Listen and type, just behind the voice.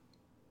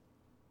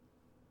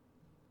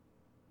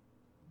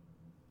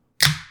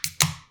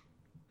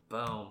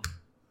Boom.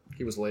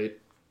 He was late.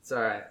 It's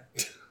all right.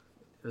 It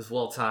was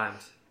well timed.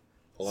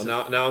 Well,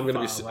 now I'm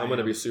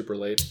gonna be super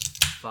late.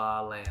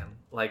 Fa-lam.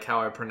 Like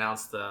how I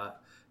pronounce the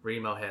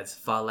Remo heads.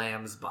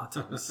 Fa-lams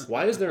bottoms.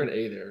 Why is there an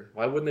A there?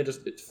 Why wouldn't they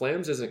just...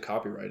 Flams isn't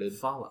copyrighted.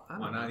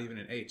 Why not even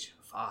an H?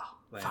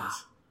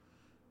 Fa-lams.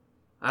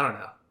 I don't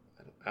know.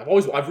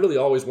 I've really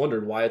always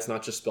wondered why it's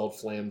not just spelled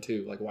flam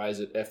too. Like, why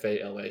is it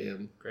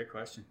F-A-L-A-M? Great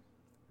question.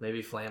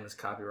 Maybe flam is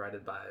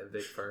copyrighted by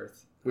Vic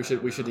Firth. We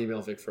should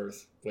email Vic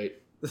Firth.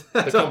 Wait,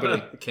 the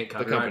company.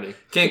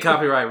 Can't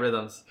copyright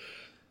rhythms.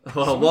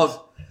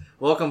 Well,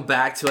 welcome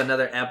back to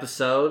another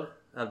episode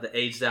of the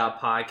Aged Out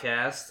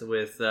Podcast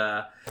with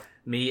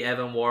me,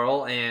 Evan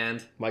Worrell,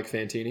 and Mike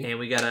Fantini. And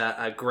we got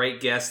a great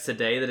guest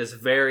today that is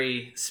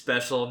very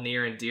special,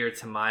 near and dear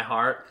to my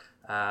heart.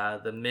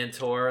 The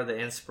mentor, the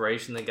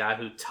inspiration, the guy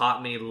who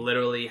taught me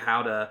literally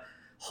how to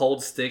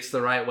hold sticks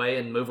the right way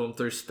and move them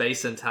through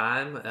space and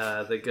time.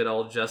 The good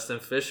old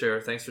Justin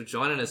Fisher. Thanks for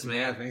joining us, man.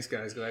 Yeah, thanks,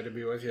 guys. Glad to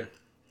be with you.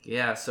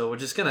 Yeah, so we're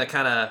just gonna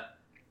kind of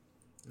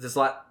there's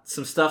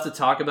some stuff to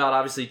talk about.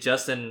 Obviously,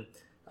 Justin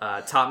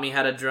taught me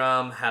how to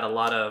drum. Had a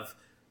lot of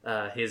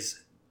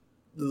his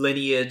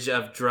lineage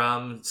of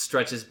drum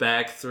stretches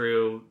back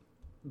through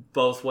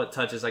both what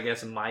touches, I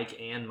guess, Mike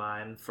and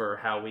mine for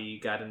how we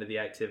got into the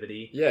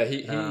activity. Yeah,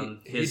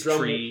 his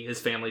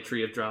family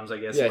tree of drums, I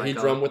guess. Yeah, he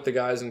drummed with the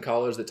guys in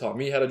college that taught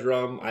me how to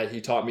drum.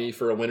 He taught me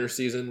for a winter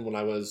season when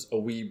I was a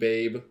wee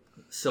babe.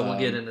 So we'll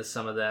get into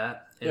some of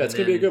that. Yeah, it's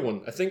going to be a good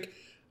one. I think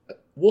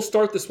we'll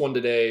start this one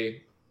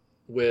today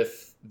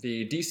with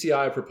the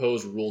DCI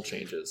proposed rule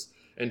changes.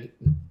 And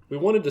we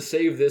wanted to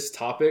save this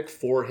topic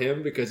for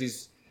him because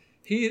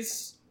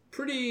he's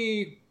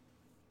pretty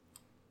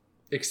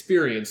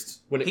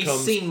experienced when it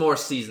comes... He's seen more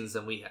seasons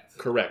than we have.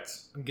 Correct.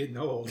 I'm getting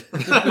old.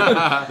 Is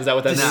that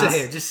what that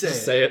means? Just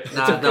say it.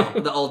 No,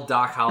 the old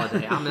Doc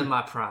Holliday. I'm in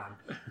my prime.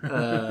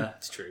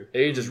 It's true.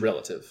 Age is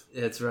relative.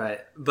 It's right.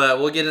 But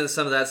we'll get into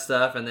some of that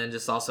stuff and then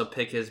just also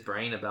pick his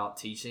brain about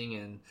teaching.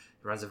 And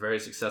he runs a very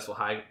successful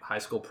high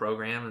school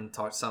program and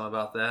talk some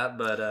about that.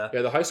 But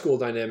yeah, the high school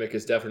dynamic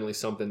is definitely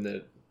something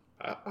that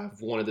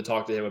I've wanted to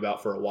talk to him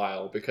about for a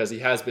while because he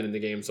has been in the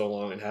game so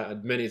long and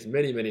had many,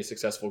 many, many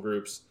successful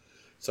groups.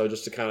 So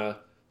just to kind of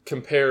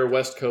compare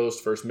West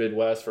Coast versus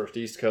Midwest versus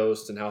East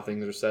Coast and how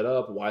things are set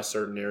up, why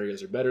certain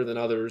areas are better than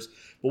others.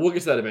 But we'll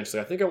get to that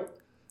eventually. I think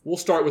we'll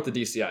start with the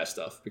DCI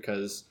stuff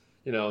because,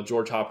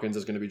 George Hopkins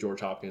is going to be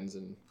George Hopkins.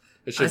 And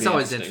it's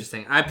always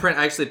interesting. I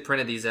actually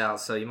printed these out,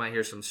 so you might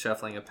hear some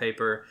shuffling of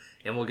paper,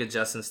 and we'll get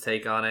Justin's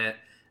take on it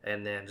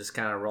and then just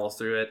kind of roll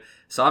through it.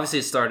 So obviously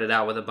it started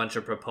out with a bunch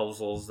of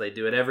proposals. They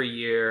do it every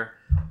year,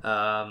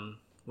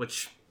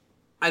 which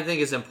I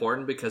think is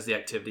important because the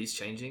activity's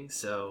changing.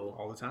 So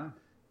all the time,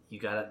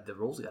 the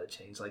rules gotta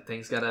change. Like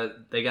they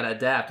gotta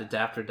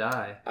adapt or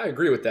die. I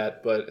agree with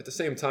that, but at the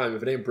same time,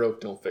 if it ain't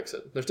broke, don't fix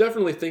it. There's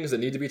definitely things that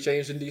need to be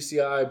changed in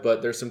DCI,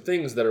 but there's some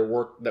things that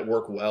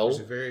work well. There's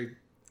a very,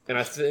 and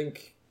I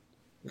think,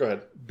 go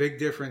ahead. Big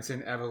difference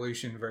in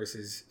evolution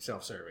versus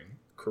self-serving.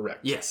 Correct.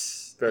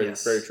 Yes. Very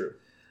true.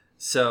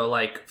 So,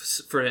 like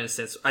for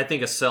instance, I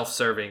think a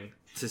self-serving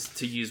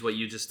to use what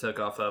you just took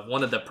off of.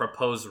 One of the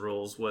proposed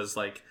rules was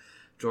like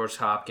George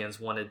Hopkins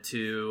wanted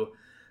to.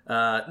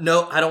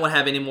 No, I don't want to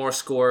have any more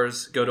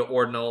scores go to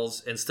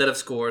ordinals. Instead of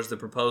scores, the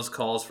proposed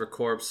calls for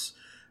corps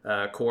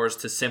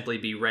to simply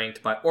be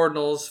ranked by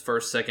ordinals,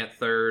 first, second,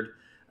 third.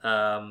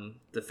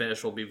 The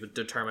finish will be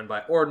determined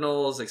by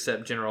ordinals,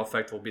 except general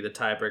effect will be the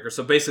tiebreaker.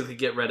 So basically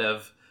get rid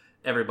of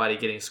everybody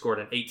getting scored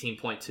an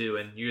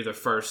 18.2 and you're either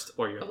first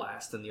or you're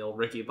last in the old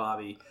Ricky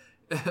Bobby.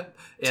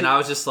 And I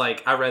was just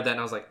like, I read that and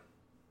I was like...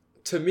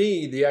 To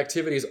me, the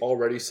activity is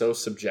already so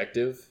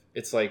subjective.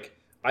 It's like...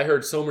 I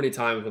heard so many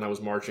times when I was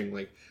marching,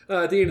 like,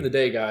 at the end of the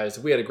day, guys,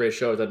 if we had a great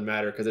show, it doesn't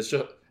matter, because it's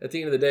just, at the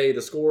end of the day,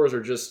 the scores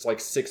are just like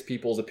six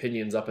people's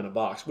opinions up in a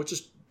box, which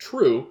is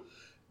true,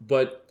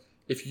 but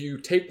if you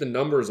take the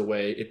numbers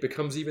away, it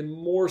becomes even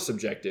more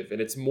subjective,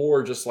 and it's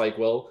more just like,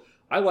 well,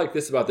 I like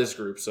this about this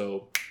group,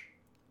 so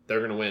they're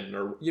going to win,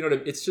 or, you know what I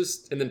mean? It's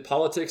just, and then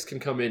politics can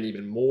come in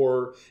even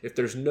more. If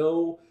there's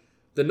the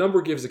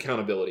number gives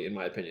accountability, in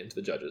my opinion, to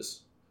the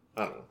judges.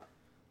 I don't know.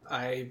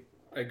 I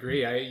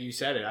agree. You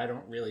said it. I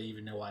don't really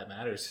even know why it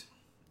matters.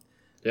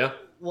 Yeah.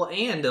 Well,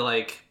 and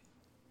like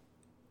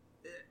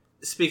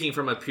speaking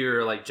from a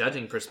pure like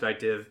judging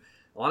perspective,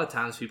 a lot of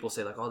times people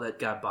say like, "Oh, that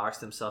guy boxed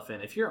himself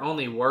in." If you're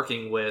only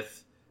working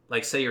with,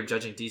 like, say you're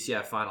judging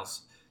DCI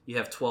finals, you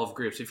have 12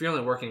 groups. If you're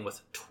only working with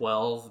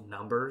 12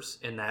 numbers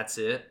and that's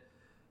it,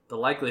 the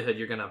likelihood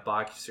you're going to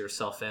box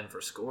yourself in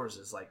for scores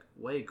is like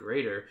way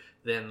greater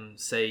than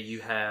say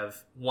you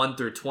have 1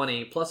 through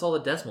 20 plus all the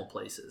decimal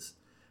places.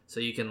 So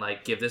you can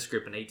like give this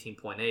group an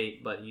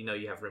 18.8, but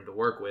you have room to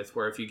work with.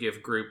 Where if you give a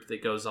group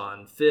that goes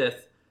on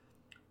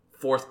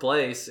fourth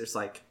place, it's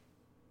like,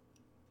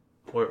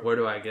 where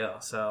do I go?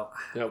 So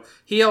yep.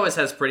 He always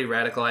has pretty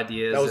radical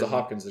ideas. That was a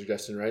Hopkins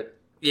suggestion, right?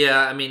 Yeah,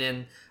 I mean,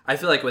 and I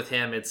feel like with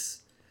him,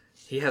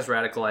 he has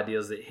radical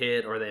ideas that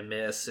hit or they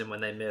miss, and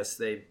when they miss,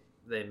 they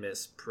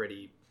miss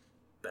pretty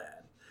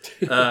bad.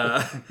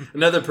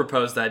 Another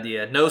proposed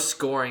idea: no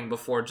scoring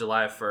before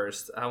July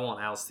 1st. I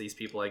won't oust these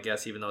people, I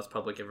guess, even though it's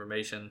public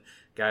information.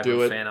 Guy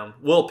from Phantom,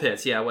 Will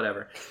Pitts, yeah,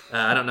 whatever.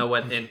 I don't know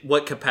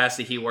what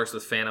capacity he works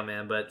with Phantom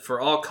in, but for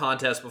all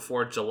contests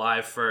before July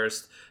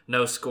 1st,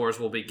 no scores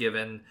will be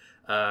given.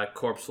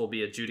 Corps will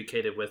be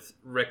adjudicated with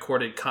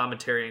recorded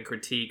commentary and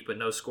critique, but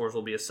no scores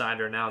will be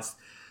assigned or announced.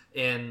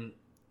 And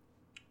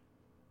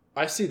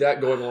I see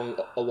that going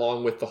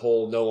along with the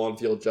whole no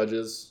on-field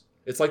judges.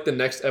 It's like the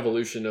next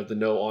evolution of the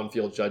no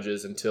on-field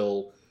judges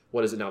until,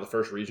 what is it now, the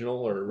first regional?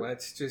 Or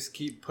let's just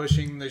keep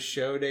pushing the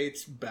show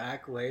dates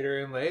back later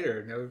and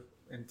later.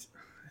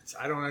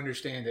 I don't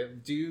understand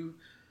it. Do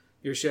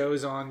your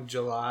shows on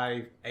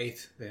July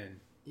 8th then?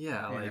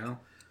 Yeah,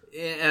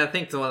 and I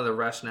think one of the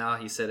rationale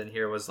he said in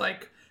here was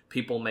like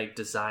people make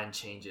design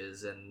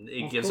changes, and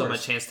it gives them a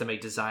chance to make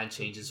design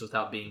changes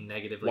without being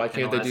negatively. Why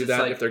can't penalized. they do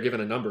that if they're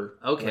given a number?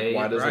 Okay,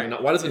 why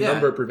does a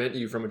number prevent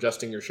you from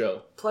adjusting your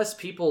show? Plus,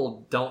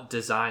 people don't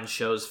design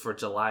shows for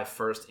July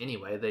 1st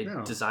anyway. They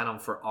design them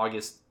for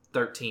August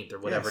 13th or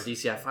whatever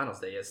DCI Finals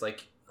Day is.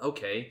 Like,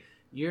 okay,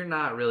 you're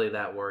not really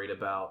that worried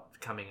about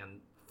coming in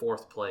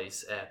 4th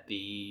place at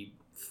the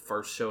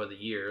first show of the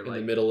year in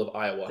the middle of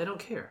Iowa. They don't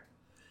care.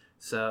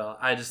 So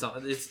I just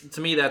don't.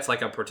 To me, that's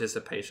like a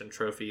participation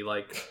trophy,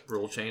 like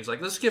rule change. Like,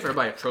 let's give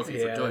everybody a trophy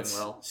for doing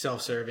well.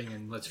 Self-serving,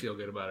 and let's feel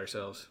good about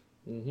ourselves.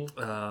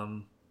 Mm-hmm.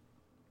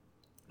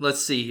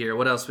 Let's see here.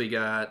 What else we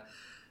got?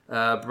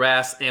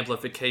 Brass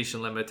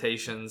amplification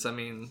limitations. I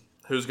mean,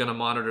 who's going to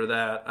monitor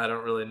that? I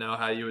don't really know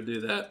how you would do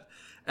that.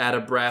 Add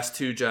a brass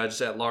 2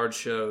 judge at large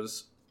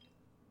shows.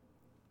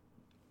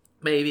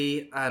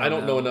 Maybe. I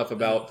don't know enough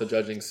about the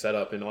judging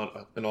setup. In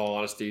all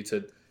honesty,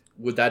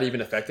 would that even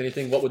affect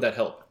anything? What would that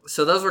help?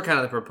 So those were kind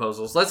of the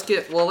proposals. Let's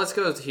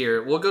go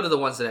here. We'll go to the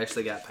ones that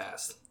actually got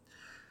passed.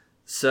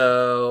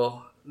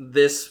 So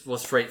this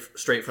was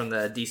straight from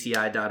the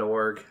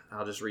DCI.org.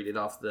 I'll just read it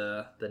off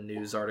the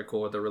news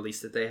article or the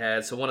release that they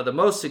had. So one of the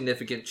most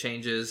significant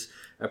changes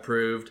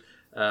approved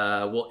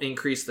will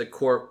increase the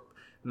Corp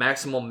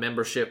maximum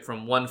membership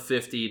from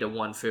 150 to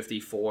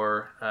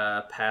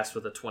 154, passed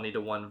with a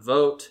 20-1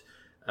 vote.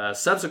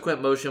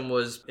 Subsequent motion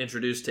was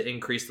introduced to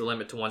increase the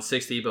limit to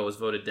 160, but was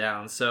voted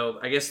down. So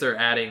I guess they're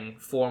adding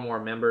 4 more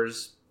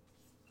members.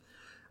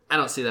 I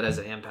don't see that as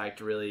an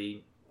impact,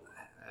 really.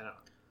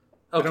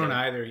 I don't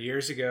either.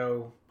 Years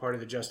ago, part of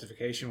the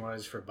justification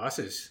was for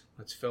buses.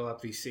 Let's fill up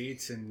these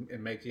seats and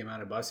make the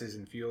amount of buses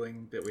and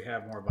fueling that we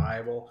have more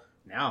viable.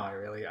 Now,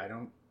 I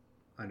don't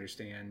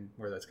understand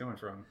where that's coming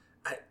from.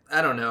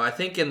 I don't know. I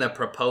think in the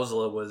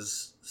proposal it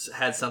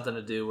had something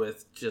to do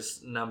with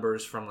just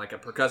numbers from like a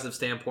percussive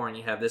standpoint.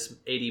 You have this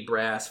 80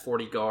 brass,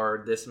 40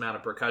 guard, this amount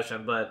of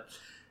percussion. But,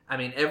 I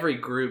mean, every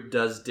group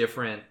does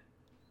different,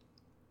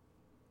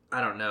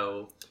 I don't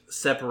know,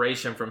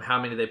 separation from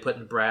how many they put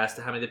in brass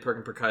to how many they put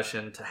in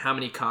percussion to how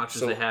many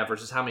conchas they have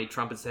versus how many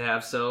trumpets they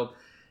have. So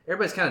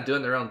everybody's kind of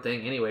doing their own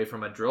thing anyway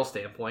from a drill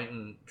standpoint.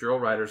 And drill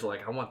writers are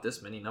like, I want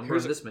this many number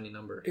and this many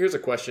number. Here's a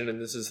question,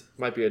 and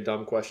might be a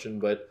dumb question,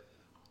 but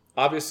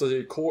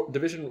obviously,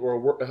 division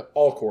or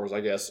all corps, I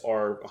guess,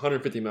 are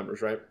 150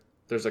 members, right?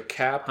 There's a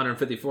cap.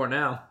 154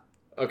 now.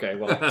 Okay,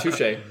 well,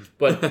 touche.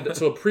 But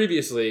so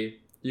previously,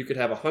 you could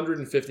have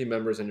 150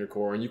 members in your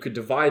corps, and you could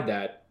divide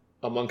that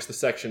amongst the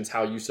sections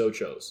how you so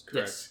chose.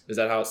 Correct. Yes. Is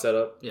that how it's set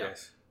up?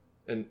 Yes.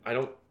 And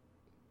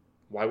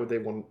why would they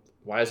want?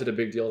 Why is it a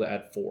big deal to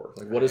add 4?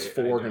 Like, what is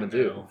 4 going to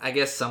do? I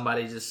guess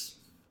somebody just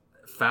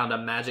found a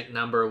magic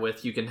number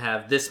with you can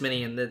have this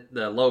many in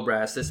the low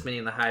brass, this many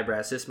in the high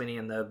brass, this many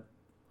in the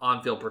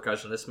on-field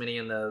percussion, this many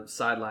in the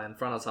sideline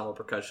front ensemble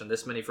percussion,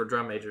 this many for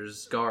drum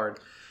majors, guard.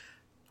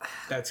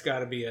 That's got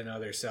to be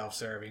another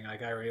self-serving.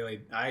 Like,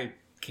 I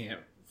can't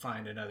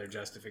find another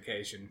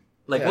justification.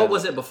 Like, what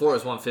was it before it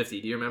was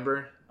 150? Do you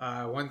remember?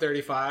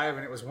 135,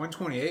 and it was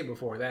 128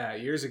 before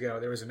that. Years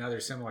ago, there was another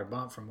similar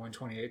bump from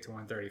 128 to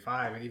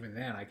 135, and even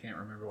then, I can't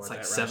remember what it's that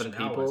like 7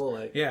 rationale people.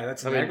 was. Yeah,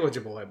 that's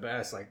negligible at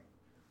best. Like,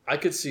 I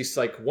could see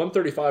like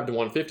 135 to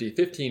 150,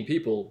 15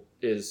 people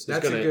that's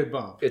a good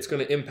bump. It's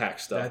going to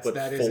impact stuff. But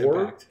that 4? is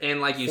impact.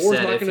 And like you 4's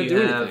said, if you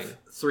have anything.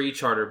 3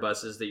 charter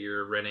buses that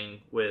you're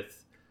renting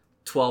with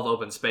 12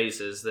 open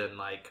spaces, then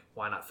like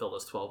why not fill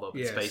those 12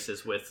 open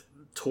spaces with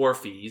tour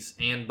fees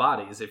and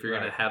bodies if you're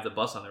going to have the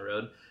bus on the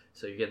road,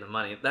 so you're getting the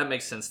money. That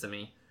makes sense to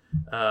me.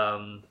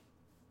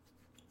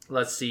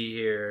 Let's see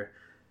here.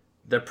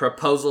 The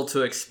proposal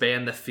to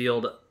expand the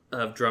field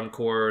of drum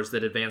corps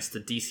that advanced to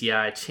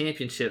DCI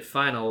championship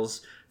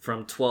finals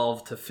from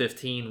 12 to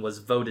 15 was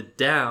voted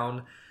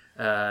down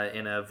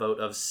in a vote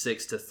of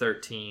 6 to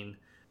 13.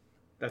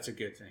 That's a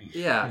good thing.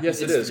 Yeah. Yes,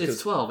 it is. It's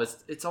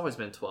 12. It's always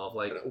been 12.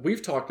 Like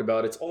we've talked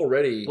about, it's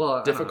already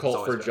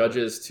difficult for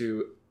judges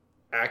to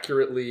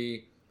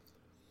accurately,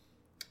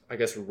 I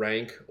guess,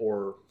 rank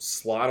or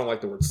slot. I don't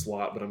like the word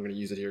slot, but I'm going to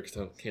use it here because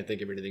I can't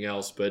think of anything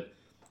else. But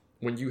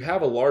when you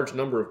have a large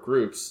number of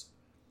groups,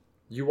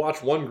 you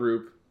watch one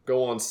group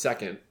go on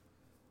second,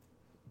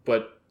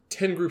 but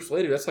 10 groups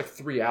later, that's like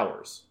 3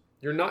 hours.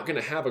 You're not going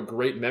to have a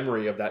great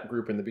memory of that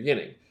group in the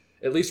beginning.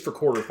 At least for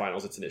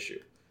quarterfinals, it's an issue.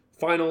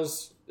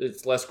 finals,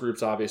 it's less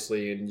groups,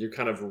 obviously, and you're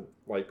kind of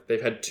like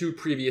they've had 2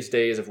 previous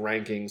days of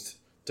rankings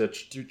to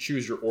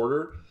choose your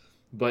order.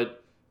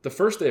 But the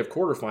first day of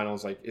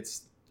quarterfinals, like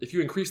if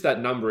you increase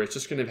that number, it's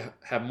just going to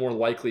have more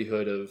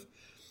likelihood of,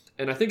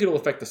 and I think it'll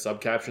affect the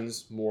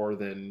sub-captions more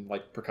than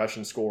like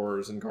percussion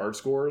scores and guard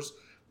scores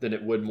than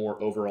it would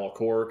more overall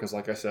core. Because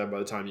like I said, by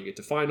the time you get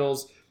to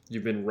finals,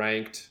 you've been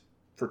ranked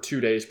for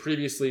 2 days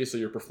previously, so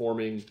you're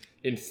performing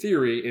in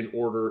theory in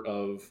order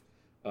of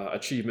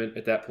achievement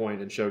at that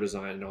point and show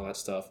design and all that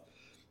stuff.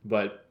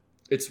 But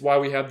it's why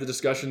we have the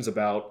discussions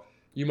about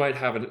you might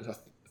have a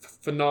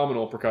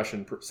phenomenal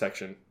percussion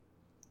section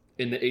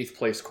in the 8th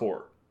place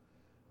core.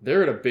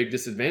 They're at a big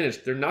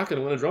disadvantage. They're not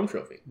going to win a drum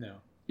trophy. No.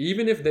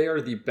 Even if they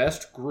are the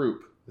best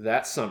group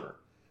that summer,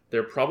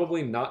 they're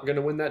probably not going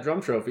to win that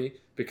drum trophy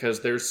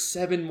because there's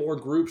 7 more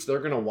groups they're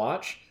going to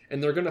watch,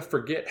 and they're going to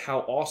forget how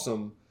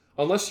awesome,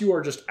 unless you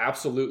are just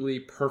absolutely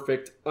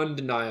perfect,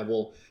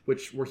 undeniable,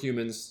 which we're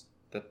humans,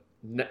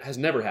 that has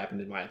never happened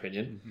in my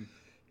opinion. Mm-hmm.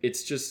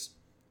 It's just,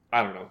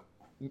 I don't know.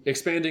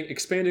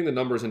 Expanding the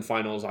numbers in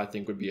finals, I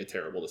think, would be a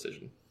terrible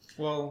decision.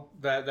 Well,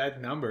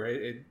 that number,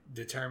 it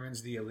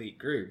determines the elite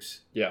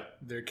groups. Yeah.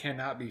 There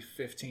cannot be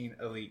 15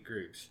 elite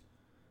groups.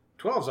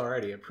 12 is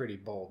already a pretty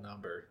bold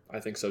number. I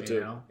think so,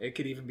 too. It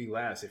could even be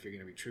less if you're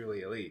going to be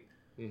truly elite.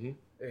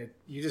 Mm-hmm.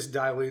 You just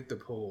dilute the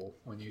pool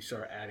when you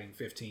start adding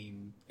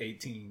 15,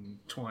 18,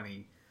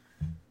 20.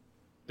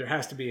 There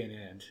has to be an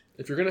end.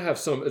 If you're going to have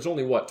it's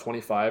only,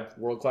 25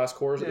 world-class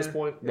cores at this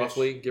point,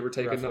 roughly, give or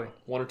take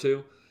one or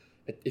two.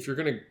 If you're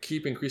going to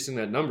keep increasing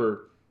that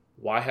number,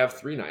 why have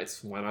 3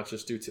 nights? Why not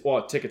just do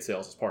ticket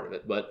sales is part of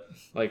it, but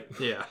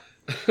yeah.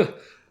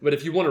 But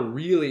if you want to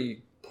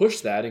really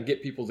push that and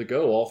get people to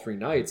go all 3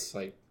 nights,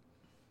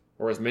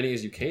 or as many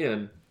as you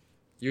can,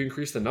 you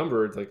increase the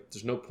number.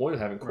 There's no point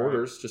of having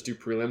quarters. Right. Just do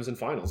prelims and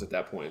finals at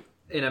that point.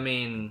 And I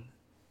mean,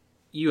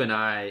 you and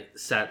I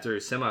sat through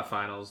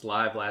semifinals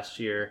live last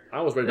year.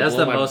 I was ready. That's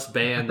the most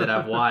band that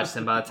I've watched,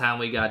 and by the time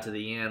we got to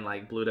the end,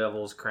 like Blue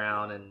Devils,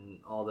 Crown, and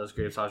all those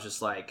groups, I was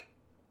just like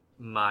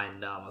mind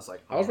numb. I was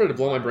like, I was ready to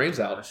blow my brains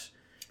out.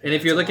 And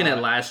if you're looking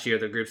at last year,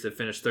 the groups that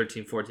finished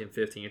 13, 14,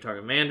 15, you're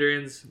talking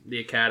Mandarins, the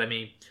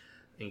Academy,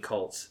 and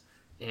Colts.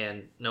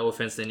 And no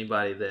offense to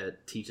anybody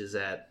that teaches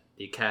at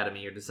the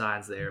Academy or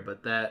designs there,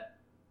 but that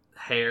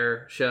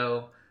hair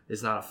show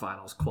is not a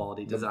finals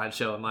quality design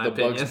show in my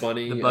opinion. Bugs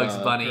Bunny, the Bugs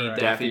Bunny,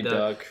 Daffy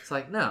Duck. It's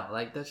like, no,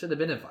 that should have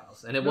been in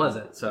finals, and it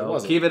wasn't. So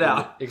keep it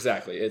out.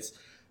 Exactly.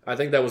 I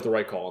think that was the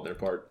right call on their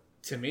part.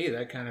 To me,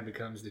 that kind of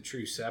becomes the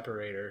true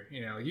separator.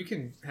 You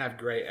can have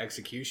great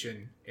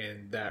execution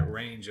in that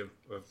range of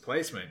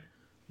placement,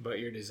 but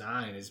your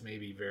design is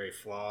maybe very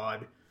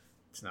flawed.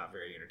 It's not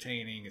very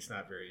entertaining. It's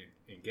not very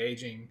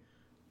engaging.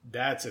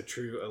 That's a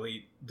true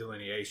elite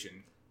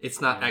delineation.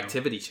 It's not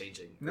activity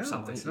changing or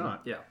something. It's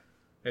not. Yeah.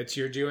 It's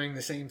you're doing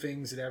the same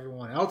things that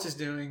everyone else is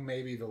doing.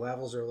 Maybe the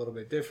levels are a little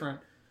bit different.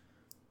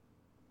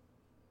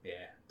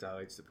 Yeah,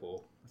 dilates the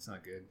pool. That's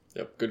not good.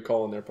 Yep, good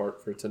call on their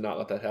part to not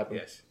let that happen.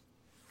 Yes.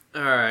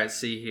 All right,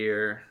 see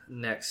here.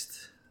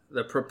 Next,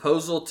 the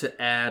proposal to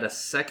add a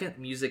second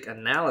music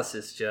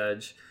analysis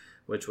judge,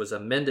 which was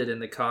amended in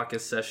the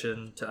caucus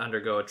session to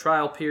undergo a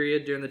trial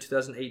period during the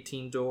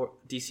 2018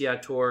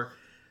 DCI tour,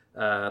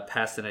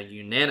 passed in a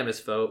unanimous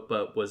vote,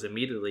 but was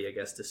immediately, I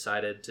guess,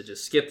 decided to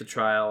just skip the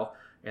trial,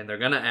 and they're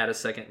going to add a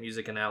second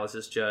music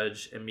analysis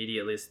judge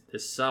immediately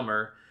this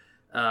summer.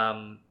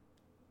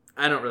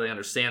 I don't really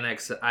understand that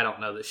because I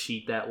don't know the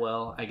sheet that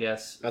well, I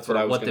guess. That's what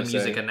I was going to say.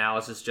 What the music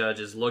analysis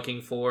judge is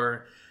looking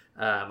for.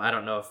 I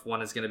don't know if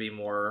one is going to be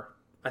more,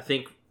 I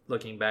think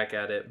looking back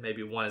at it,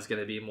 maybe one is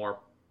going to be more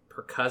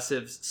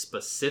percussive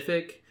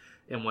specific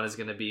and one is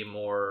going to be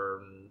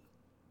more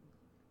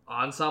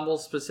ensemble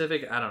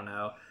specific. I don't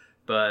know.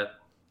 But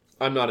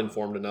I'm not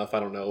informed enough.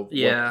 I don't know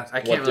I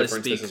can't really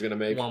speak this is going to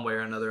make one way or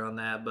another on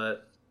that,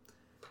 but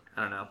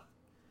I don't know.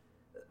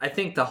 I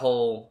think the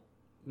whole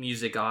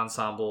music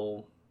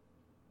ensemble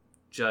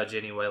judge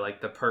anyway, like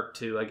the Perk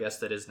 2, I guess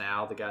that is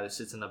now, the guy that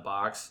sits in the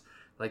box,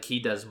 like he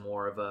does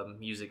more of a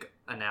music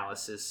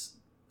analysis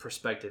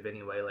perspective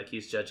anyway. Like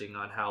he's judging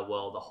on how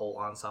well the whole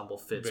ensemble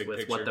fits big with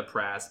picture. What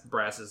the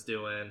brass is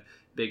doing,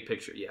 big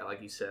picture, yeah,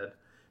 like you said.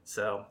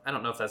 So I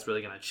don't know if that's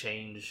really going to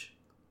change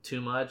too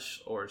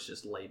much or it's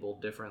just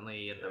labeled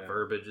differently and the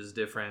verbiage is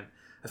different.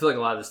 I feel like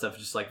a lot of this stuff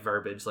is just like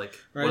verbiage, like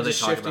right, what are they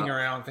just talking shifting about?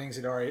 around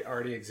things that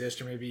already exist,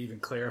 or maybe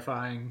even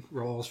clarifying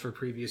roles for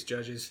previous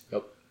judges.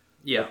 Yep.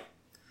 Yeah.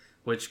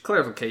 Which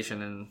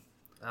clarification, and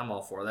I'm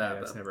all for that. Yeah,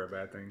 that's never a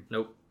bad thing.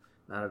 Nope,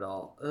 not at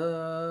all.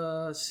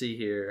 Let's see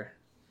here.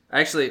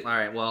 Actually, all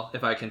right, well,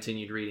 if I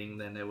continued reading,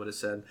 then it would have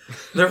said,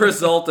 the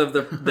result of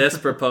this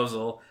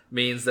proposal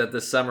means that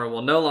this summer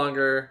will no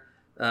longer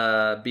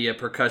be a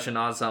percussion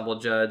ensemble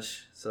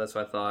judge. So that's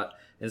what I thought.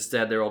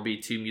 Instead, there will be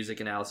 2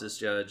 music analysis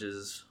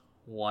judges,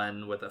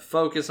 one with a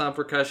focus on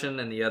percussion,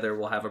 and the other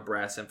will have a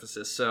brass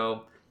emphasis.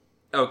 So,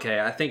 okay,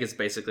 I think it's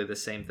basically the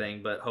same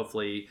thing, but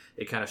hopefully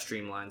it kind of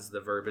streamlines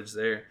the verbiage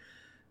there.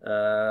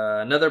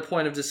 Another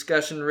point of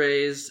discussion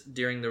raised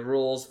during the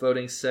rules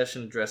voting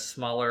session addressed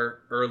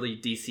smaller early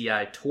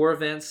DCI tour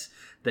events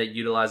that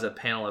utilize a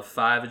panel of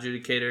 5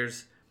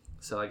 adjudicators.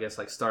 So I guess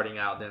like starting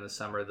out during the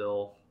summer,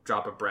 they'll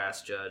drop a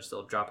brass judge,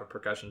 they'll drop a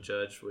percussion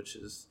judge, which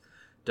is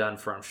done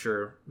for, I'm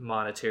sure,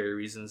 monetary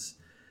reasons.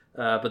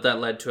 But that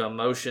led to a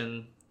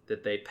motion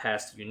that they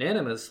passed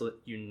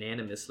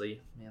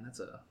unanimously. Man, that's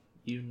a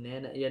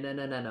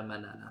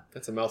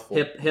That's a mouthful.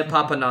 Hip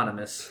hop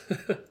anonymous.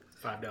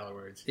 $5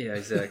 words. Yeah,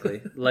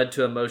 exactly. Led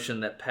to a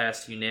motion that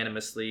passed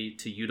unanimously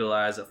to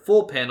utilize a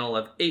full panel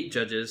of 8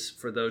 judges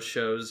for those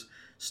shows,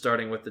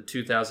 starting with the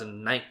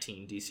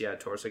 2019 DCI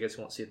tour. So I guess you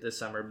won't see it this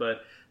summer,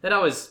 but that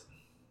always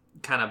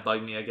kind of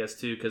bugged me, I guess,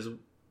 too, because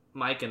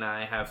Mike and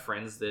I have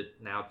friends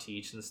that now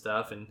teach and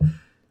stuff, and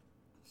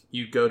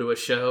you go to a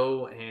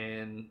show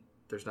and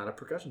there's not a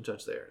percussion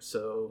judge there.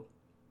 So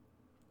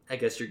I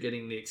guess you're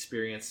getting the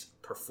experience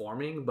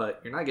performing, but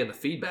you're not getting the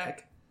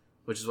feedback,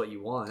 which is what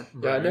you want.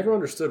 Yeah, right? I never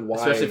understood why.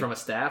 Especially from a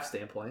staff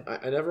standpoint.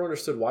 I never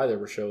understood why there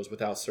were shows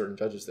without certain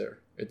judges there.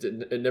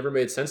 It never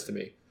made sense to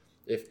me.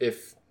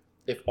 If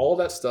all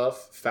that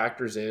stuff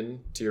factors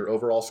in to your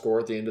overall score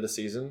at the end of the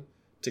season,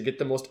 to get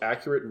the most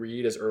accurate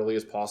read as early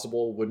as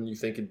possible, wouldn't you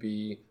think it'd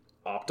be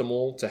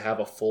optimal to have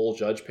a full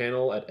judge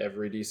panel at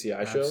every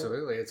DCI show?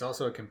 Absolutely. It's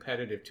also a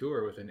competitive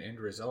tour with an end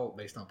result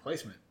based on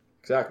placement.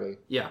 Exactly.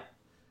 Yeah.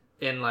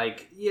 And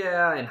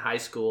in high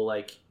school,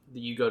 like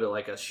you go to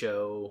like a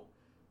show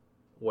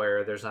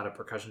where there's not a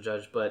percussion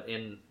judge, but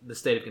in the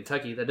state of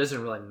Kentucky, that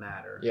doesn't really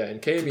matter. Yeah, in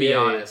KMEA, to be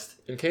honest.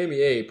 In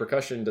KMEA,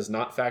 percussion does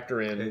not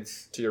factor in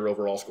to your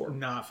overall score.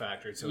 Not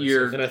factored. So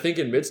and I think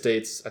in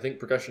mid-states, I think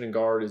percussion and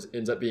guard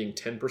ends up being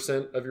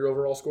 10% of your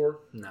overall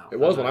score. No. It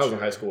was when I was in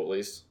high school, at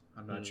least.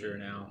 I'm not sure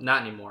now.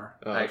 Not anymore.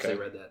 Oh, I actually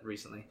read that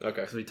recently.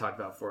 Okay. Because we talked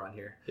about it before on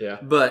here. Yeah.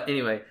 But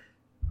anyway,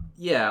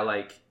 yeah,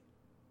 like,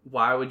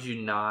 why would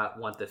you not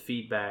want the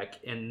feedback?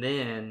 And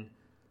then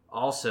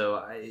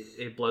also,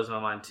 it blows my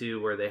mind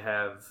too, where they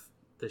have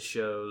the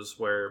shows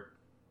where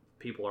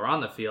people are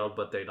on the field,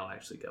 but they don't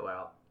actually go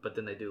out. But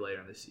then they do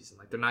later in the season.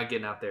 Like, they're not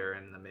getting out there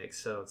in the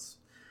mix. So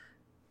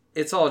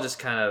it's all just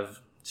kind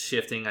of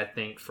shifting, I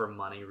think, for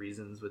money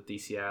reasons with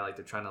DCI. Like,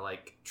 they're trying to,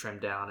 like, trim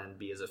down and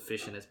be as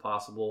efficient as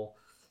possible.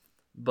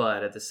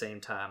 But at the same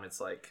time, it's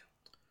like...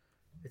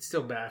 It's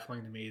still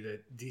baffling to me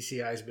that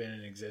DCI's been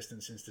in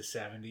existence since the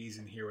 70s,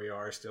 and here we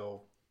are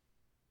still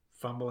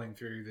fumbling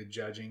through the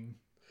judging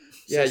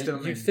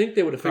system. You'd think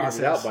they would have figured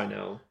it out by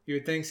now. You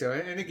would think so.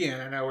 And again,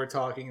 I know we're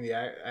talking the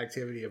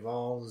activity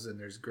evolves and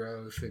there's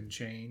growth and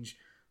change,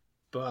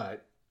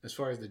 but as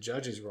far as the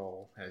judge's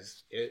role,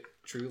 has it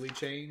truly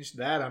changed?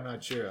 That I'm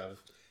not sure of.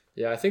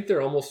 Yeah, I think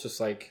they're almost just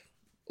like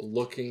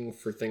looking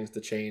for things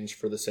to change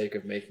for the sake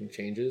of making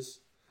changes.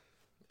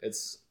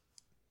 It's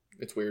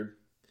weird.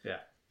 Yeah.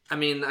 I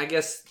mean, I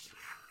guess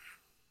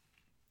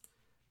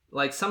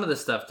like some of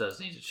this stuff does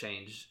need to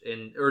change,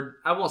 or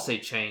I won't say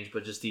change,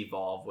 but just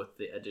evolve with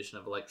the addition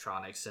of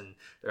electronics, and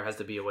there has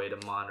to be a way to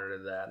monitor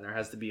that, and there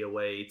has to be a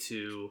way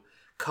to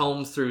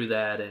comb through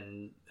that,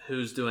 and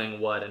who's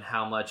doing what, and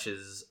how much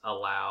is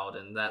allowed,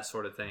 and that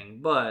sort of thing.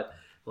 But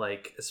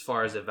like as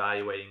far as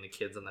evaluating the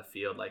kids on the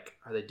field, like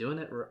are they doing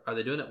it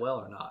well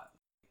or not?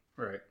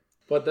 Right.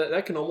 But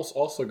that can almost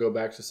also go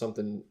back to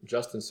something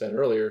Justin said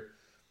earlier.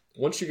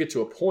 Once you get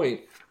to a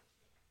point,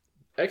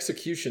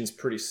 execution's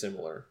pretty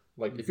similar.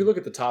 Like if you look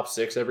at the top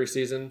 6 every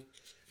season,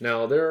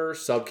 now there are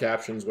sub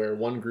captions where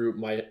one group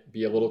might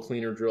be a little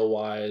cleaner drill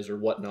wise or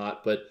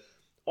whatnot, but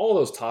all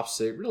those top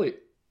 6 really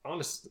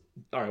honest.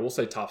 All right, we'll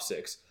say top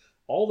 6.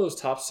 All those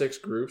top 6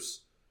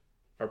 groups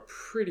are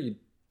pretty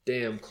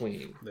damn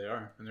clean. They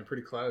are, and they're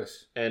pretty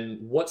close.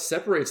 And what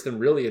separates them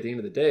really at the end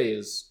of the day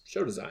is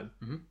show design.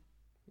 Mm-hmm.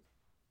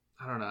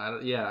 I don't know.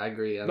 Yeah, I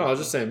agree. I was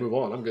just saying, move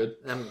on. I'm good.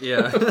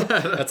 Yeah.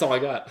 That's all I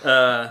got.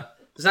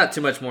 There's not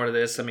too much more to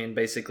this. I mean,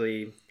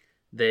 basically,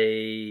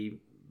 they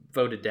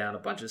voted down a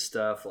bunch of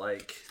stuff.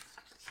 Like,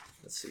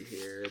 let's see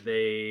here.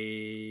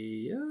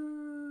 They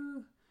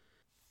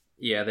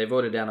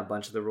voted down a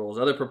bunch of the rules.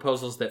 Other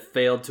proposals that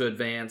failed to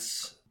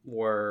advance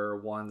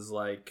were ones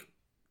like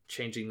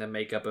changing the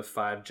makeup of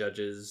 5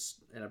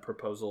 judges in a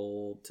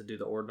proposal to do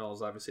the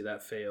ordinals. Obviously,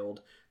 that failed.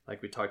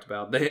 Like we talked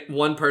about,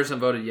 one person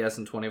voted yes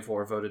and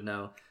 24 voted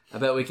no. I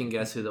bet we can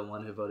guess who the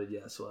one who voted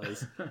yes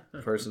was.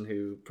 The person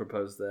who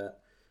proposed that.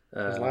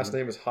 His last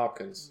name is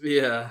Hopkins.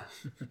 Yeah.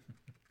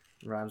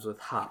 Rhymes with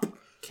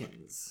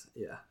Hopkins.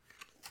 Yeah.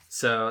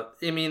 So,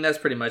 I mean, that's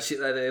pretty much...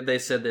 They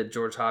said that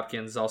George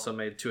Hopkins also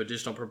made 2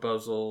 additional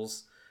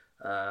proposals,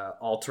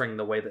 altering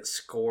the way that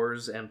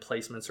scores and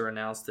placements are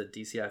announced at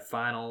DCI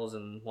finals,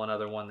 and one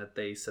other one that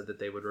they said that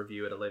they would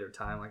review at a later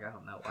time. Like, I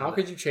don't know. How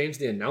could you change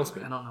the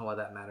announcement? I don't know why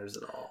that matters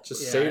at all.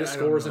 Just say the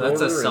scores in order.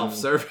 That's a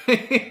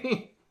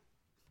self-serving...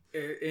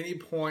 At any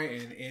point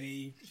in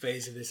any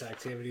phase of this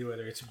activity,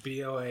 whether it's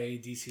BOA,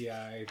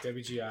 DCI,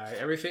 WGI,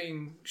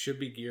 everything should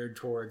be geared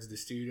towards the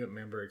student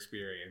member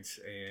experience.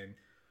 And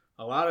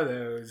a lot of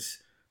those,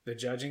 the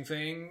judging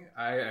thing,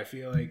 I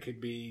feel like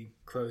could be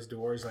closed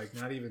doors. Like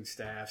not even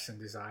staffs and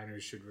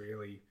designers should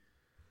really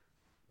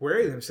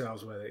worry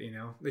themselves with it.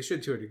 They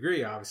should to a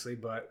degree, obviously,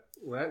 but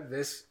let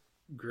this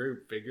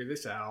group figure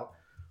this out,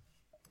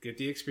 get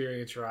the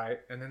experience right,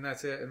 and then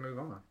that's it, and move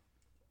on.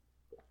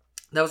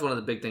 That was one of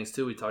the big things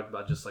too we talked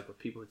about, just like with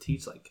people who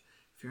teach, like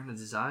if you're in a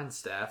design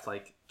staff,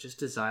 like just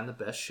design the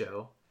best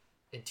show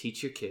and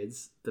teach your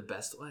kids the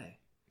best way.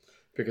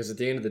 Because at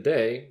the end of the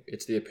day,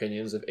 it's the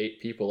opinions of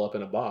 8 people up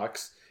in a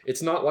box.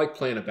 It's not like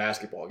playing a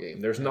basketball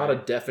game. There's not a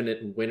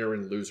definite winner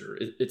and loser.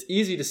 It's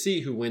easy to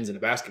see who wins in a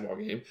basketball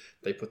game.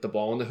 They put the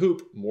ball in the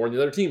hoop more than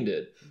the other team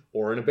did.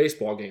 Or in a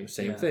baseball game,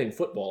 same thing.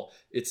 Football.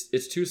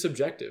 It's too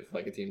subjective,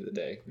 like at the end of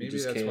the day. Maybe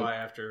that's why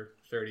after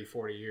 30,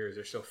 40 years,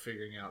 they're still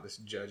figuring out this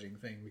judging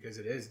thing, because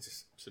it is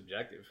just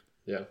subjective.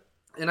 Yeah.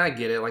 And I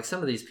get it. Like,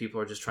 some of these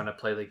people are just trying to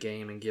play the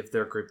game and give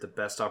their group the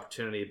best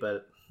opportunity,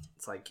 but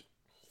it's like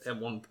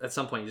at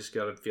some point you just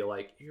got to feel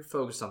like you're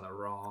focused on the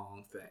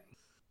wrong thing.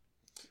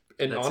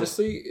 And that's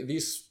honestly,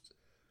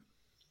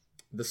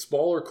 the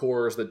smaller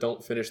cores that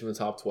don't finish in the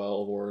top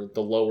 12 or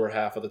the lower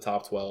half of the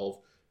top 12,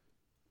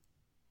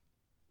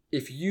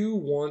 if you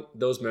want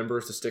those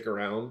members to stick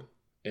around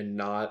and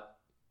not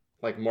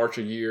like march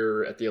a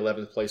year at the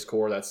 11th place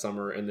core that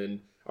summer and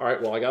then, all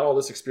right, well, I got all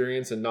this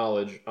experience and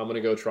knowledge, I'm going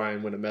to go try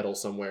and win a medal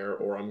somewhere,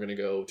 or I'm going to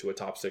go to a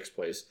top 6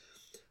 place.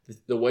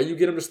 The way you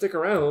get them to stick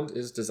around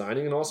is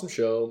designing an awesome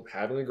show,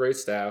 having a great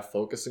staff,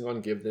 focusing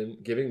on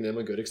giving them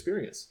a good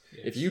experience.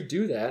 Yes. If you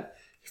do that,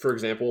 for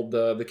example,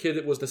 the kid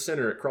that was the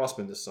center at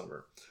Crossman this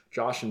summer,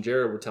 Josh and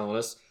Jared were telling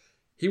us,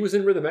 he was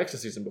in Rhythm X the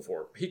season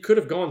before. He could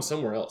have gone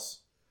somewhere else,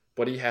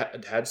 but he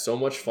had so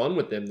much fun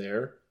with them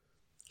there.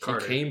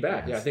 Carter. He came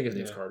back. Yes. Yeah, I think his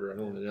name's Carter. I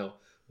don't really know.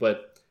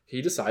 But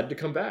he decided to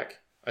come back.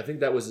 I think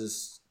that was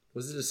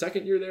his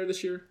second year there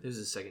this year? It was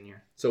his second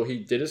year. So he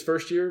did his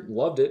first year,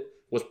 loved it.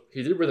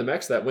 He did Rhythm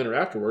X that winter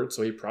afterwards,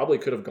 so he probably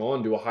could have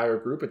gone to a higher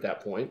group at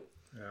that point.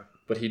 Yeah.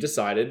 But he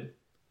decided,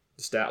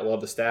 love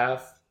the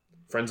staff,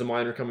 friends of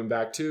mine are coming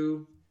back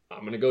too,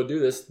 I'm going to go do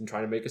this and try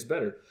to make us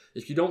better.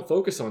 If you don't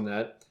focus on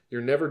that,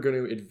 you're never going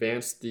to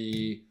advance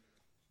the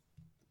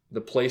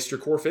place your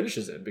core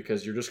finishes in,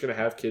 because you're just going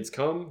to have kids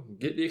come,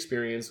 get the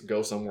experience,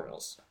 go somewhere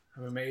else.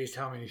 I'm amazed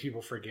how many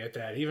people forget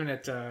that, even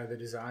at the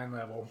design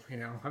level.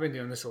 I've been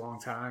doing this a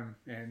long time,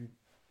 and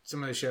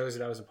some of the shows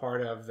that I was a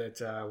part of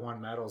that won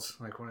medals,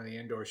 like one of the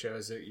indoor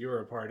shows that you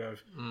were a part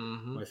of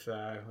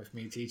with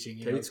me teaching.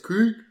 Kate's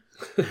Creek.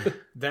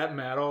 That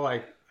medal,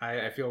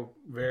 I feel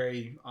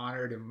very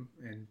honored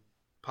and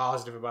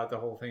positive about the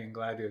whole thing and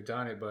glad to have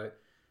done it. But,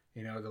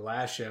 the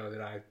last show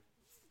that I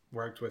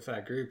worked with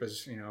that group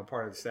as, a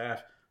part of the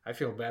staff, I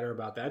feel better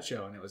about that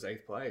show, and it was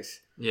 8th place.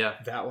 Yeah.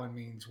 That one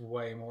means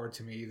way more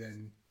to me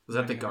than... Was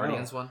that the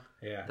Guardians one?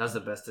 Yeah. That was the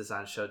best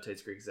design show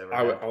Tate's Creek's ever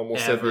I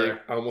almost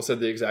said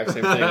the exact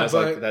same thing. I was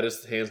like, that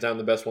is hands down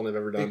the best one they've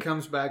ever done. It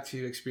comes back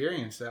to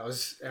experience. That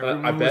was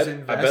I bet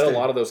a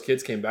lot of those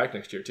kids came back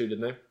next year too,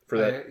 didn't they? For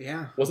that,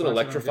 yeah. Wasn't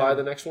Electrify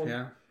the next one?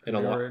 Yeah.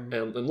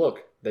 And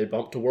look, they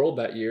bumped to World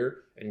that year,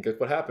 and look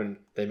what happened.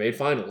 They made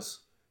finals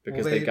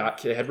because they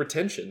had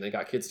retention. They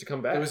got kids to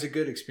come back. It was a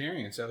good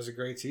experience. That was a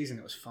great season.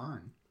 It was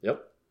fun.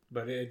 Yep.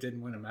 But it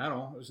didn't win a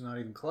medal. It was not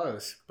even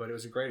close. But it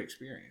was a great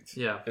experience.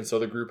 Yeah. And so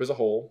the group as a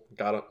whole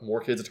got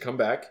more kids to come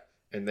back,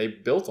 and they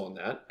built on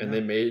that, and they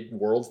made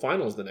world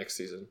finals the next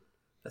season.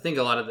 I think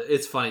a lot of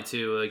it's funny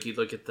too. Like, you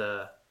look at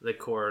the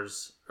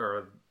cores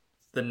or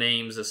the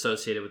names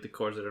associated with the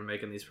cores that are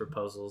making these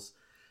proposals,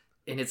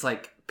 and it's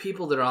like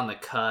people that are on the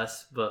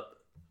cusp,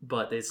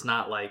 but it's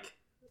not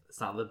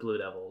the Blue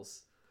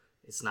Devils,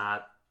 it's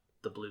not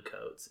the Blue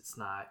Coats, it's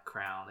not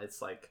Crown.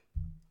 It's like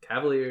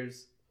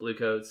Cavaliers, Blue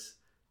Coats,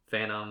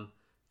 Phantom,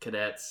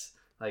 Cadets.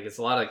 Like, it's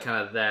a lot of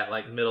kind of that,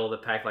 like, middle of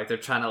the pack. Like, they're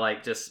trying to,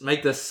 like, just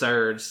make this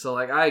surge. So,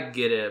 like, I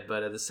get it,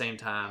 but at the same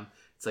time,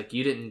 it's like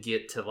you didn't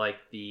get to, like,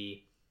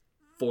 the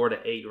 4 to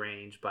 8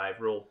 range by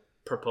rule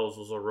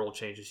proposals or rule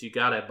changes. You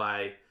got it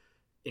by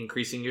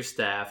increasing your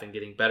staff and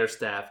getting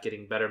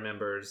better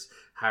members,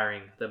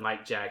 hiring the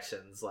Mike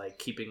Jacksons, like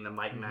keeping the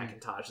Mike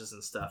McIntoshes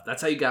and stuff.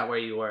 That's how you got where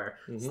you were.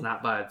 It's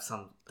not by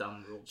some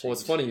dumb rule change. Well,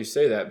 it's funny you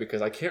say that,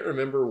 because I can't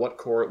remember what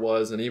core it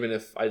was, and even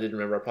if I didn't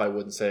remember, I probably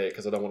wouldn't say it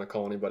because I don't want to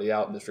call anybody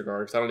out in this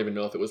regard, because I don't even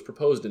know if it was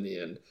proposed in the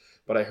end.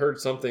 But I heard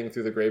something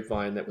through the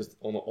grapevine that was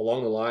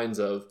along the lines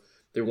of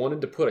they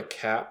wanted to put a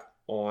cap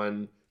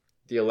on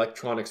the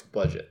electronics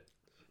budget.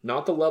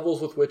 Not the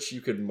levels with which you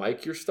could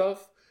mic your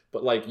stuff,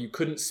 but like you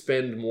couldn't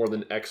spend more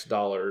than X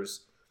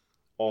dollars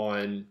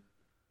on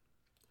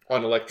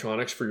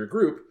electronics for your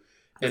group.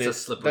 And it's a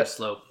slippery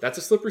slope. That's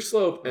a slippery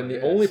slope. And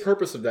the only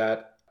purpose of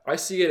that, I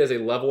see it as a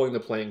leveling the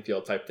playing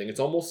field type thing. It's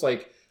almost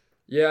like,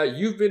 yeah,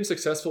 you've been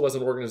successful as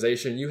an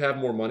organization. You have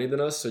more money than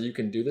us, so you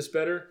can do this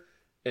better.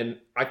 And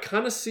I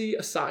kind of see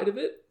a side of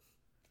it.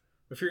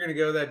 If you're going to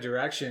go that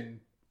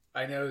direction,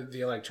 I know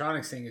the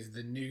electronics thing is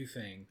the new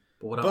thing.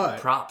 But what about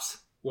props?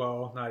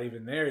 Well, not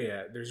even there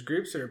yet. There's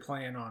groups that are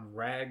playing on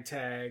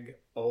ragtag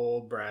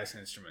old brass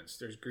instruments.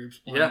 There's groups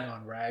playing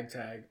on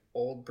ragtag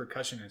old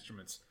percussion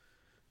instruments.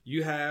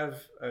 You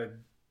have a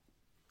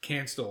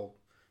Canstel,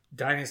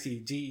 Dynasty,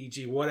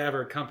 DEG,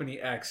 whatever, Company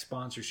X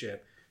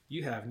sponsorship.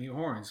 You have new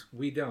horns.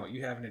 We don't.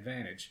 You have an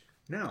advantage.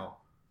 No,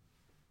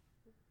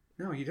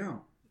 you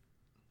don't.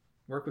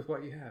 Work with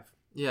what you have.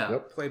 Yeah.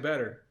 Yep. Play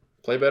better.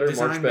 Play better,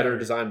 Design march better, better.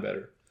 design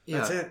better. Yeah.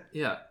 That's it.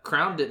 Yeah.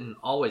 Crown didn't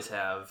always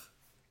have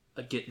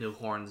a get new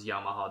horns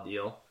Yamaha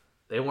deal.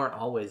 They weren't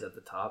always at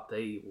the top.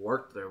 They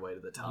worked their way to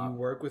the top. You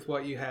work with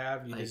what you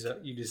have. You,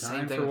 you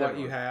design thing for with what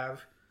everyone. you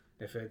have.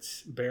 If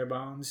it's bare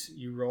bones,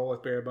 you roll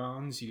with bare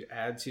bones. You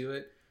add to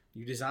it.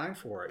 You design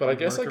for it. But I You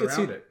guess I work could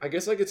see. around it. I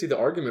guess I could see the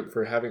argument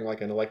for having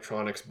like an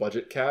electronics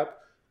budget cap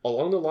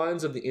along the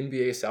lines of the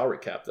NBA salary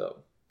cap, though,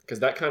 because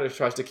that kind of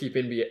tries to keep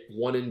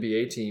one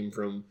NBA team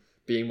from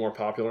being more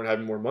popular and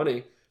having more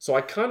money. So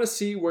I kind of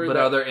see where. But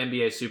are there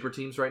NBA super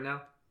teams right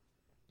now?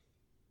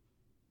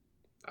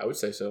 I would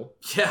say so.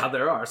 Yeah,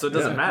 there are. So it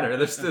doesn't Yeah. matter.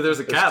 There's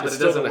a cap, but It's it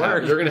still doesn't gonna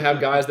work. You're going to have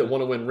guys that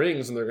want to win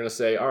rings, and they're going to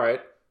say, "All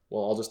right,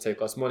 well, I'll just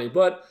take less money."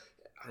 But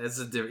It's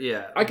a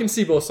yeah. I can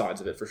see both sides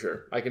of it for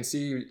sure. I can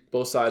see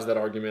both sides of that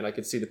argument. I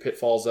could see the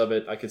pitfalls of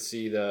it. I could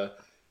see the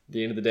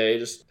end of the day,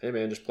 just hey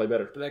man, just play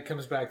better. But that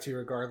comes back to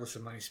regardless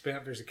of money spent,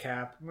 if there's a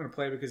cap, I'm going to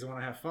play because I want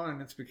to have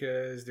fun. It's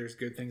because there's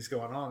good things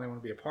going on. They want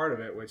to be a part of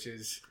it, which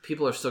is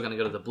People are still going to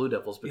go to the Blue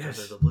Devils because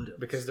Yes. they're the Blue Devils.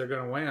 because they're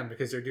going to win,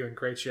 because they're doing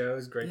great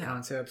shows, great Yeah.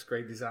 concepts,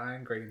 great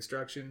design, great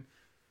instruction.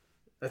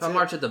 That's if I it.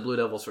 march at the Blue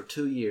Devils for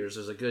 2 years,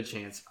 there's a good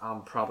chance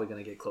I'm probably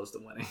going to get close to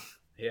winning,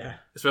 Yeah.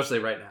 especially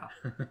right now.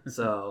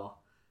 So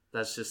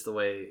that's just the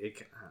way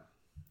it.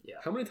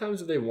 How many times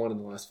have they won in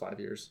the last 5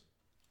 years?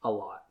 A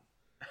lot.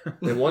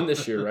 They won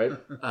this year, right?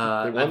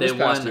 They won this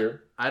past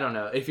year. I don't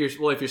know if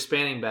you're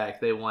spanning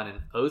back. They won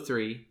in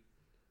 03,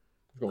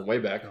 Going way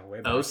back. Oh,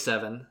 way back.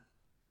 07,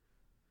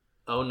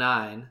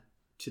 09,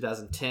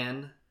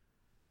 2010.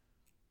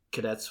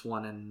 Cadets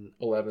won in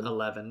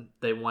 11.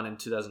 They won in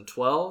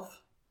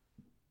 2012.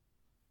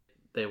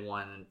 They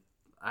won,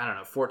 I don't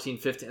know, 14,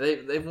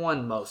 15. They've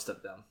won most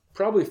of them.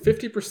 Probably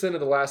 50% of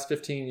the last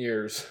 15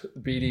 years,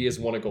 BD has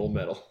won a gold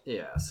medal.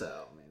 Yeah,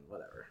 so I mean,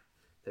 whatever.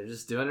 They're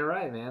just doing it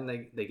right, man.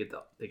 They get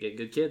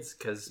good kids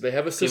because They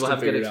have a people system have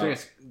good figured out.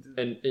 experience.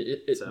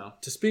 And So.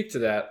 to speak to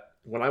that,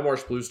 when I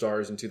marched Blue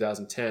Stars in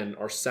 2010,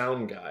 our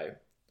sound guy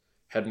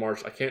had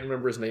marched. I can't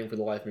remember his name for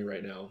the life of me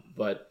right now,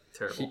 but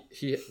Terrible.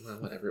 he well,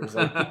 whatever.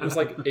 It was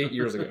like 8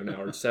 years ago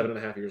now, or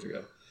 7.5 years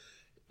ago.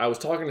 I was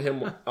talking to him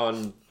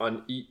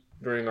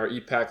during our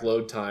EPAC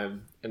load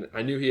time, and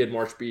I knew he had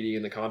marched BD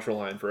in the Contra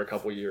line for a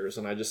couple years,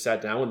 and I just sat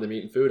down with him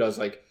eating food. I was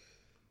like,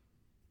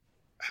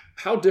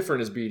 how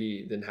different is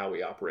BD than how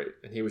we operate?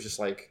 And he was just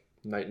like,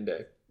 night and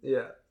day.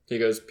 Yeah. He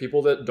goes,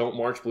 people that don't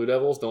march Blue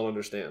Devils don't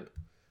understand.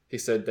 He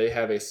said they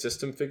have a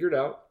system figured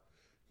out.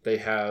 They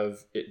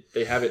have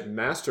it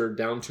mastered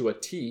down to a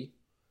T.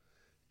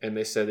 And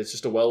they said it's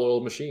just a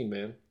well-oiled machine,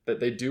 man. That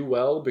they do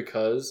well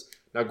because,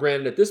 now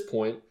granted at this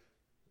point,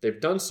 they've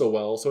done so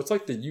well. So it's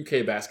like the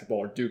UK basketball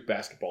or Duke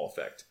basketball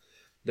effect.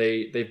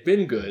 They've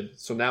been good,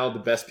 so now the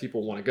best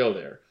people want to go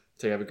there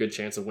to have a good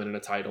chance of winning a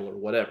title or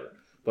whatever.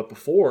 But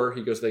before,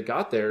 he goes, they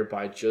got there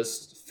by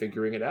just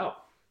figuring it out.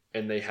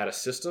 And they had a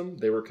system,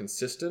 they were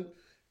consistent,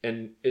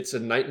 and it's a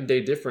night and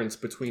day difference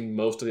between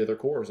most of the other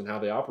corps and how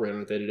they operate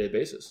on a day-to-day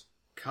basis.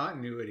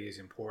 Continuity is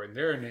important.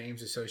 There are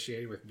names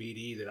associated with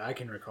BD that I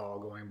can recall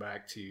going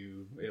back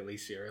to at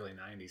least the early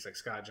 90s, like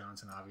Scott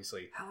Johnson,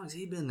 obviously. How long's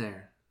he been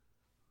there?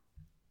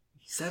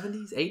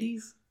 70s?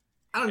 80s?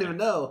 I don't even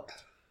know.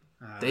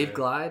 Dave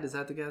Glide, is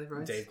that the guy that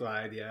writes? Dave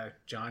Glide, yeah.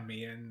 John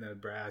Meehan, the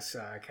brass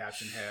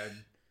captain head.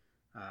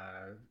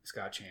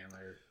 Scott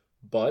Chandler.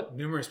 But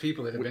Numerous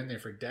people that have been there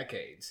for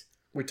decades.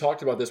 we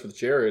talked about this with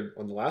Jared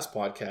on the last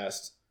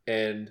podcast,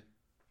 and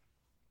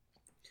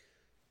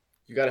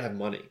you got to have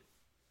money.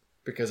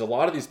 Because a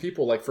lot of these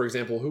people, like, for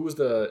example, who was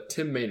the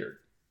Tim Maynard?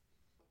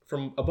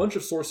 From a bunch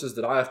of sources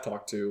that I have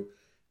talked to,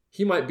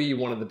 he might be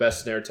one of the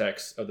best snare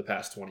techs of the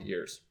past 20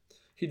 years.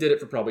 He did it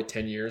for probably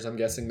 10 years, I'm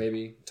guessing,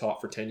 maybe.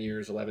 Taught for 10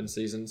 years, 11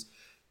 seasons.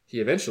 He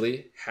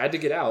eventually had to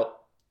get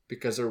out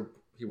because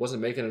he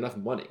wasn't making enough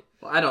money.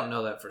 Well, I don't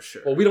know that for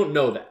sure. Well, we don't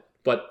know that.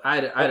 But I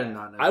did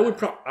not know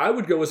I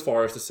would go as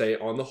far as to say,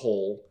 on the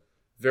whole,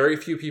 very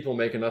few people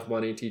make enough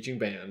money teaching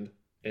band,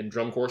 and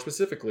drum corps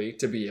specifically,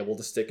 to be able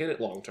to stick in it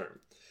long term.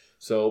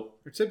 So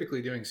They're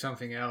typically doing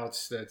something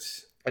else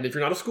that's... And if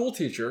you're not a school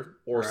teacher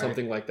or Right.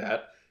 something like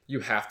that,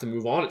 you have to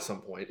move on at some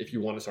point. If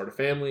you want to start a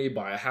family,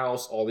 buy a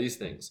house, all these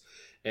things.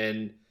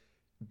 And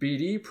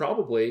BD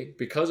probably,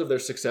 because of their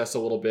success a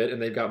little bit,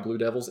 and they've got Blue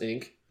Devils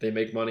Inc., they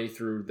make money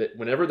through that.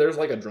 Whenever there's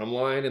like a drum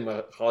line in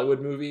the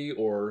Hollywood movie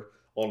or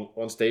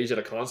on stage at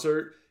a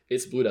concert,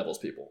 it's Blue Devils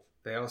people.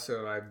 They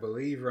also, I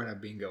believe, run a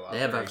bingo They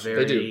have a operation.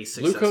 very They do.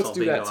 successful Blue Coats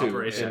do that bingo too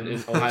operation.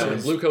 in Ohio.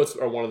 And Blue Coats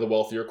are one of the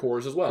wealthier corps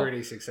as well.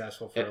 Pretty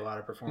successful for a lot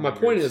of performers. My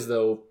point is,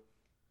 though,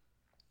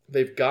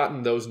 they've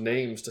gotten those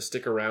names to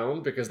stick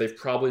around because they've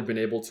probably been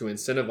able to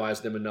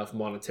incentivize them enough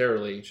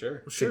monetarily Sure.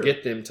 to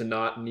get them to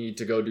not need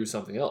to go do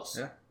something else.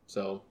 Yeah.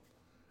 So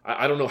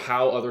I don't know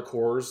how other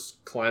corps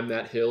climb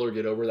that hill or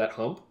get over that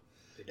hump.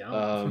 They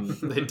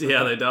don't.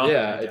 They don't.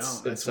 Yeah, They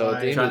it's don't. so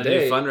at the end Trying of to the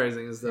do day,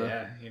 fundraising and stuff.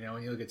 Yeah,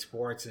 when you look at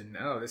sports and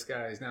this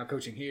guy is now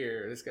coaching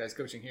here, this guy's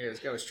coaching here, this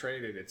guy was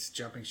traded. It's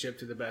jumping ship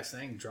to the best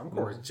thing. Drum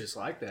corps is just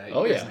like that.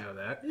 You guys know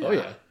that. Oh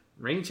yeah,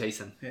 ring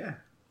chasing. Yeah,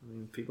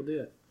 people do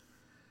it.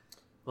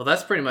 Well,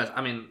 that's pretty much.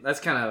 I mean, that's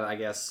kind of, I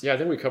guess. Yeah, I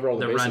think we covered all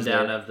the bases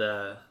rundown there. of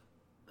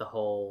the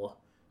whole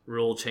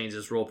rule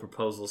changes, rule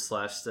proposals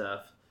 /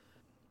 stuff,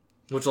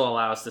 which will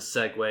allow us to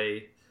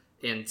segue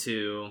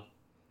into,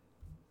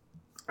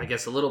 I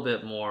guess, a little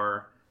bit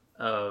more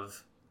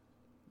of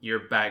your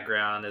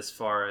background as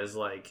far as,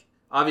 like,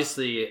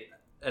 obviously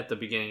at the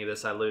beginning of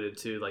this I alluded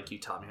to, like, you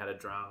taught me how to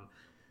drum.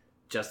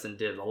 Justin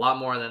did a lot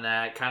more than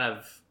that, kind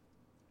of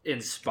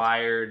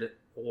inspired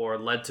or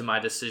led to my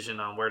decision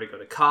on where to go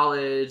to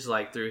college,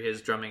 like through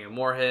his drumming at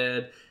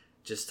Moorhead,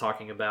 just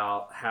talking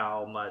about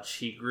how much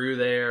he grew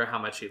there, how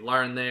much he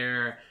learned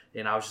there.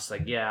 And I was just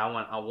like, yeah,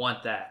 I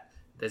want that.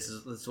 This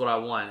is what I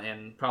want.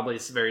 And probably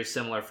it's very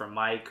similar for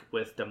Mike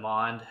with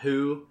Demond,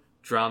 who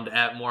drummed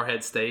at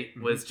Moorhead State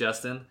with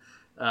Justin.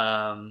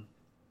 But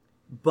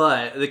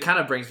it kind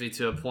of brings me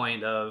to a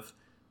point of,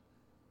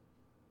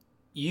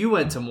 you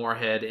went to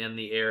Moorhead in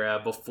the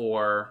era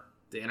before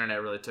the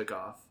internet really took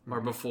off, or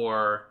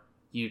before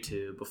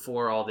YouTube,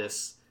 before all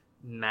this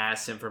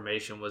mass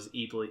information was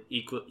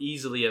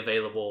easily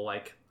available.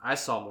 Like, I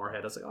saw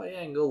Moorhead, I was like, oh yeah,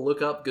 and go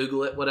look up,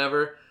 Google it,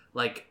 whatever.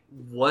 Like,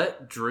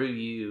 what drew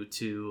you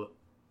to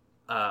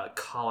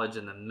college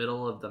in the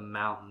middle of the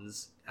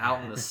mountains,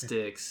 out in the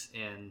sticks,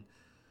 in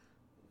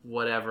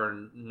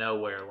whatever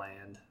nowhere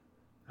land?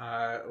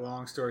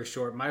 Long story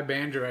short, my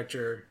band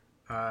director,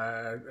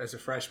 as a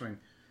freshman,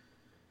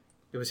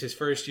 it was his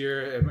first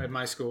year at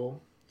my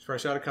school,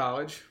 fresh out of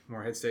college,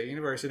 Moorhead State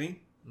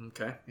University.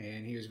 Okay.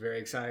 And he was very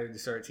excited to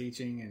start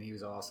teaching, and he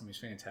was awesome. He was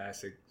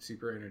fantastic,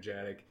 super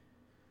energetic.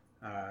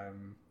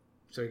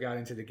 So he got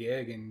into the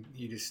gig, and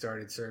he just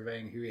started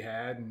surveying who he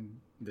had, and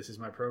this is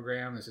my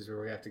program, this is where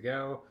we have to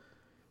go.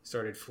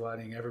 Started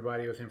flooding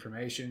everybody with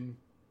information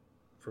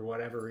for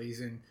whatever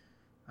reason.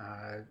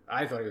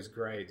 I thought it was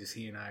great. Just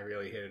he and I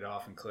really hit it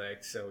off and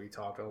clicked, so we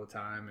talked all the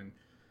time, and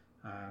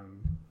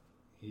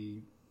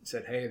he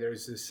said, hey,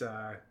 there's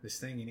this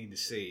thing you need to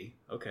see.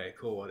 Okay,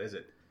 cool, what is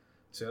it?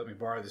 So let me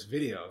borrow this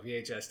video,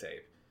 VHS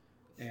tape.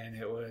 And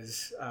it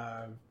was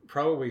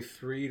probably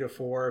 3 to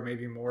 4,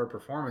 maybe more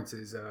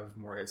performances of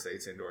Moorhead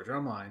State's indoor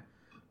drumline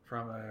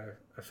from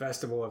a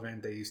festival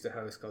event they used to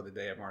host called the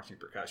Day of Marching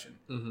Percussion.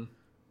 Mm-hmm.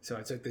 So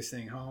I took this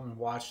thing home and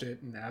watched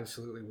it and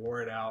absolutely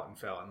wore it out and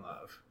fell in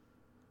love.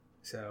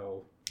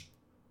 So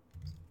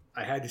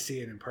I had to see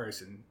it in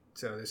person.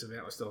 So this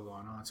event was still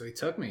going on. So he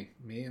took me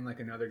and like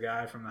another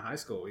guy from the high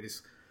school. We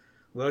just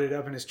loaded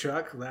up in his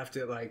truck, left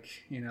it like,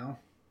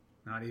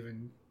 not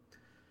even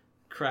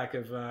crack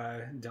of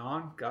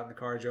dawn, got in the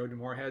car, drove to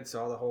Moorhead,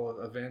 saw the whole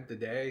event the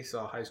day,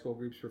 saw high school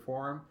groups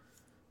perform.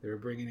 They were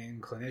bringing in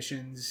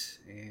clinicians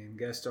and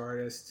guest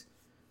artists,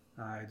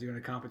 doing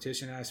a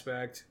competition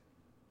aspect.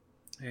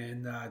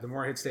 And the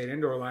Moorhead State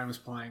indoor line was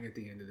playing at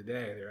the end of the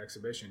day, their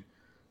exhibition.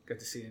 Got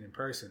to see it in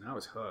person. I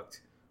was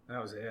hooked.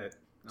 That was it.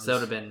 So that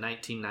would have been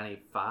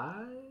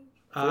 1995?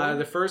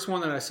 The first one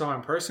that I saw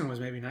in person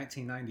was maybe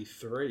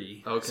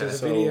 1993. Okay. So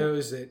the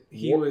videos that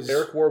he was...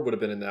 Eric Ward would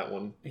have been in that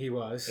one. He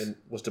was. And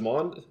was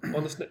Demond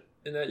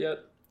in that yet?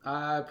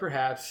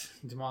 Perhaps.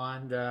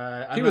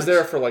 Demond... he was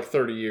there for like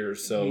 30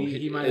 years, so...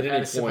 He might have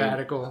had a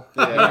sabbatical.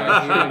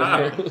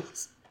 Yeah.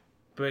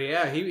 But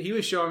yeah, he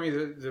was showing me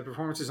the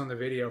performances on the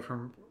video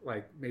from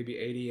like maybe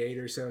 88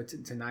 or so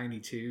to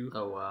 92.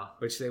 Oh, wow.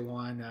 Which they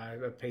won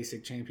a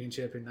PASIC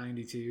championship in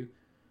 92.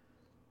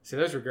 So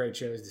those were great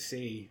shows to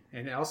see.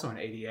 And also in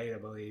 88, I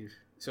believe.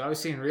 So I was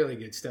seeing really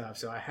good stuff.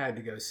 So I had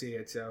to go see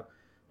it. So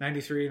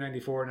 93,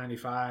 94,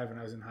 95, when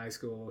I was in high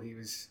school,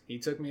 he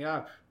took me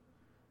up.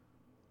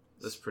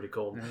 That's pretty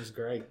cool. And it was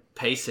great.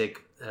 PASIC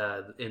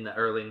in the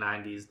early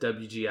 90s,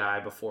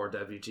 WGI before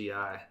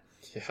WGI.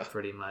 Yeah.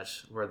 Pretty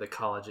much where the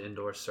college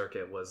indoor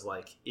circuit was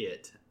like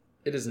it.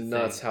 It is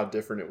nuts how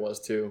different it was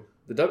too.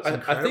 I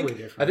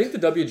think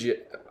the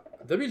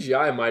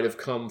WGI might have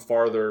come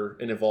farther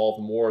and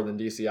evolved more than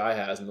DCI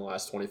has in the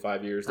last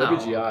 25 years.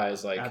 WGI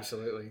is like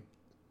absolutely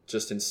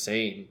just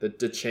insane.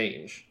 The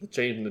change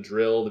in the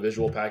drill, the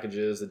visual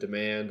packages, the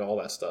demand, all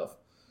that stuff.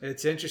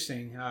 It's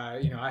interesting.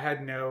 I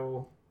had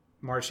no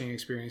marching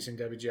experience in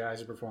WGI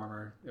as a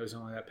performer. It was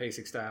only that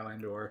PASIC style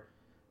indoor,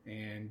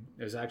 and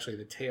it was actually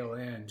the tail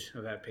end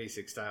of that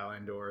PASIC style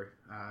indoor.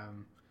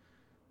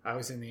 I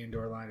was in the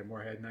indoor line at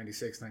Moorhead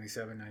 96,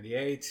 97,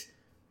 98.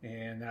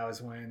 And that was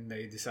when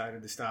they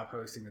decided to stop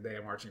hosting the Day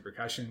of Marching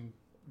Percussion.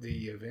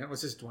 The event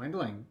was just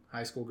dwindling.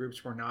 High school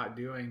groups were not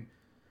doing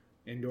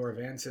indoor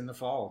events in the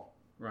fall,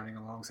 running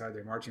alongside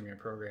their marching band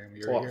program.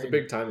 It's a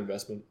big time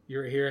investment. You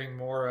were hearing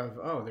more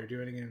of, they're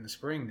doing it in the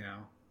spring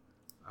now.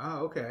 Oh,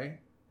 okay.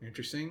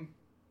 Interesting.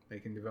 They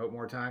can devote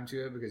more time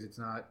to it because it's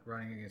not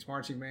running against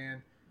marching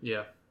band.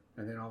 Yeah.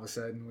 And then all of a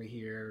sudden we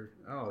hear,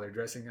 they're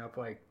dressing up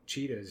like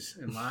cheetahs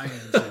and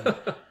lions and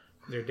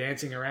they're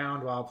dancing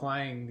around while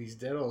playing these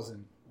diddles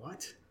and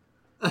what?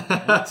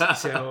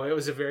 So it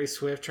was a very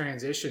swift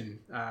transition.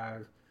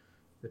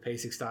 The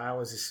PASIC style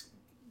was just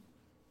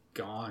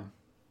gone.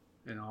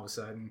 And all of a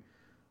sudden,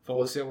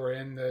 folks that were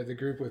in the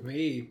group with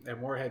me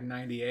at Moorhead in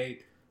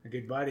 98, a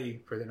good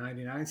buddy for the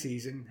 99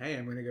 season, hey,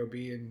 I'm going to go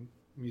be in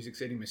Music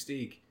City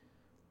Mystique.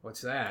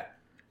 What's that?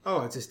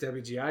 Oh, it's this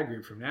WGI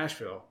group from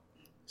Nashville.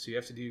 So you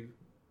have to do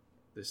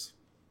this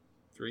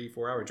 3-4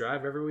 hour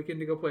drive every weekend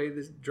to go play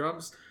the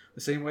drums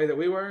the same way that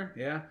we were?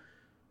 Yeah.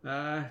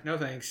 No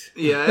thanks.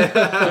 Yeah.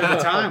 At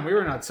the time, we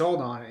were not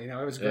sold on it.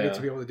 It was great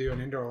to be able to do an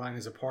indoor line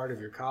as a part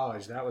of your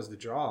college. That was the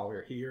draw. We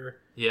were here.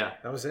 Yeah.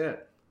 That was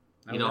it.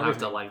 You don't have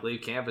to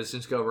leave campus,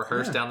 just go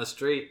rehearse down the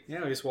street.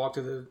 Yeah, we just walk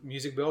to the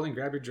music building,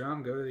 grab your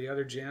drum, go to the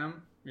other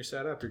gym. You're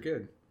set up. You're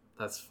good.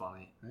 That's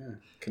funny. Yeah.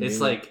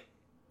 It's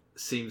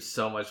seems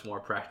so much more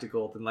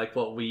practical than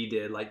what we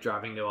did,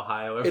 driving to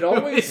Ohio. It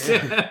always,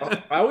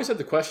 I always had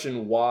the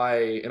question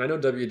why, and I know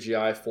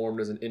WGI formed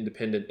as an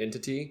independent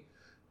entity,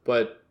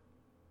 but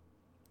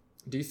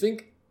do you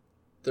think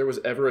there was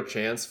ever a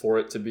chance for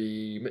it to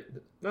be,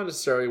 not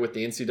necessarily with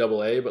the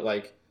NCAA,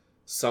 but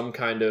some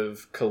kind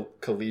of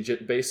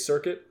collegiate-based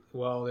circuit?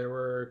 Well, there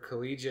were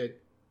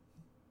collegiate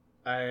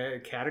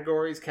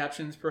categories,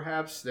 captions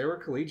perhaps. There were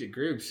collegiate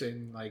groups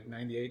in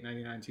 98,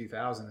 99,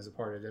 2000 as a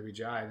part of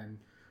WGI. And then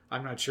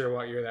I'm not sure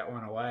what year that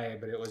went away,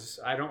 but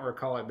I don't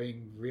recall it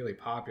being really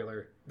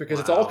popular. Because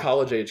it's all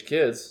college-age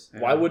kids. Yeah.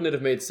 Why wouldn't it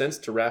have made sense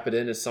to wrap it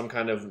in as some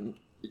kind of,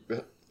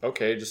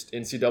 just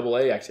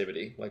NCAA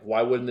activity?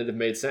 Why wouldn't it have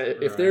made sense?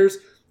 Right.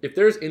 If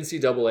there's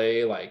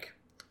NCAA,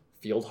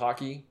 field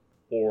hockey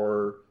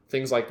or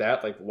things like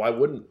that, why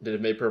wouldn't it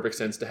have made perfect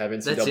sense to have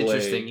NCAA? That's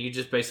interesting. You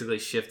just basically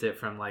shift it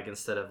from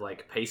instead of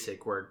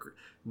PASIC, where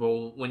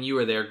when you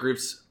were there,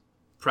 groups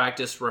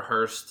practiced,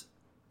 rehearsed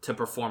to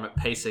perform at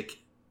PASIC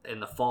in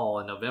the fall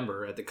in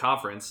November at the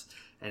conference.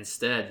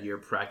 Instead, you're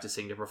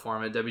practicing to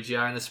perform at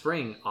WGI in the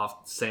spring,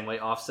 same way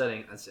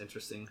offsetting. That's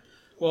interesting.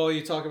 Well,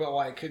 you talk about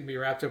why it couldn't be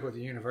wrapped up with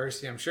the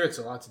university. I'm sure it's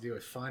a lot to do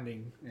with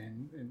funding,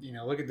 and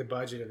look at the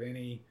budget of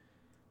any,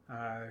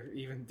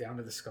 even down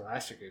to the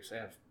scholastic groups. They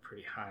have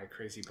pretty high,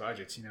 crazy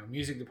budgets.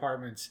 Music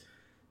departments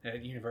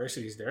at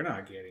universities, they're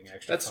not getting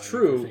extra. That's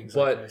true, for things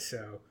but like this,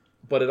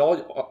 but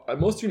at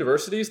most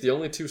universities, the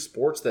only two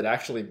sports that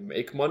actually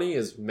make money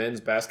is men's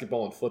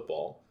basketball and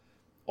football.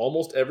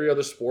 Almost every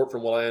other sport,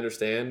 from what I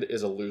understand,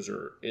 is a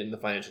loser in the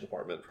financial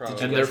department,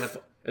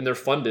 and they're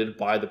funded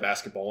by the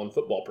basketball and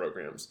football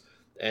programs.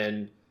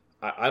 And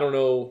I don't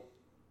know.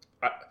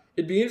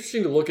 It'd be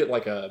interesting to look at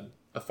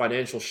a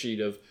financial sheet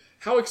of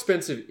how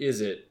expensive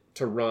is it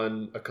to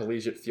run a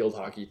collegiate field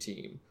hockey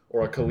team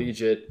or a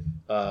collegiate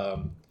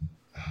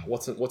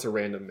what's a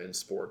random men's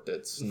sport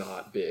that's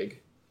not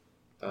big.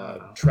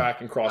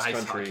 Track and cross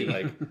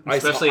country,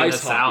 especially in the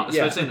South.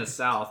 Yeah. Especially in the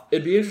South,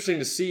 it'd be interesting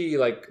to see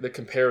the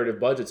comparative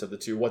budgets of the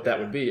two, what that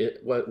would be,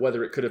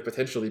 whether it could have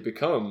potentially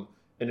become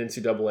an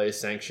NCAA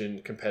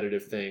sanctioned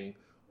competitive thing,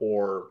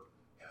 or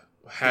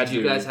did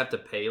you guys have to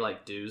pay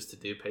dues to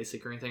do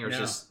PASIC or anything, or no.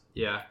 just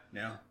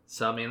No.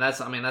 So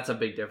that's a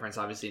big difference.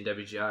 Obviously, in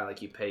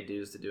WGI, you pay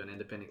dues to do an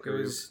independent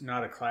group. It was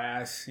not a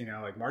class,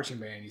 marching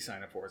band you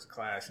sign up for as a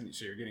class, and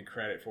so you're getting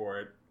credit for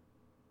it.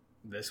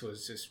 This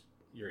was just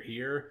you're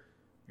here.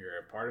 You're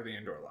a part of the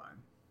indoor line.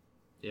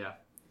 Yeah.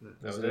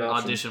 That was an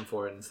audition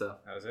for it and stuff.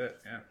 That was it,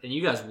 yeah. And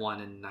you guys won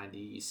in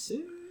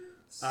 96?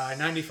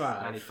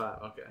 95.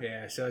 95, okay.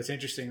 Yeah, so it's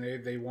interesting.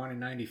 They won in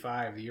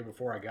 95, the year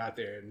before I got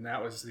there, and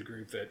that was the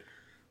group that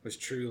was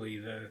truly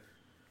the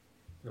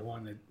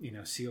one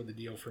that, sealed the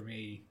deal for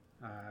me.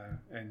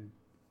 And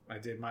I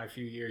did my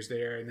few years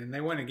there, and then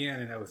they went again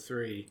in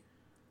 03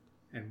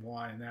 and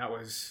won, and that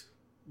was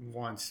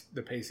once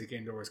the PASIC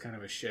indoor was kind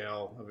of a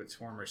shell of its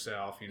former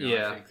self. I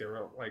think there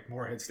were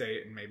Moorhead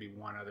State and maybe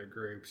one other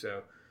group.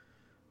 So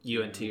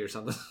UNT or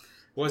something.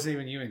 Wasn't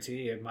even UNT.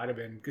 It might have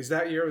been because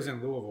that year it was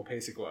in Louisville.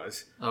 PASIC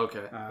was.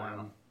 Okay.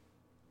 Wow.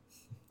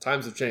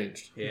 Times have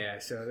changed. Yeah.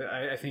 So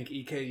I think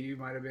EKU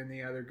might have been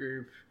the other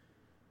group.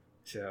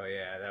 So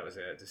yeah, that was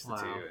it. Just the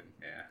two.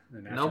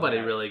 And, nobody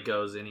really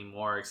goes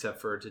anymore except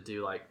for to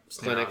do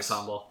snare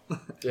ensemble.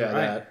 Yeah, right.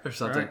 That or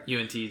something. Right.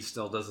 UNT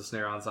still does a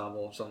snare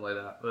ensemble or something like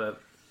that. But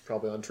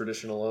probably on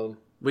tradition alone.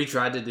 We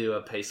tried to do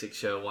a PASIC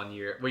show one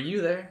year. Were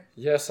you there?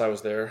 Yes, I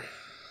was there.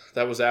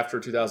 That was after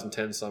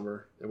 2010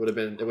 summer. It would have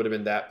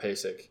been that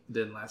PASIC.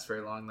 Didn't last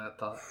very long, that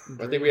thought.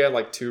 I think we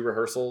had 2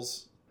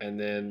 rehearsals, and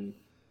then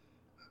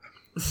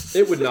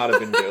it would not have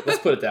been good. Let's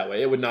put it that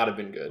way. It would not have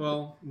been good.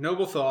 Well,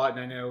 noble thought, and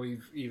I know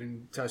we've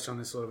even touched on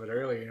this a little bit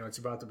earlier. It's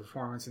about the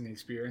performance and the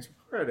experience.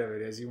 Part of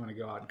it is you want to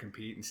go out and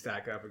compete and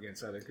stack up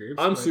against other groups.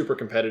 I'm super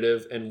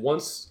competitive, and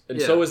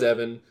so is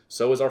Evan.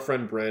 So is our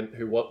friend Brent,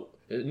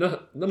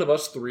 none of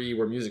us 3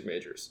 were music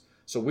majors.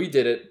 So we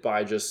did it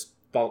by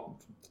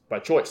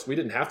choice. We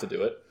didn't have to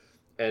do it,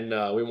 and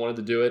we wanted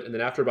to do it. And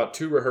then after about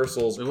 2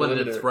 rehearsals, we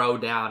wanted to throw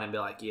down and be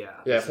like,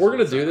 if we're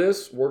gonna do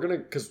this, we're gonna,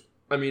 because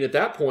at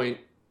that point,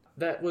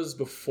 that was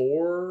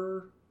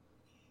before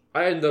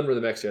I hadn't done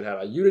Rhythm X yet, had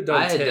I? You had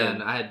done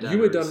 10. I had done.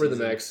 You had done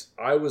Rhythm X.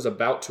 I was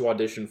about to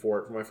audition for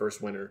it for my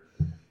first winter,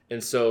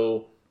 and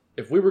so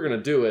if we were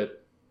gonna do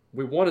it,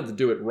 we wanted to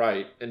do it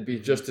right and be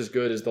just as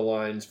good as the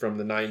lines from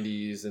the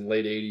 90s and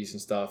late 80s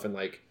and stuff, and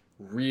like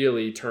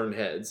really turn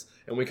heads.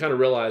 And we kind of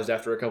realized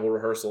after a couple of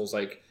rehearsals,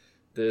 like,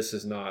 this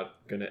is not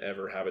going to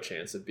ever have a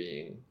chance of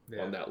being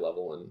on that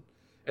level.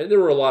 And there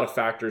were a lot of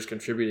factors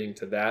contributing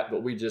to that,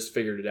 but we just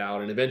figured it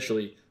out. And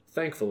eventually,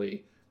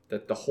 thankfully,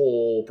 that the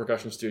whole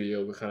percussion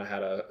studio, we kind of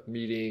had a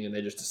meeting and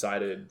they just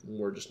decided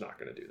we're just not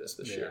going to do this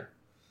year.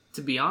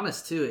 To be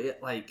honest, too,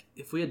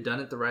 if we had done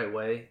it the right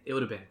way, it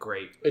would have been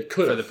great. It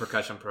could for the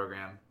percussion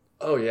program.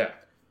 Oh yeah,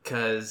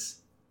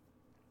 because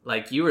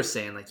like you were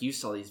saying, like you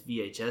saw these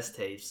VHS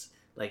tapes.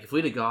 Like if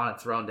we'd have gone and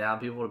thrown down,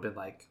 people would have been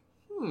like,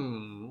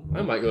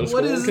 I might go to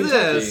school in Kentucky.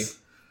 This?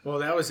 Well,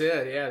 that was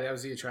it. Yeah, that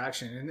was the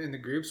attraction. And the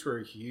groups were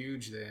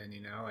huge then,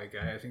 you know. Like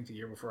I think the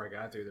year before I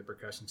got there, the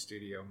percussion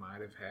studio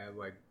might have had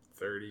like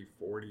 30,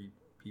 40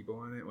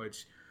 people in it,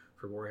 which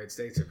for Warhead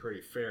State's a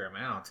pretty fair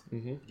amount.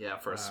 Mm-hmm. Yeah,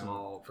 for a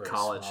small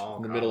college.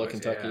 In the middle of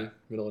Kentucky,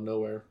 middle of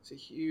nowhere. It's a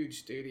huge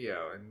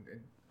studio.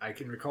 And I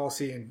can recall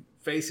seeing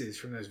faces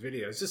from those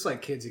videos, just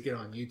like kids that get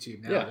on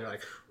YouTube now. Yeah. They're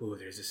like, "Oh,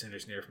 there's a center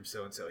snare from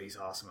so-and-so. He's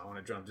awesome. I want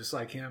to drum just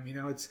like him." You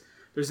know,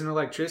 there's an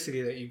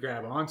electricity that you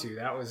grab onto.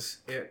 That was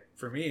it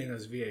for me in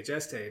those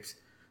VHS tapes.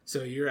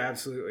 So you're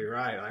absolutely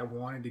right. I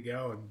wanted to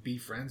go and be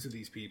friends with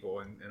these people,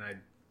 and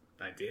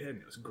I did. And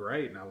it was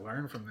great, and I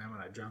learned from them,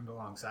 and I drummed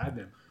alongside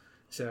them.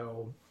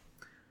 So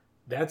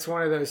that's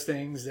one of those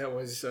things that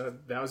was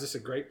just a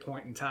great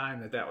point in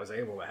time that was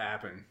able to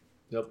happen.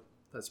 Yep,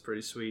 that's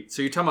pretty sweet.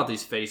 So you're talking about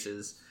these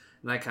faces,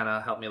 and that kind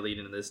of helped me lead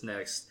into this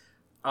next.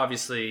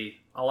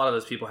 Obviously, a lot of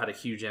those people had a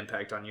huge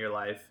impact on your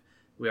life.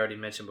 We already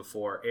mentioned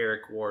before,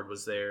 Eric Ward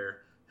was there,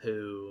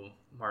 who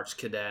marched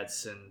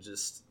cadets and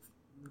just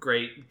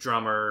great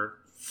drummer.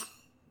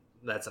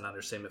 That's an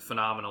understatement.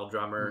 Phenomenal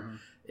drummer. Mm-hmm.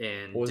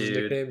 And what was his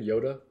nickname?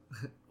 Yoda?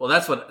 Well,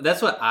 that's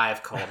what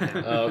I've called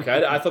him. Oh,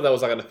 okay. I thought that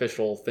was like an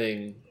official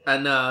thing. No,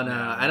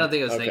 I don't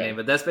think it was his nickname,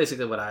 but that's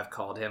basically what I've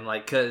called him.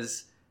 Like,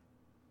 because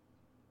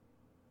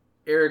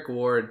Eric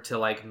Ward, to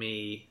like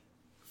me,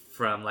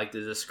 from like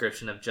the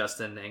description of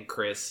Justin and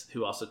Chris,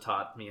 who also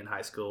taught me in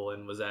high school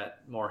and was at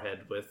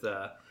Moorhead with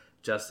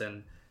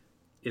Justin,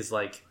 is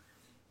like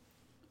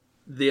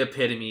the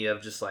epitome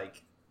of just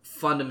like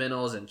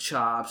fundamentals and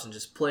chops and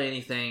just play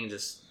anything,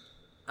 just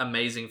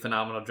amazing,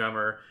 phenomenal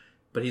drummer.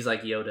 But he's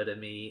like Yoda to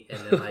me. And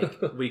then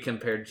like we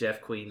compared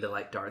Jeff Queen to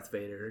like Darth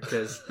Vader,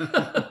 because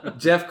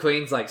Jeff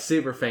Queen's like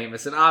super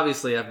famous and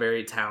obviously a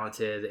very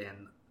talented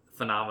and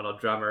phenomenal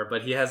drummer,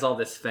 but he has all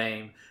this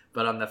fame.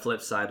 But on the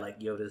flip side,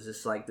 like Yoda's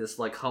just like this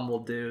like humble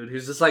dude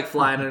who's just like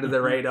flying under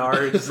the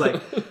radar, just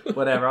like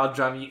whatever, I'll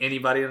drum you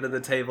anybody under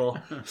the table.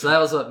 So that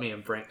was what me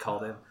and Brent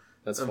called him.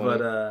 That's funny.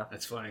 But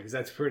that's funny because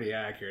that's pretty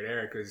accurate.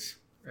 Eric was,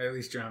 at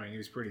least drumming, he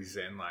was pretty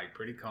zen-like,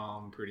 pretty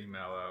calm, pretty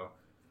mellow,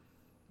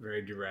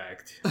 very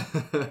direct.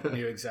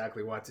 Knew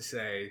exactly what to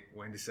say,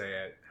 when to say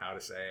it, how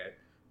to say it.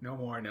 No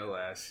more, no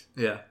less.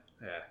 Yeah.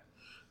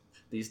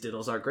 These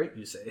diddles are great,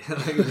 you say.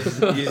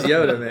 Use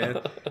Yoda,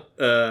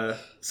 man.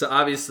 So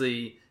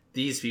obviously,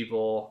 these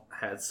people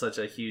had such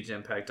a huge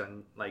impact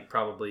on, like,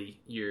 probably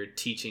your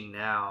teaching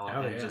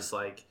now. Just,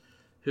 like,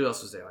 who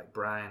else was there? Like,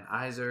 Brian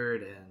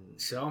Izard and...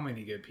 So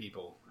many good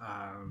people.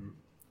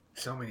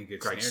 So many good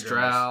Greg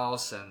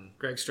Strauss.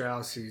 Greg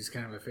Strauss, who's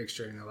kind of a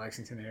fixture in the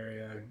Lexington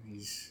area.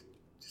 He's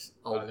just...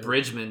 Old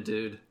Bridgman,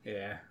 dude.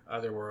 Yeah,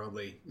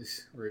 otherworldly.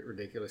 He's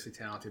ridiculously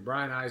talented.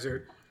 Brian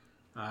Izard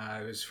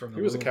was from the...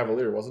 He was a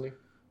Cavalier, wasn't he?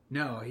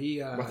 No,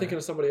 he... Am I thinking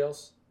of somebody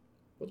else?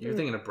 You're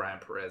thinking of Brian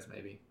Perez,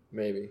 maybe.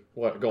 Maybe.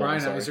 What? Go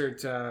Brian on,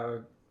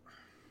 Izard,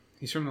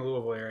 he's from the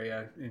Louisville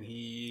area, and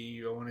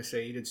I want to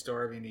say he did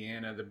Star of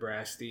Indiana, the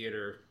Brass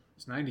Theater. It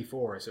was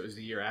 94, so it was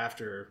the year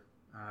after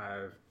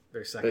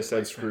their second They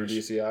said screw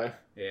DCI?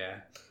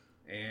 Yeah.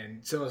 And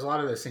so it was a lot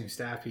of the same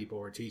staff people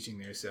were teaching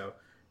there, so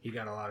he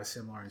got a lot of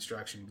similar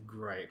instruction.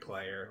 Great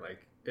player.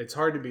 Like, it's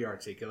hard to be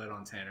articulate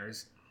on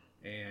tenors,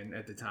 and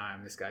at the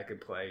time, this guy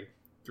could play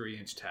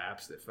 3-inch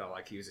taps that felt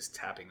like he was just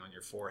tapping on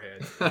your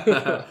forehead.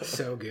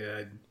 So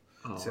good.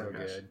 Oh, so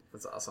good.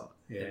 That's awesome.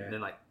 Yeah. And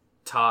then like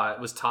Todd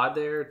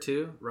there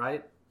too,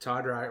 right?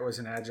 Todd Wright was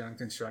an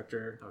adjunct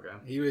instructor. Okay.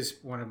 He was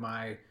one of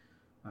my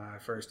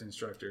first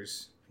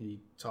instructors. He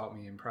taught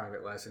me in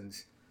private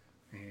lessons.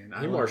 And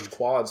he marched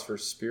quads for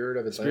Spirit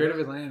of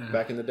Atlanta.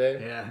 Back in the day.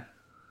 Yeah.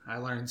 I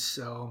learned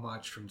so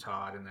much from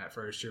Todd in that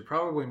first year.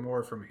 Probably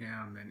more from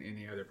him than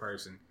any other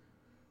person.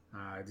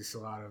 Just a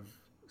lot of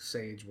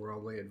sage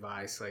worldly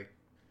advice, like,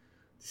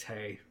 just,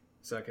 hey,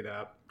 suck it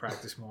up,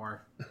 practice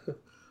more.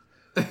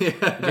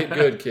 Get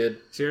good, kid.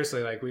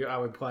 Seriously, like I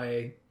would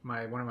play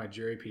one of my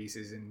jury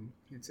pieces, and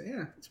he'd say,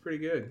 "Yeah, it's pretty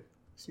good.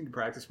 Just need to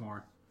practice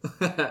more."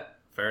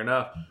 Fair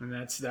enough. And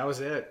that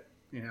was it.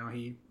 You know,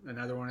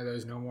 another one of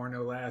those no more,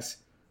 no less.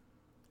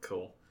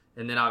 Cool.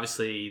 And then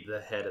obviously the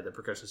head of the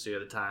percussion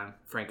studio at the time,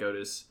 Frank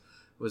Otis,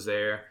 was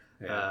there,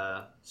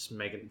 just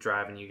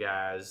driving you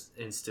guys,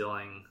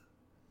 instilling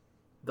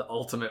the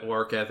ultimate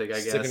work ethic, I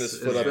guess. Sticking his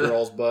foot up your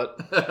all's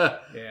butt.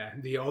 Yeah,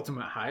 the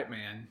ultimate hype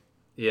man.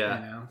 Yeah.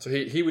 You know? So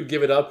he would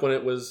give it up when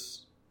it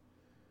was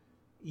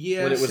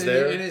Yes, when it was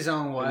there? In his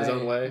own way. In his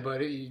own way?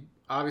 But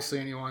obviously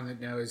anyone that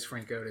knows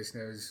Frank Otis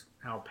knows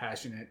how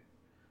passionate,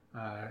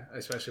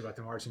 especially about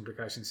the marching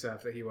percussion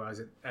stuff, that he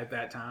was at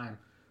that time.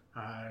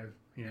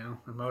 You know,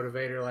 a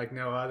motivator like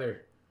no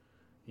other.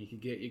 He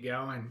could get you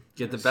going.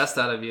 Get the best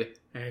out of you.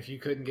 And if you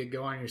couldn't get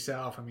going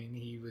yourself, I mean,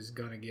 he was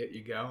going to get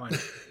you going.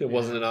 It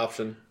wasn't an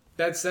option.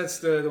 That's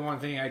the one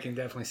thing I can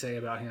definitely say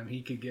about him.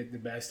 He could get the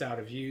best out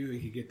of you. He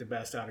could get the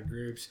best out of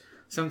groups.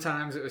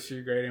 Sometimes it was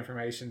through great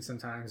information.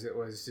 Sometimes it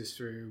was just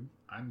through,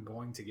 I'm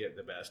going to get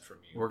the best from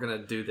you. We're going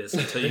to do this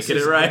until you get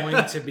it right. It's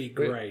going to be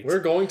great. We're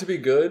going to be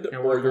good,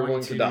 or you're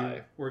going to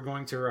die. We're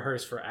going to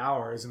rehearse for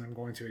hours, and I'm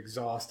going to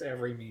exhaust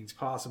every means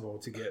possible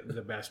to get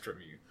the best from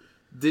you.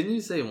 Didn't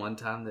you say one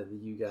time that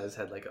you guys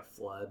had like a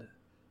flood?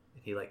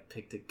 He like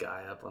picked a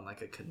guy up on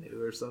like a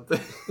canoe or something.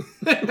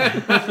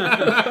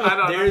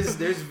 There's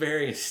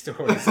various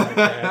stories like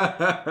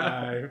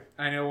that.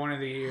 I know one of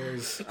the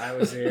years I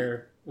was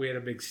there, we had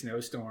a big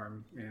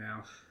snowstorm. You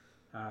know,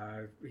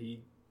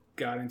 he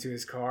got into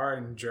his car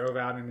and drove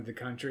out into the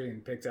country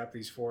and picked up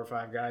these 4 or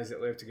 5 guys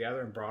that lived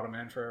together and brought them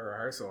in for a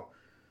rehearsal.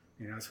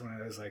 You know, it's one of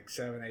those like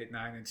 7, 8,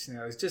 9 inch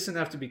snow. It's just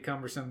enough to be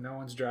cumbersome. No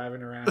one's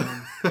driving around.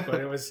 But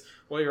it was,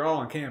 well, you're all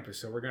on campus,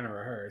 so we're going to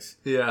rehearse.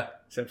 Yeah.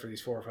 Except for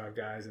these 4 or 5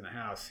 guys in the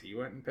house. He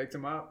went and picked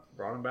them up,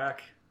 brought them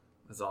back.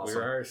 That's awesome. We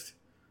rehearsed.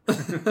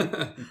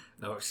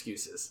 No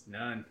excuses.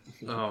 None.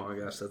 Oh my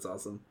gosh, that's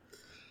awesome.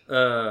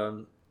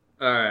 All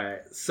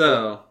right,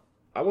 so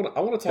I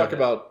want to talk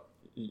about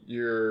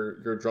your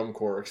drum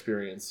corps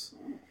experience,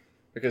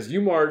 because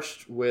you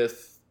marched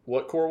with,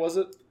 what corps was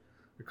it?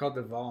 They're called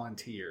the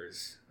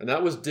Volunteers. And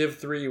that was Div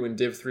 3 when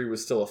Div 3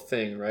 was still a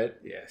thing, right?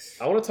 Yes.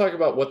 I want to talk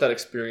about what that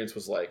experience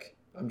was like.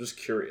 I'm just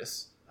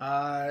curious.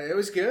 It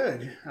was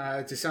good.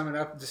 To sum it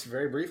up just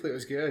very briefly, it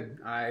was good.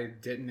 I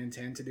didn't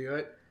intend to do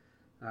it.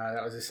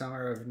 That was the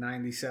summer of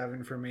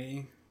 '97 for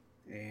me.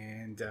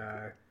 And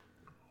I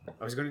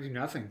was going to do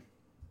nothing.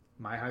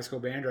 My high school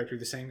band director,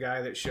 the same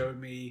guy that showed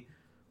me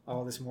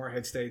all this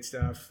Morehead State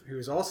stuff, who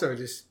was also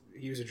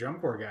he was a drum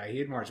corps guy. He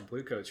had marched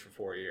Bluecoats for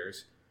 4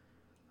 years.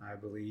 I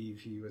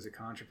believe he was a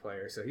contra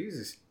player. So he was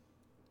just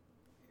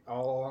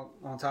all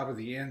on top of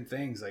the end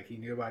things. Like, he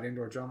knew about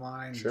indoor drum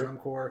line, sure. Drum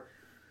corps.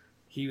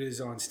 He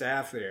was on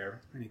staff there,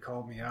 and he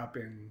called me up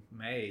in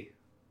May.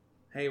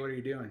 Hey, what are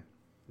you doing?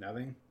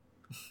 Nothing.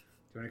 Do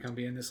you want to come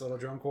be in this little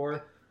drum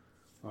corps?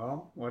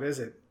 Well, what is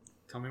it?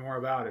 Tell me more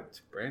about it. It's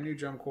a brand new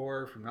drum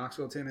corps from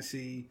Knoxville,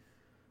 Tennessee.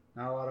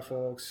 Not a lot of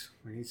folks.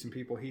 We need some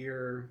people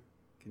here.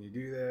 Can you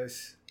do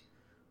this?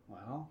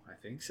 Well, I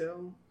think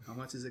so. How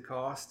much does it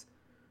cost?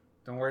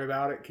 Don't worry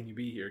about it. Can you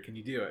be here? Can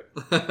you do it?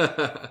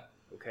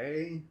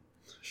 Okay.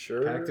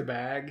 Sure. Packed a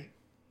bag.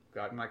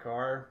 Got in my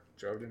car.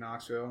 Drove to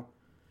Knoxville.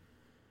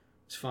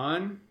 It's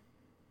fun.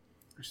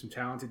 There's some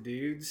talented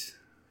dudes.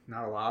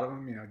 Not a lot of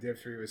them. You know, Div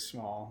 3 was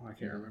small. I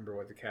can't remember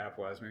what the cap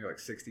was. Maybe like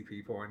 60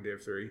 people in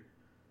Div 3.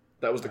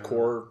 That was the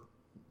core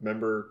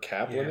member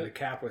cap limit? Yeah, the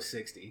cap was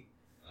 60.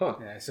 Huh.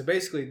 Yeah, so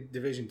basically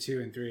Division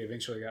 2 and 3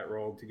 eventually got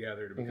rolled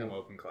together to become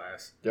open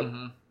class. Yep.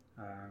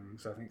 Mm-hmm.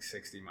 So I think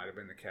 60 might have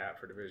been the cap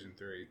for Division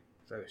 3.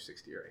 It's either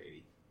 60 or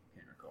 80.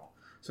 Can't recall.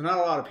 So not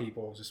a lot of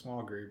people. It was a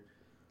small group.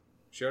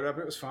 Showed up.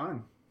 It was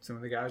fun. Some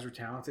of the guys were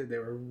talented. They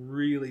were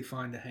really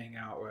fun to hang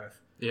out with.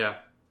 Yeah.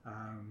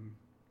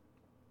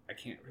 I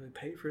can't really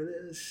pay for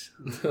this.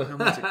 I don't know how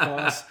much it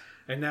costs.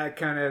 And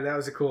that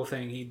was a cool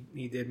thing.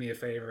 He did me a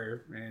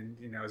favor, and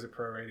it was a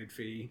prorated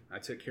fee. I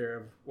took care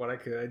of what I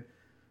could,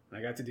 and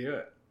I got to do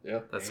it. Yeah,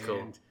 that's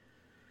cool.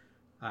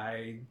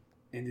 I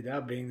ended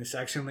up being the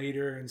section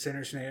leader in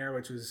center snare,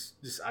 which was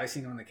just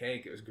icing on the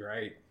cake. It was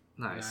great.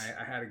 Nice. And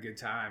I had a good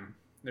time.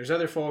 There's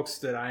other folks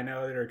that I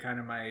know that are kind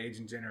of my age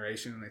and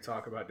generation, and they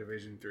talk about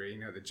Division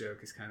 3. The joke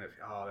is kind of,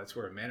 oh, that's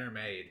where men are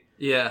made.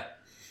 Yeah.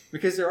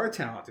 Because there are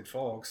talented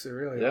folks. There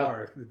really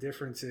are. The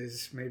difference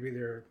is maybe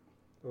they're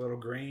a little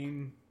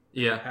green.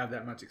 Yeah. Don't have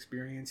that much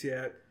experience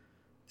yet.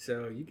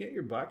 So you get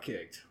your butt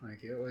kicked.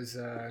 Like, it was,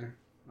 all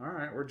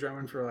right, we're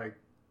drumming for like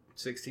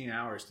 16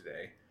 hours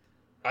today.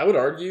 I would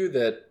argue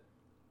that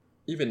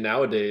even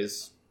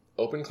nowadays,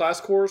 open class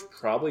corps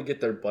probably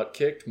get their butt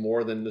kicked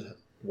more than the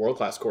world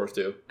class corps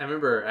do. I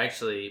remember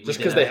actually... Just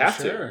because they have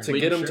to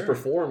get them to sure.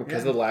 perform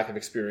because of the lack of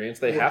experience.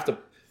 They have to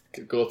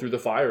go through the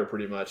fire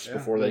pretty much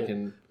before they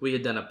can... We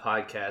had done a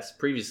podcast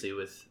previously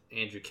with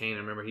Andrew Kane. I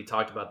remember he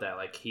talked about that.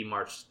 Like, he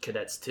marched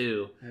cadets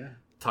too. Yeah.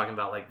 Talking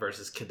about like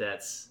versus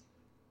cadets,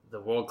 the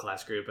world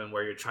class group, and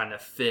where you're trying to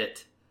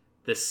fit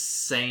the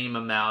same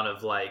amount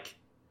of like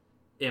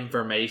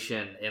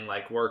information and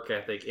like work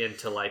ethic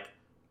into like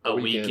a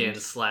weekend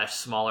 /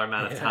 smaller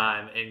amount of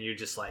time, and you're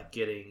just like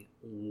getting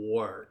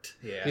worked.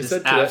 Yeah, he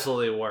said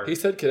absolutely worked. He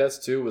said cadets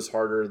too was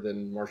harder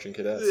than marching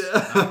cadets.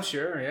 Yeah. I'm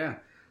sure. Yeah,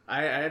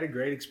 I had a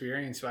great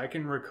experience. I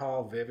can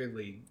recall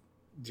vividly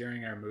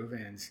during our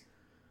move-ins,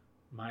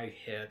 my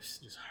hips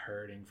just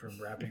hurting from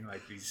repping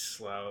like these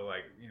slow,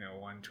 like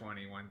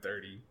 120,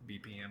 130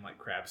 BPM like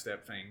crab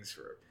step things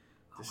for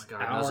just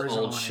hours. Those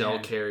old on shell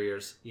end.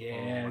 Carriers.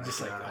 Yeah, oh just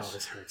gosh. like, oh,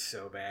 this hurts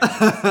so bad.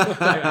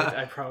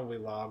 I probably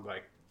logged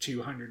like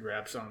 200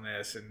 reps on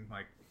this in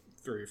like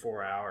 3 or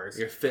 4 hours.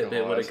 Your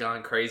Fitbit would have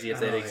gone crazy if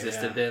they'd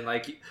existed then.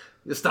 Like,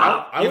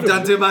 stop! You've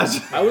done too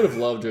much. I would have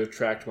loved to have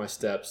tracked my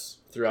steps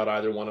throughout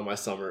either one of my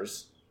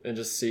summers and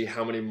just see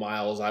how many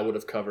miles I would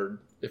have covered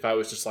if I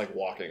was just like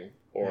walking.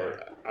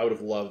 Or I would have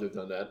loved to have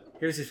done that.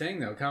 Here's the thing,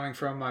 though, coming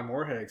from my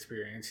Moorhead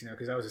experience,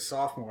 because I was a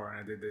sophomore and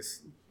I did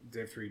this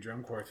Div 3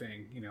 drum corps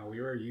thing.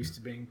 We were used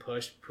to being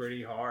pushed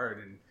pretty hard,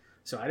 and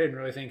so I didn't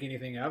really think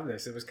anything of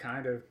this. It was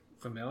kind of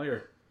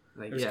familiar.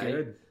 It was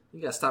good. You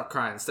gotta stop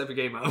crying. Step your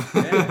game up.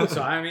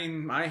 So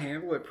I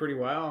handled it pretty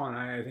well, and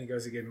I think it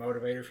was a good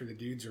motivator for the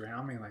dudes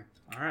around me. Like,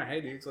 all right,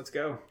 hey dudes, let's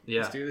go.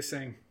 Let's do this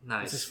thing.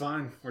 Nice. This is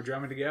fun. We're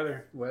drumming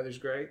together. The weather's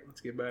great.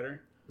 Let's get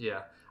better.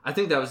 Yeah. I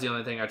think that was the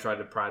only thing I tried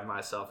to pride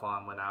myself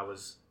on when I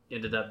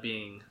ended up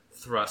being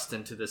thrust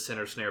into the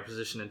center snare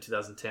position in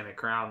 2010 at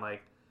Crown.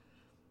 Like,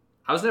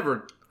 I was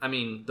never,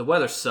 the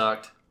weather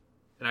sucked,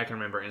 and I can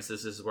remember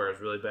instances where it was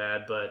really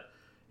bad,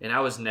 and I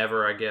was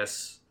never, I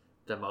guess,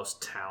 the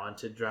most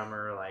talented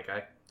drummer. Like,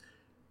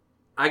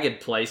 I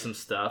could play some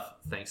stuff,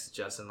 thanks to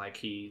Justin. Like,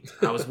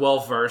 I was well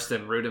versed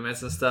in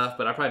rudiments and stuff,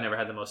 but I probably never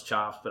had the most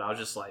chops, but I was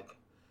just like,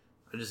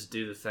 I just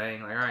do the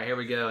thing. Like, all right, here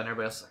we go. And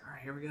everybody else is like, all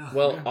right, here we go.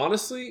 Well,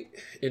 honestly,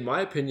 in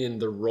my opinion,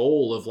 the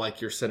role of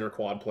like your center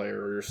quad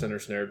player or your center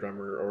snare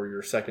drummer or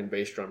your second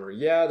bass drummer,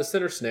 the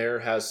center snare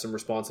has some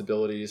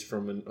responsibilities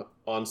from an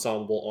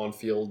ensemble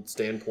on-field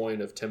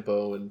standpoint of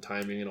tempo and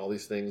timing and all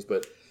these things.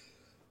 But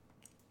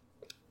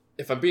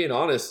if I'm being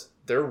honest,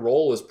 their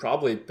role is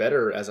probably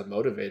better as a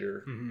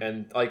motivator. Mm-hmm.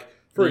 And like,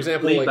 for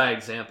example, lead by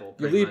example.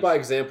 You lead by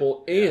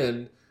example.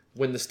 And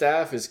when the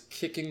staff is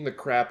kicking the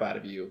crap out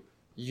of you,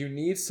 you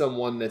need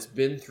someone that's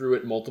been through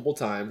it multiple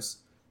times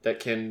that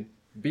can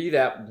be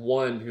that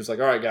one who's like,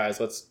 all right,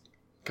 guys, let's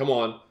come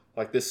on.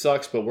 Like, this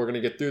sucks, but we're going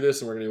to get through this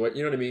and we're going to do it.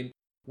 You know what I mean?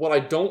 What I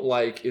don't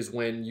like is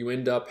when you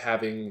end up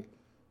having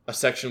a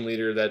section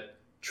leader that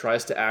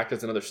tries to act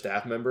as another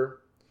staff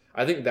member.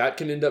 I think that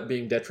can end up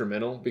being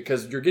detrimental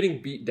because you're getting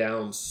beat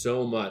down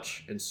so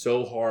much and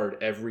so hard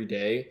every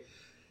day.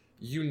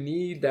 You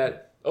need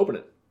that. Open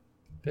it.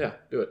 Yeah,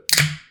 do it.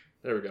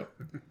 There we go.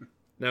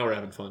 Now we're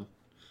having fun.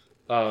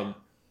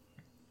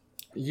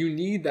 You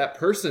need that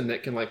person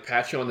that can like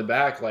pat you on the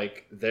back,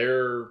 like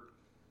they're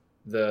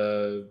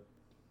I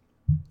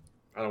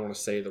don't want to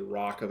say the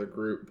rock of the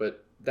group,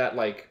 but that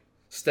like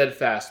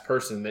steadfast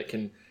person that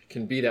can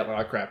be that,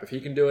 like, oh crap, if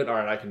he can do it, all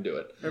right, I can do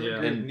it. Every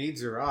group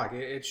needs a rock.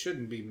 It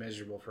shouldn't be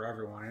miserable for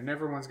everyone, and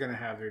everyone's going to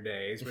have their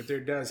days, but there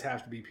does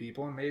have to be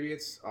people, and maybe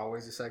it's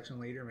always a section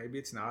leader, maybe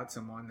it's not,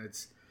 someone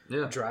that's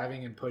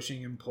driving and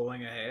pushing and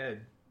pulling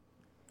ahead.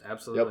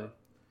 Absolutely. Yep.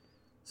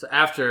 So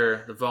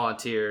after the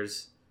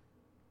volunteers,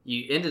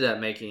 you ended up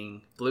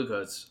making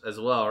Bluecoats as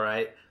well,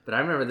 right? But I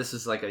remember this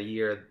is like a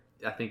year,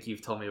 I think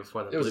you've told me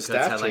before, that Bluecoats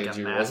had like a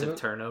massive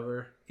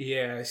turnover.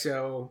 Yeah,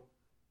 so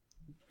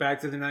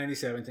back to the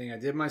 97 thing. I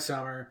did my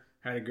summer,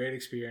 had a great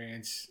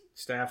experience.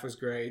 Staff was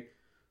great.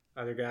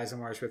 Other guys I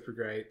marched with were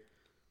great.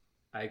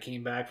 I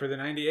came back for the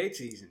 98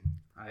 season.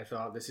 I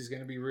thought this is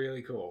going to be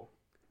really cool.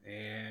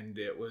 And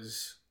it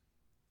was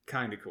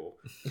kind of cool.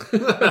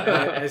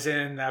 As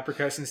in, that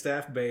percussion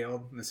staff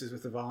bailed. This is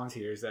with the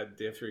volunteers, that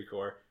Div 3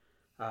 Corps.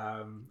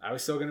 I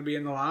was still going to be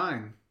in the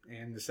line,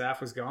 and the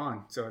staff was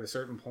gone. So at a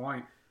certain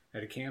point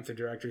at a camp, the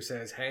director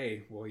says,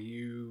 hey, will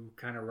you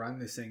kind of run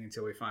this thing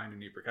until we find a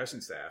new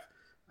percussion staff?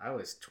 I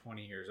was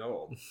 20 years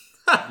old.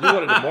 You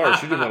wanted to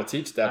march. You didn't want to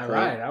teach that point.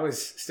 Right. I was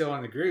still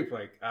in the group.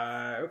 Like,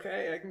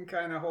 okay, I can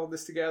kind of hold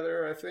this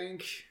together, I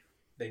think.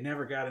 They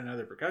never got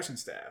another percussion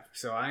staff.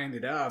 So I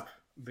ended up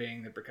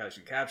being the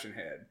percussion caption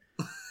head.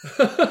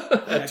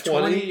 At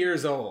 20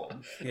 years old.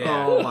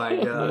 Yeah. Oh my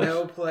gosh.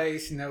 No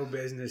place, no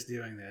business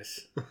doing this.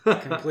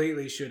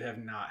 Completely should have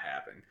not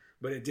happened.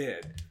 But it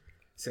did.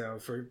 So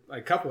for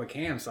a couple of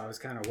camps, I was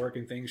kind of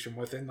working things from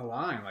within the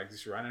line, like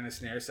just running a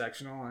snare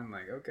sectional and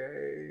like,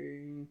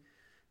 okay,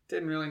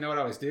 didn't really know what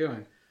I was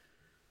doing.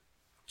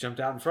 Jumped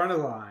out in front of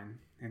the line.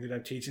 Ended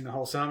up teaching the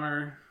whole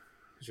summer.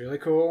 It was really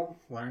cool.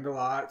 Learned a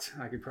lot.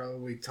 I could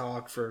probably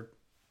talk for,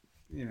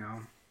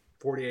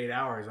 48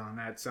 hours on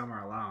that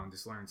summer alone.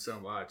 Just learned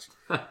so much.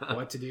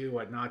 What to do,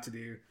 what not to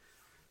do.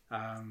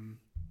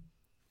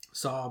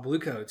 Saw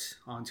Bluecoats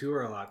on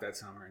tour a lot that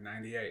summer in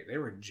 98. They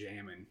were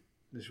jamming.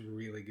 Just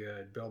really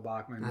good. Bill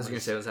Bachman. I was going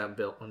to say, was that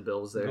Bill when Bill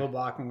was there? Bill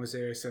Bachman was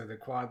there, so the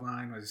quad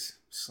line was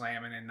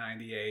slamming in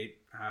 98.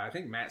 I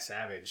think Matt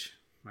Savage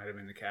might have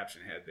been the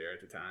caption head there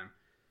at the time.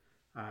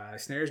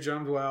 Snares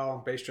drummed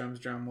well, bass drums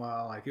drummed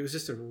well. Like, it was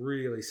just a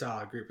really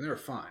solid group, and they were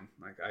fun.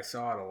 Like, I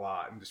saw it a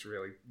lot and just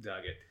really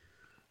dug it.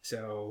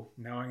 So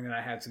knowing that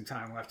I had some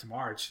time left to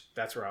march,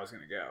 that's where I was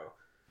going to go.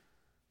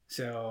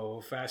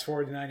 So fast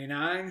forward to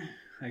 99,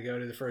 I go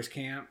to the first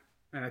camp,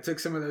 and I took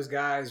some of those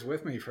guys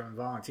with me from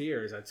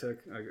volunteers. I took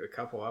a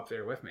couple up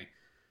there with me.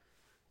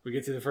 We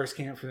get to the first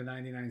camp for the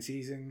 99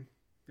 season.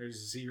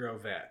 There's 0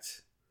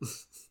 vets.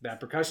 That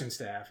percussion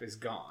staff is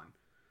gone.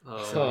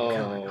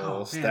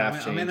 Oh, staff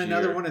change. I'm in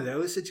another one of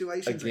those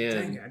situations. Again.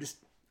 Like, dang it, I just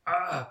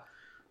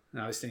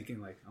And I was thinking,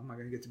 like, oh, am I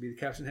going to get to be the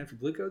captain head for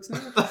Bluecoats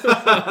now?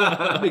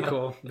 That'd be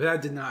cool. But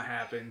that did not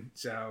happen.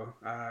 So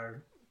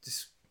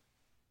just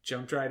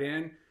jumped right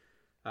in.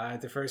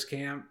 At the first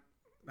camp,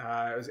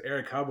 it was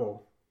Eric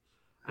Hubble.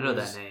 I know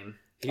that name.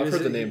 I've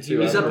heard the name too.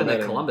 He's up in the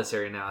Columbus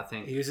area now, I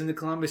think. He was in the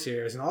Columbus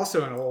area. And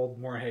also an old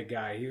Moorhead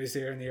guy. He was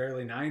there in the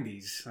early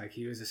 90s. Like,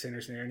 he was a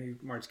center snare and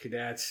he marched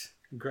cadets.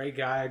 Great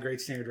guy,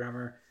 great snare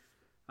drummer.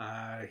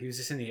 He was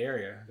just in the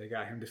area. They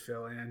got him to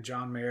fill in.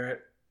 John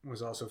Merritt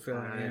was also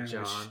filling in.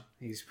 John.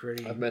 He's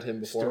pretty I've met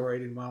him before.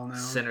 Storied and well known.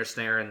 Center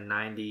snare in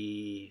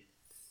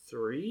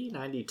 93,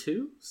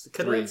 92?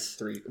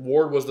 Three.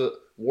 Ward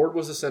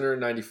was the center in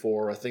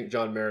 94. I think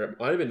John Merritt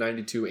might have been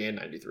 92 and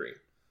 93.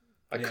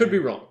 I could be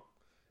wrong.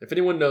 If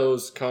anyone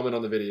knows, comment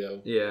on the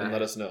video and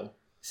let us know.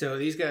 So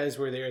these guys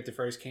were there at the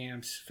first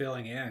camps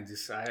filling in.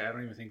 I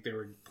don't even think they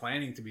were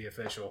planning to be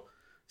official.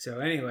 So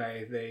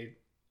anyway, they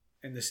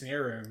in the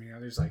snare room,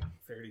 there's like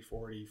 30,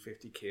 40,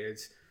 50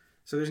 kids.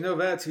 So there's no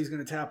vets. Who's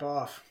going to tap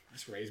off? I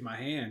just raise my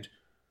hand.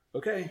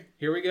 Okay,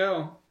 here we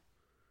go.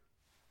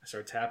 I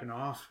start tapping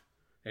off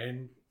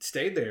and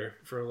stayed there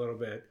for a little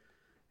bit.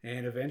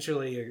 And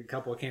eventually, a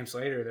couple of camps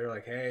later, they're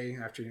like, hey,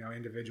 after,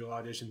 individual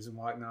auditions and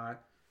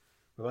whatnot,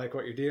 we like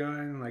what you're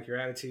doing, like your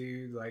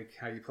attitude, like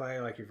how you play,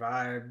 like your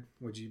vibe.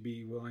 Would you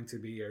be willing to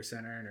be our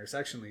center and our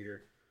section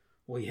leader?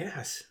 Well,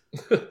 yes.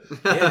 Yes.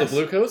 At the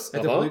Bluecoats?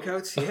 At the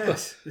Bluecoats,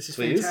 yes. This is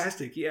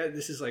fantastic. Yeah,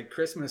 this is like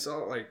Christmas.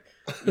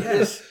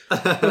 Yes.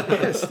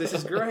 Yes, this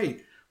is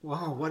great.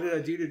 Wow, what did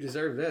I do to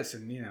deserve this?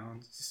 And,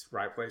 it's just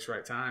right place,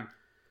 right time.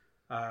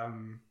 A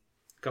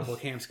couple of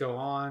camps go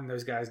on.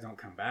 Those guys don't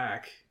come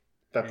back.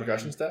 That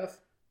percussion staff?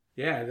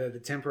 Yeah, the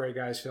temporary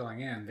guys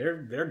filling in.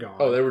 They're gone.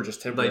 Oh, they were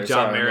just temporary. Like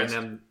John Merritt and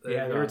them.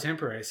 Yeah, they were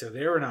temporary, so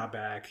they were not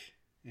back.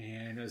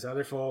 And it was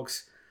other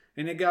folks.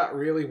 And it got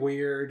really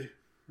weird,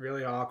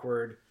 really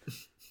awkward.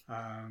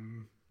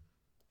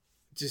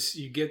 Just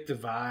you get the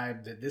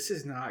vibe that this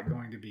is not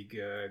going to be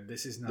good.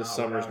 This is not. The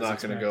summer's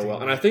not going to go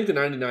well. And I think the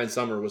 '99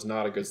 summer was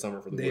not a good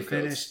summer for the Bluecoats. They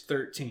finished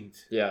 13th.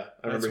 Yeah,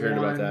 I remember hearing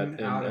about that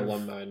in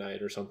alumni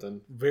night or something.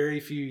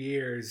 Very few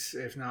years,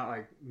 if not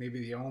like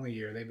maybe the only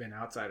year they've been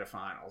outside of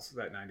finals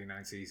that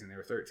 '99 season. They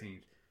were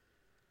 13th.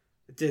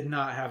 Did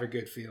not have a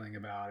good feeling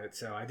about it,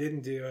 so I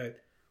didn't do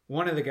it.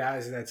 One of the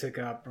guys that I took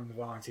up from the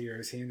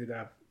volunteers, he ended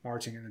up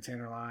marching in the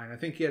tenor line. I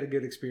think he had a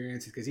good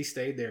experience because he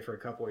stayed there for a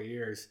couple of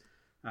years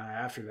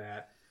after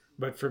that.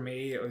 But for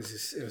me, it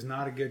was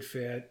not a good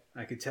fit.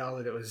 I could tell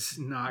that it was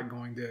not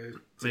going to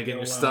making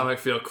your stomach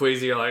feel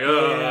queasy. You're like,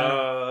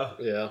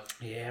 oh,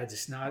 yeah,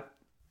 just not.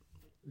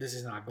 This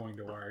is not going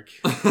to work.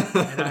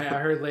 And I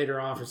heard later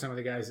on from some of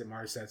the guys that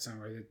marched that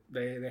summer that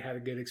they had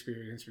a good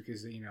experience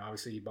because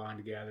obviously you bond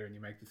together and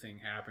you make the thing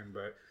happen.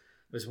 But it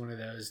was one of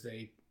those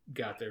they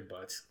got their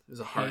butts. It was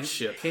a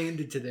hardship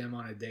handed to them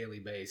on a daily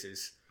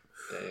basis.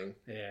 Dang.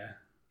 Yeah.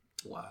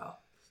 Wow.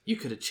 You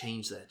could have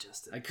changed that,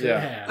 Justin. I could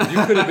have.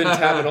 You could have been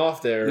tapping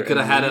off there. You could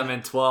have had him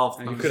in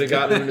 12th. You could have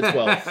gotten him in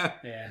 12th.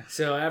 Yeah.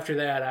 So after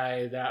that,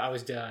 I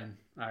was done.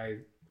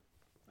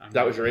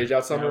 That was your age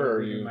out summer,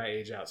 or you? My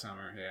age out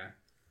summer. Yeah.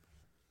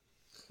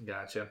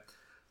 Gotcha.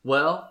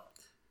 Well,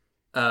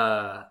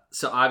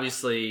 so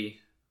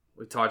obviously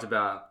we talked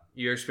about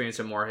your experience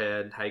at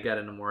Moorhead, how you got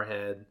into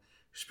Moorhead,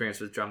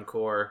 experience with drum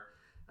corps.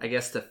 I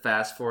guess to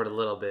fast forward a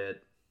little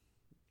bit,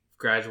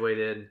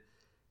 graduated.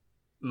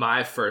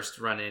 My first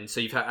run in, so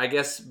I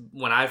guess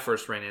when I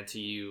first ran into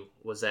you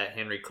was at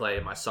Henry Clay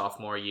my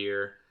sophomore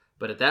year,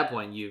 but at that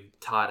point you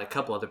taught a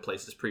couple other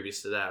places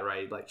previous to that,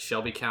 right? Like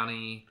Shelby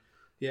County.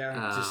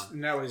 Yeah,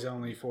 and that was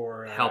only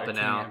for helping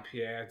out.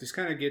 Yeah, just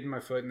kind of getting my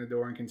foot in the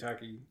door in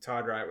Kentucky.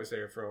 Todd Wright was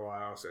there for a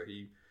while, so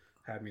he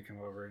had me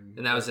come over and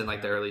that was in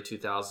like the early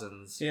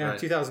 2000s. Yeah, right?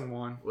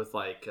 2001 with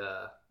like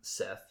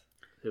Seth,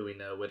 who we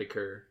know,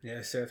 Whitaker.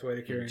 Yeah, Seth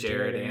Whitaker and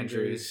Jared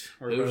Andrews.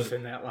 We're both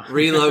in that line.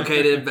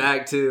 Relocated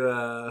back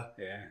to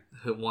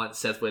who want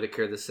Seth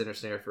Whitaker, the center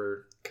snare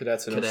for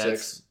Cadets in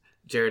 06.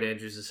 Jared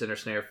Andrews, the center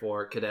snare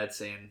for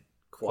Cadets and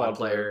quad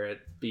player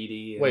at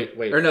BD.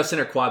 Wait. Or no,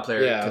 center quad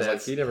player at Cadets. I was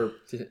like, he never...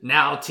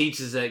 Now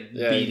teaches at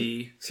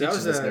BD. So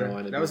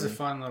that was a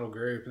fun little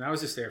group, and I was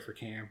just there for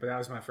camp, but that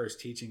was my first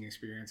teaching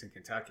experience in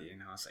Kentucky,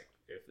 and I was like,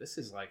 if this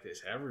is like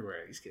this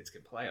everywhere, these kids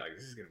can play. Like,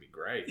 this is going to be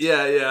great.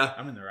 Yeah.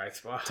 I'm in the right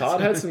spot. Todd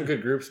had some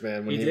good groups,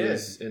 man, when he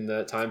was in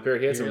that time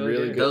period. He had some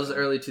really good... Those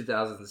early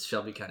 2000s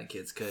Shelby kind of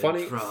kids could.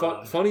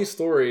 Funny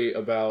story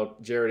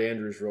about Jared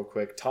Andrews real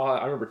quick.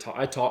 Todd, I remember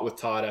I taught with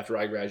Todd after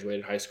I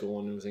graduated high school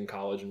and was in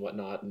college and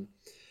whatnot. And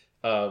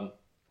I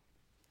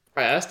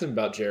asked him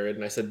about Jared,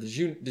 and I said,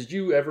 did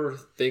you ever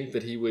think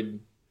that he would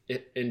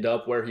end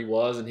up where he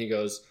was? And he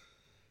goes,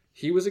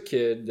 he was a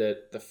kid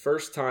that the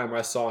first time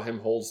I saw him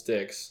hold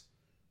sticks,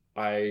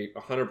 I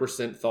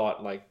 100%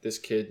 thought, like, this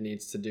kid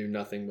needs to do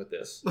nothing with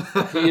this.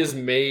 He is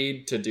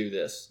made to do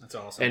this. That's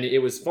awesome. And it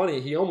was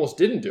funny. He almost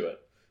didn't do it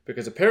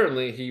because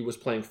apparently he was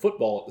playing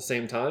football at the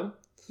same time.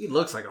 He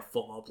looks like a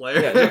football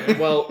player. Yeah,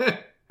 well,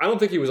 I don't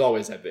think he was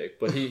always that big,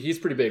 but he's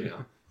pretty big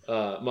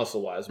now,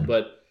 muscle-wise.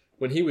 But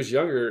when he was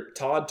younger,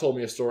 Todd told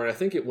me a story, and I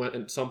think it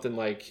went something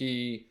like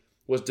he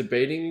was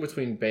debating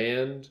between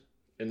band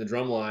and the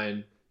drum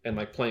line and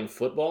like playing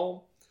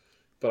football.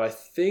 But I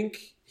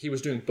think he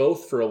was doing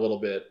both for a little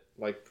bit,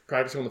 like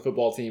practicing on the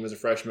football team as a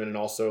freshman and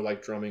also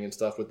like drumming and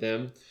stuff with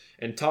them.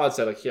 And Todd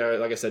said, like, yeah,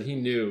 like I said, he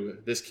knew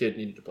this kid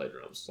needed to play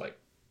drums, like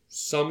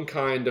some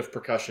kind of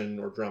percussion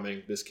or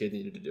drumming. This kid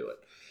needed to do it.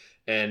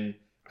 And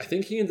I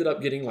think he ended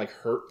up getting like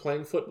hurt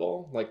playing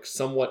football, like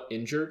somewhat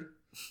injured.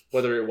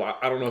 Whether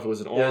I don't know if it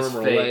was an arm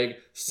or a leg,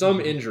 some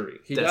injury.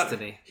 He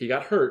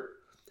got hurt,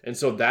 and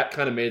so that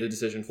kind of made the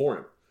decision for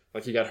him.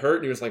 Like he got hurt,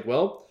 and he was like,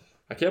 "Well,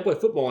 I can't play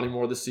football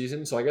anymore this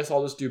season, so I guess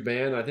I'll just do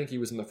band." I think he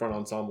was in the front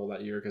ensemble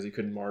that year because he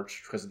couldn't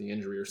march because of the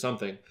injury or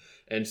something,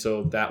 and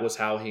so that was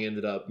how he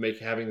ended up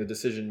having the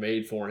decision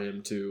made for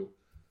him to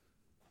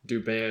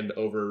do band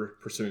over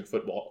pursuing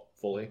football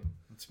fully.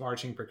 It's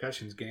marching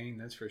percussion's gain,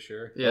 that's for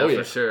sure. Yeah,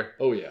 for sure.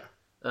 Oh yeah.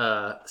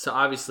 So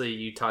obviously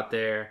you taught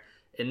there.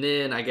 And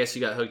then I guess you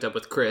got hooked up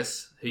with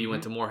Chris, who you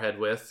went to Moorhead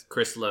with,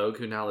 Chris Logue,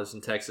 who now lives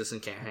in Texas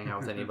and can't hang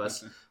out with any of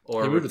us.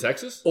 Or he moved to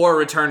Texas? Or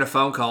return a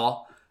phone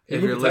call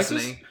if you're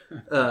listening.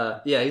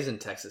 Yeah, he's in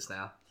Texas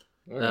now.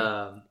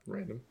 Okay.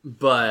 Random.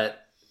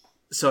 But,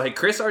 so had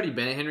Chris already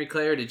been at Henry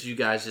Clay, or did you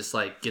guys just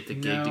like get the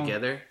gig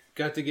together?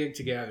 Got the gig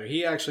together.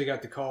 He actually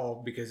got the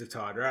call because of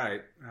Todd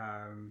Wright.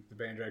 The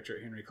band director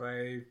at Henry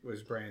Clay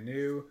was brand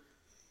new,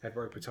 had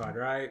worked with Todd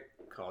Wright,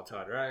 called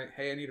Todd Wright.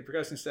 Hey, I need a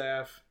percussion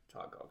staff.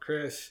 Todd called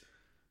Chris.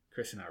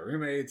 Chris and I were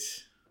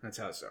roommates. That's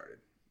how it started.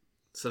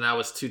 So that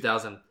was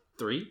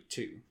 2003?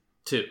 Two.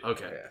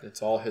 Okay. Yeah,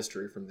 it's all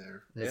history from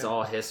there. It's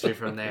all history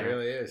from there. It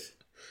really is.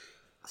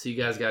 So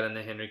you guys got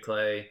into Henry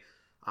Clay.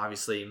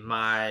 Obviously,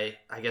 I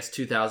guess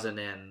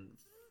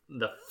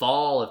the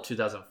fall of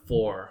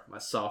 2004, my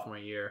sophomore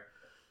year,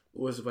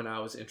 was when I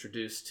was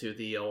introduced to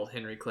the old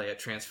Henry Clay. I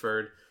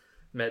transferred,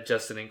 met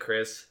Justin and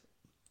Chris.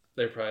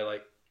 They're probably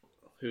like,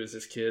 who is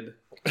this kid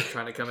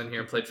trying to come in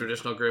here and play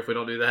traditional grip? We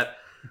don't do that.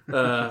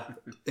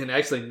 And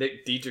actually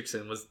Nick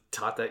Dietrichson was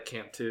taught that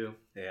camp too.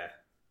 Yeah.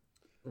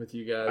 With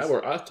you guys.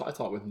 I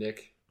taught with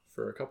Nick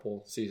for a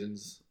couple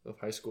seasons of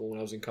high school when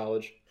I was in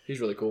college.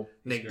 He's really cool.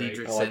 Nick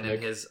Dietrichson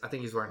and I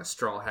think he's wearing a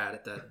straw hat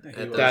at those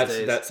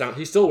days.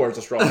 He still wears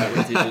a straw hat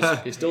when he teaches.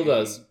 He still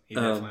does. He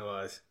definitely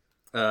was.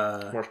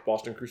 Marched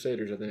Boston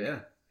Crusaders, I think. Yeah.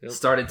 Yep.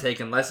 Started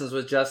taking lessons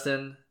with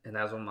Justin, and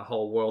that's when my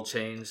whole world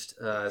changed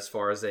as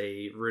far as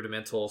a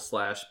rudimental /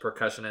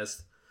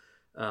 percussionist.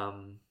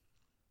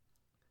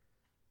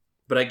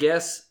 But I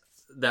guess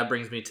that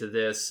brings me to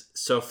this.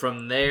 So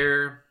from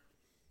there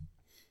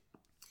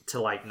to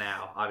like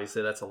now,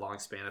 obviously that's a long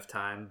span of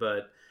time,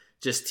 but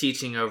just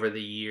teaching over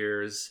the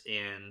years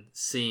and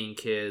seeing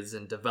kids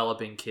and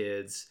developing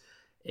kids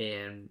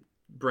and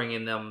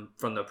bringing them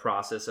from the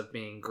process of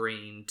being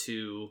green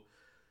to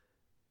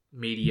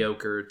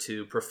mediocre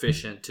to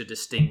proficient to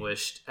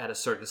distinguished at a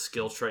certain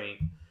skill trait.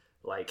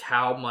 Like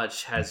how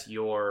much has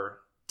your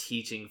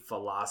teaching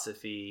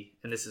philosophy,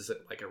 and this is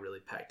like a really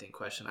packed in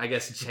question, I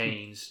guess,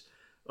 changed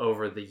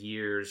over the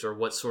years, or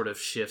what sort of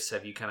shifts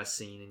have you kind of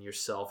seen in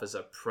yourself as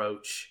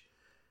approach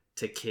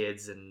to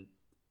kids and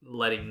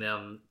letting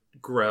them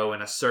grow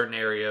in a certain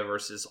area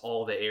versus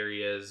all the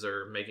areas,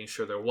 or making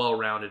sure they're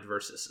well-rounded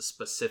versus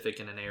specific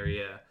in an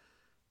area?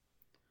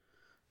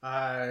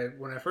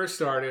 When I first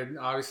started,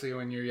 obviously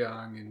when you're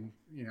young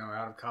and,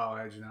 out of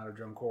college and out of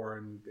drum corps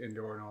and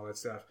indoor and all that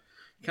stuff,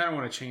 you kind of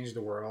want to change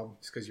the world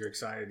just because you're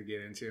excited to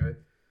get into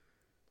it.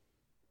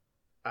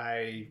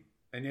 I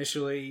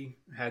initially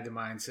had the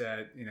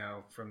mindset,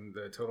 from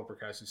the total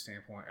percussion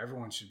standpoint,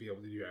 everyone should be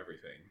able to do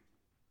everything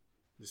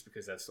just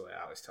because that's the way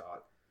I was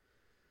taught.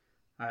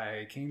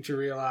 I came to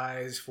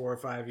realize 4 or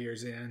 5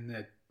 years in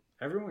that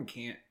everyone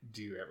can't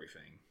do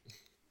everything.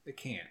 They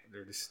can't.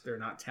 They're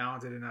not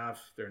talented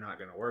enough. They're not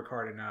going to work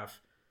hard enough.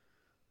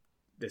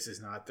 This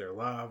is not their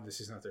love. This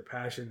is not their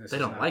passion. They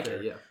don't like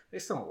it, yeah. They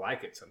just don't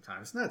like it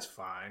sometimes, and that's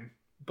fine.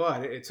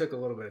 But it took a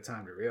little bit of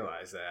time to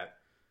realize that.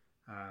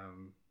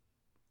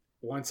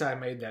 Once I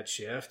made that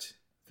shift,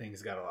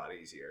 things got a lot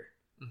easier.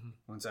 Mm-hmm.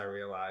 Once I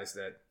realized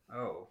that,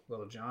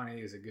 little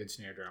Johnny is a good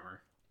snare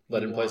drummer.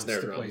 Let him play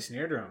snare drum. Play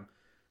snare drum.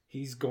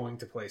 He's going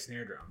to play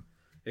snare drum.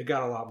 It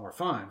got a lot more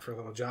fun for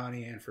little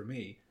Johnny and for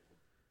me.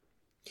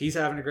 He's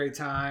having a great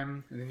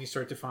time, and then you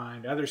start to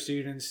find other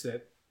students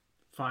that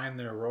find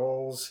their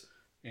roles,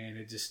 and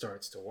it just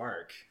starts to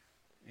work.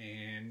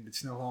 And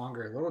it's no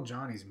longer little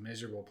Johnny's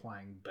miserable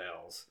playing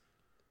bells.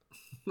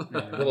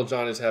 Little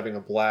Johnny's having a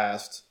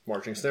blast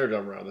marching snare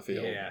drum around the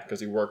field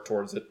because he worked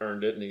towards it,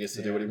 earned it, and he gets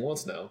to do what he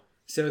wants now.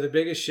 So the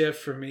biggest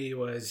shift for me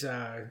was,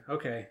 I'm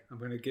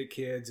going to get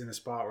kids in a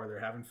spot where they're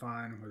having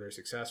fun, where they're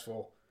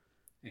successful,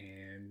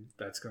 and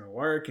that's going to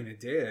work, and it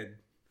did.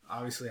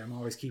 Obviously, I'm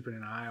always keeping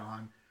an eye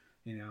on,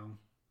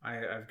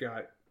 I've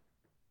got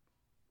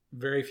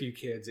very few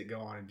kids that go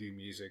on and do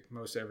music.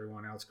 Most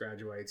everyone else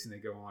graduates and they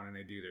go on and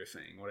they do their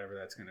thing, whatever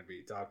that's going to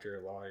be. Doctor,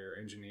 lawyer,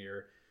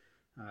 engineer,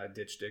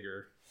 ditch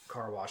digger,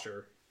 car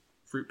washer,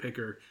 fruit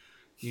picker,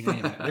 you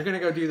name it. They're going to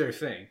go do their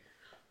thing.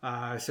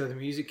 So the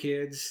music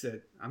kids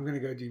that I'm going to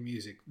go do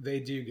music,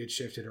 they do get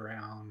shifted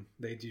around.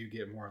 They do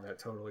get more of that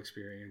total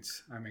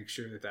experience. I make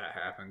sure that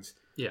happens.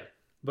 Yeah.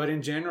 But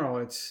in general,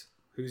 it's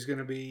who's going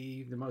to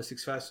be the most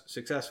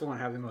successful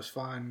and have the most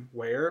fun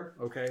where.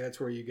 Okay, that's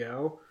where you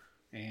go.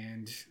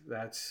 And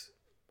that's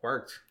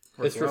worked.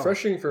 It's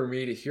refreshing for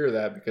me to hear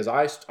that because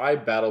I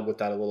battled with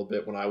that a little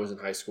bit when I was in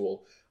high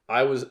school.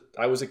 I was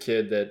a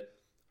kid that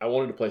I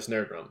wanted to play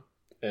snare drum,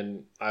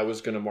 and I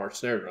was going to march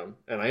snare drum,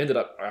 and I ended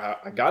up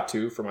I got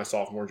to for my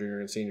sophomore, junior,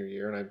 and senior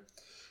year,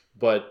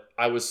 but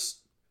I was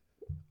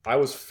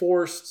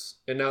forced,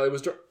 and now it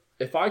was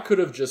if I could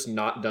have just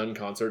not done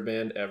concert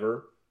band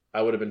ever,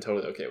 I would have been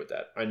totally okay with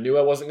that. I knew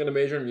I wasn't going to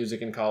major in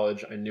music in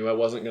college. I knew I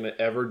wasn't going to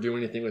ever do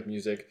anything with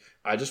music.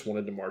 I just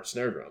wanted to march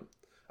snare drum.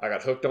 I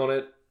got hooked on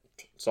it.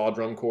 Saw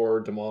drum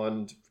corps.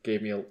 Demond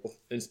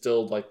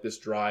instilled like this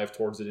drive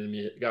towards it in me.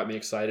 It got me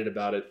excited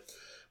about it.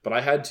 But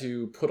I had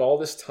to put all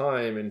this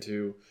time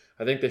into,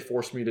 I think they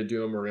forced me to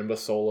do a marimba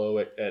solo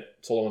at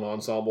solo and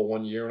ensemble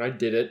one year, and I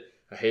did it.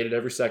 I hated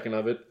every second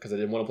of it because I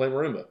didn't want to play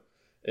marimba.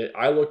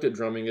 I looked at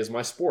drumming as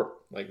my sport.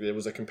 Like, it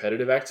was a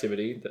competitive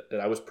activity that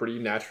I was pretty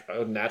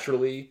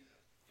naturally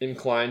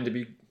inclined to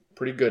be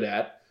pretty good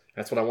at.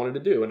 That's what I wanted to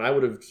do. And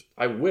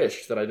I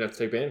wished that I didn't have to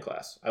take band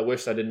class. I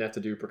wished I didn't have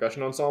to do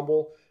percussion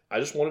ensemble. I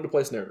just wanted to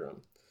play snare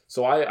drum.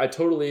 So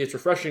it's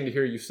refreshing to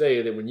hear you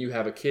say that when you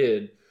have a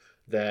kid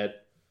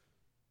that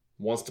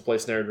wants to play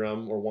snare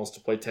drum or wants to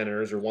play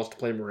tenors or wants to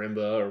play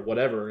marimba or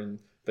whatever, and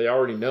they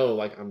already know,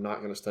 like, I'm not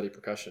going to study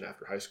percussion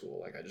after high school.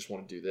 Like, I just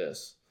want to do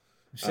this.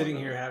 I'm sitting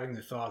here having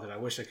the thought that I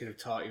wish I could have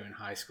taught you in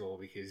high school,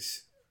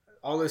 because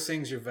all those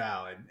things are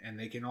valid and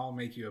they can all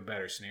make you a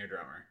better snare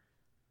drummer.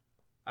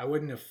 I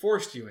wouldn't have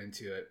forced you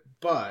into it,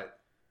 but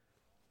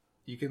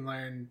you can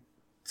learn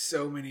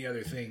so many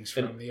other things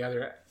from the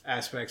other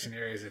aspects and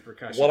areas of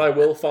percussion. What I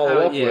will follow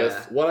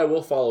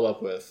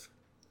up with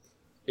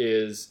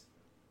is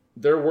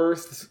there were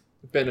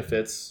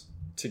benefits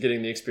to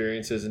getting the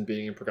experiences and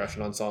being in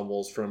percussion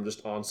ensembles from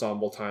just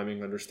ensemble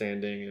timing,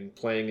 understanding, and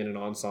playing in an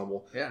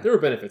ensemble. Yeah. There were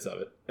benefits of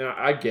it. And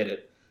I get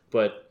it.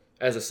 But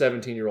as a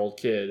 17-year-old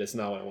kid, that's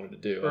not what I wanted to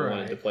do. I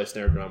wanted to play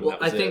snare drum. Well,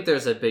 I think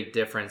there's a big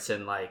difference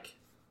in, like,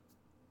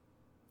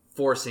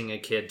 forcing a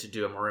kid to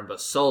do a marimba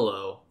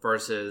solo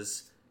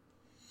versus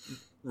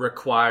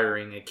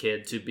requiring a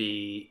kid to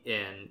be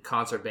in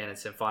concert band and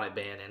symphonic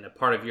band, and a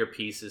part of your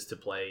piece is to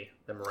play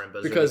the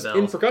marimbas. Because or the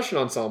bells. in percussion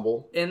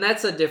ensemble, and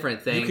that's a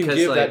different thing. You can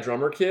give that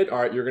drummer kid, all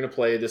right, you're going to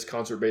play this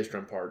concert bass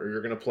drum part, or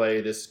you're going to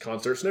play this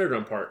concert snare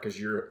drum part because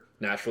you're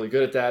naturally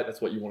good at that.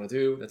 That's what you want to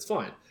do. That's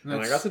fine. And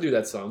I got to do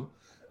that some.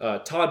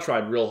 Todd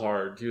tried real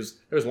hard. There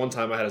was one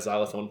time I had a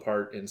xylophone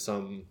part in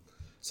some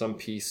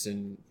piece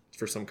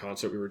for some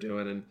concert we were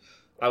doing, and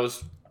I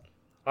was.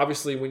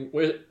 Obviously, when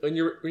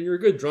you're a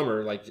good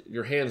drummer, like,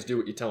 your hands do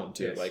what you tell them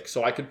to. Yes. Like,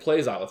 so I could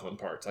play xylophone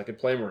parts, I could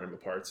play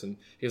marimba parts, and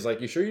he's like,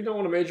 "You sure you don't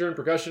want to major in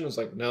percussion?" I was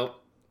like, "No,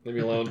 leave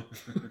me alone.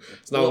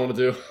 It's not what I want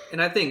to do." And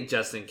I think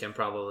Justin can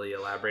probably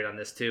elaborate on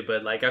this too.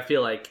 But, like, I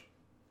feel like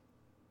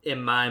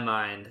in my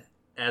mind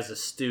as a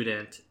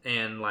student,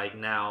 and, like,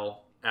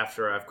 now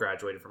after I've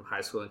graduated from high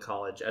school and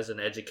college, as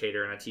an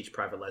educator, and I teach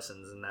private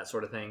lessons and that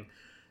sort of thing.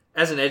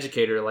 As an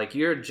educator, like,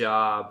 your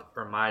job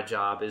or my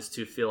job is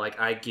to feel like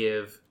I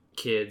give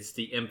kids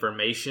the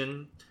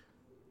information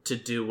to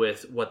do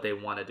with what they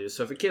want to do.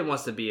 So if a kid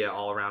wants to be an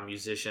all-around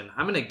musician,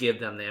 I'm going to give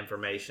them the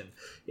information.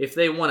 If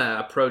they want to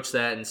approach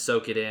that and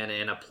soak it in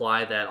and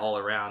apply that all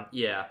around,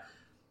 yeah,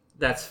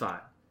 that's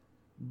fine.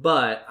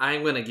 But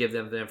I'm going to give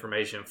them the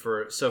information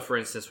for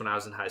instance, when I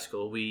was in high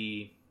school,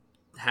 we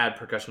had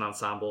percussion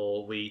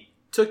ensemble. We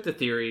took the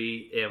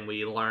theory and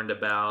we learned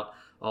about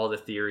all the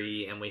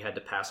theory, and we had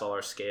to pass all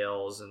our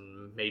scales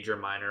and major,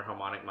 minor,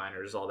 harmonic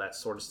minors, all that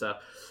sort of stuff.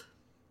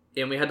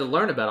 And we had to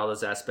learn about all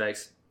those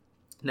aspects.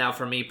 Now,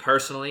 for me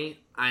personally,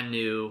 I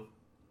knew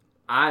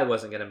I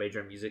wasn't going to major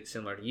in music,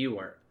 similar to you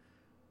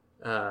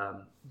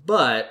weren't.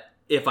 But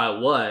if I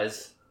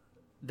was,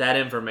 that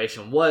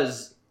information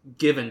was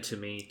given to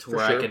me to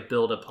where I could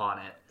build upon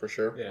it. For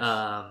sure. Yes.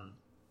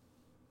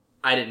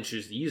 I didn't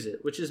choose to use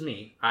it, which is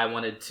me. I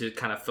wanted to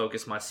kind of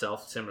focus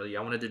myself similarly.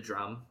 I wanted to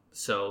drum,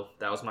 so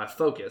that was my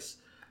focus.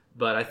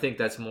 But I think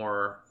that's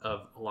more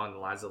of along the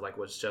lines of, like,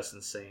 what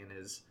Justin's saying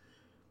is,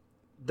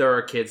 there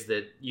are kids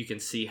that you can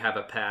see have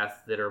a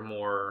path that are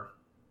more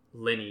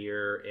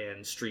linear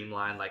and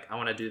streamlined. Like, I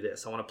want to do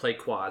this. I want to play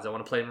quads. I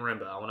want to play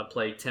marimba. I want to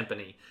play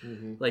timpani.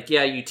 Mm-hmm. Like,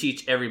 yeah, you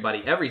teach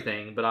everybody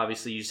everything, but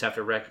obviously you just have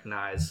to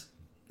recognize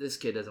this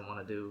kid doesn't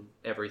want to do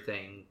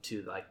everything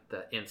to, like,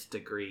 the nth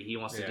degree. He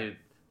wants to do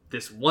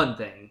this one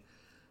thing,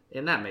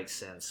 and that makes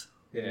sense.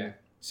 Yeah.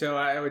 So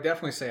I would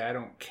definitely say I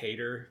don't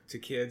cater to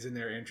kids and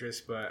their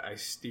interests, but I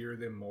steer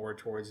them more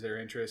towards their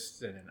interests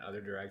than in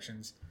other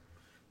directions.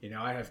 You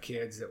know, I have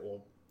kids that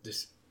will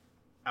just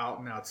out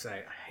and out say,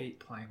 I hate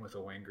playing with a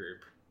wind group.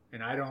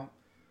 And I don't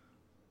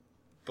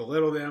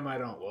belittle them. I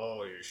don't,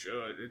 well, you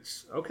should.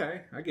 It's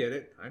okay. I get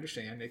it. I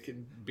understand. It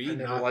can be I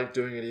never like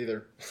doing it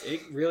either.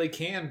 It really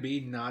can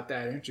be not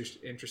that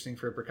interesting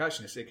for a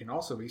percussionist. It can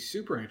also be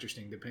super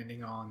interesting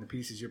depending on the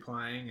pieces you're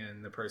playing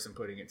and the person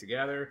putting it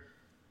together.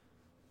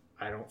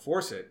 I don't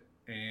force it.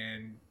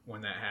 And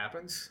when that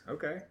happens,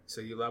 okay. So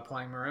you love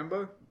playing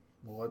marimba?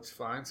 well, let's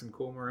find some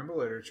cool marimba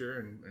literature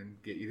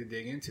and get you to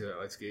dig into it.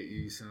 Let's get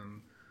you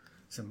some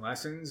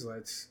lessons.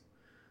 Let's,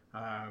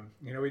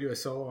 we do a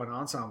solo and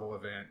ensemble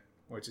event,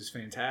 which is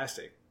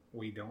fantastic.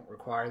 We don't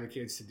require the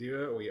kids to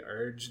do it. We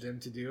urge them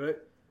to do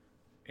it.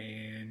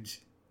 And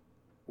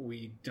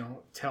we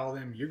don't tell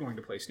them you're going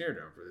to play snare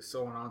drum for the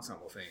solo and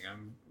ensemble thing.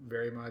 I'm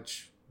very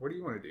much, what do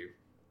you want to do?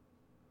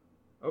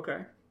 Okay.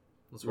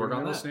 Let's work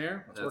on that.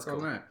 Snare. Let's work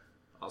on that.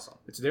 Awesome.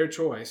 It's their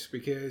choice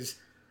because,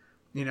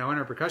 in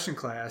our percussion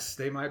class,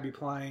 they might be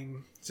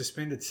playing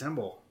suspended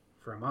cymbal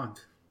for a month.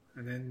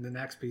 And then the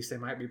next piece, they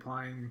might be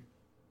playing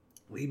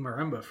lead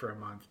marimba for a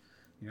month.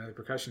 The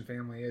percussion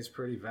family is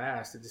pretty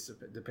vast. It just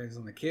depends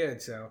on the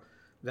kid. So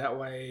that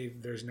way,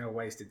 there's no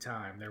wasted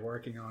time. They're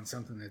working on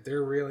something that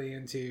they're really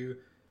into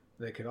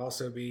that could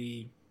also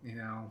be,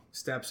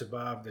 steps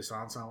above this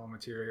ensemble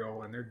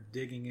material. And they're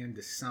digging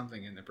into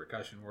something in the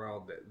percussion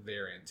world that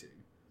they're into.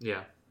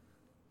 Yeah.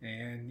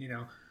 And,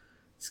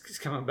 it's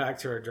coming back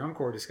to our drum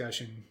corps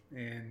discussion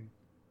and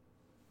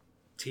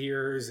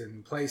tiers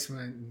and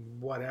placement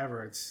and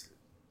whatever. It's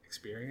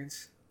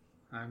experience.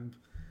 I'm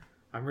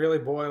really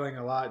boiling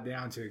a lot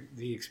down to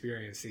the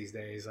experience these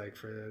days. Like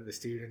for the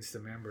students, the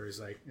members,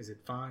 like, is it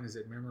fun? Is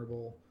it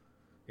memorable?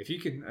 If you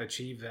can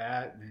achieve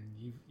that,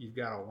 then you've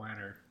got a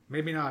winner.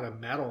 Maybe not a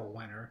medal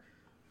winner,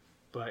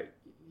 but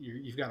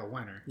you've got a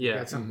winner. Yeah. You've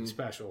got something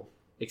special.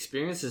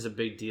 Experience is a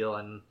big deal,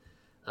 and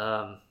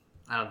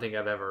I don't think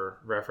I've ever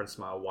referenced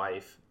my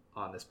wife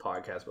on this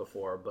podcast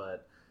before,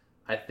 but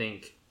I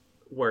think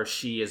where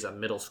she is a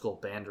middle school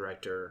band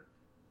director,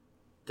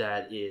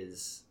 that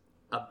is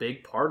a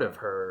big part of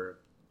her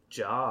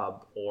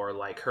job or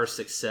like her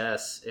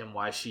success and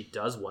why she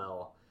does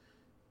well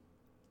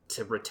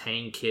to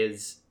retain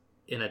kids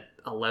in a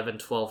 11,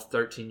 12,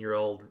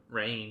 13-year-old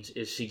range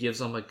is she gives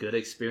them a good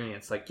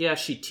experience. Like, yeah,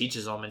 she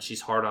teaches them and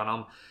she's hard on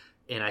them,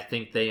 and I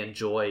think they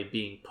enjoy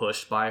being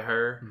pushed by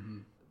her. Mm-hmm.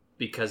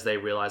 Because they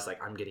realize, like,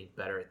 I'm getting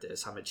better at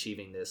this. I'm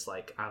achieving this.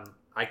 Like,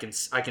 I can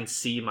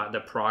see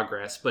the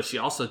progress. But she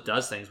also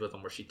does things with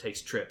them where she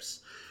takes trips.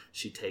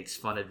 She takes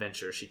fun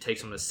adventures. She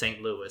takes them to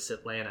St. Louis,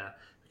 Atlanta,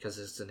 because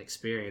it's an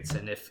experience.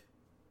 And if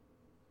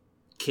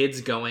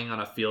kids going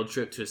on a field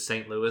trip to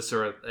St. Louis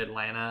or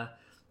Atlanta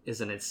is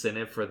an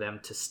incentive for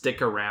them to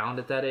stick around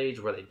at that age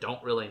where they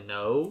don't really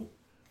know,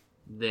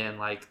 then,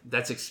 like,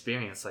 that's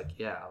experience. Like,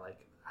 yeah,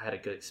 like, I had a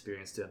good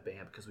experience doing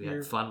band because we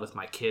had fun with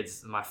my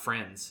kids and my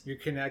friends. You're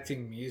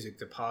connecting music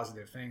to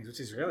positive things, which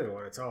is really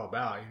what it's all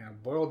about.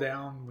 Boil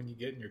down when you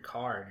get in your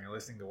car and you're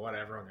listening to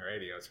whatever on the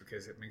radio. It's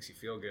because it makes you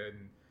feel good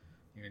and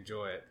you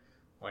enjoy it.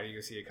 Why do you go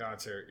see a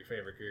concert, your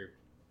favorite group?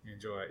 You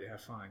enjoy it, you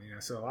have fun.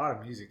 So a lot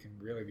of music can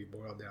really be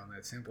boiled down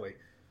that simply.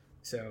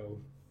 So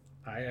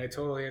I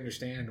totally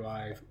understand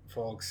why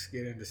folks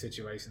get into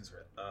situations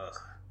where,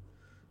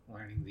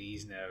 learning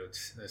these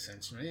notes, this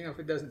instrument. If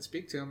it doesn't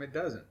speak to them, it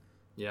doesn't.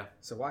 Yeah.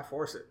 So why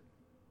force it?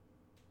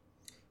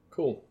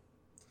 Cool.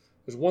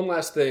 There's one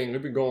last thing.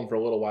 We've been going for a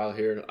little while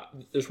here.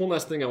 There's one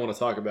last thing I want to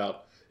talk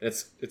about.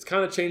 It's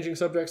kind of changing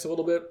subjects a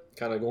little bit,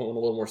 kind of going a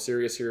little more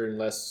serious here and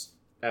less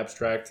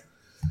abstract.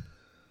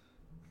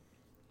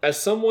 As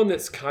someone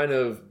that's kind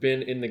of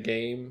been in the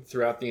game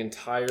throughout the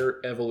entire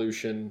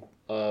evolution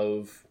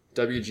of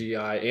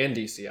WGI and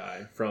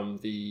DCI, from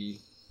the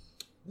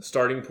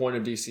starting point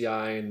of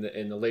DCI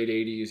in the late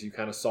 80s, you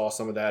kind of saw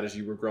some of that as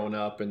you were growing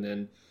up, and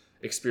then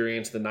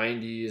experienced the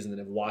 90s, and then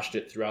have watched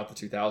it throughout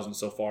the 2000s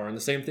so far. And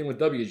the same thing with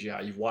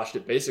WGI. You've watched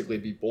it basically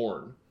be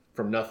born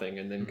from nothing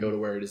and then go to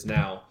where it is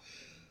now.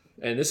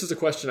 And this is a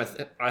question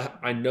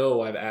I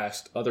know I've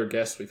asked other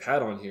guests we've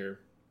had on here.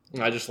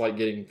 I just like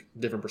getting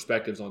different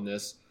perspectives on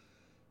this.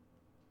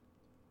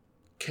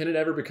 Can it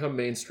ever become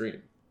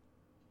mainstream?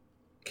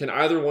 Can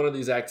either one of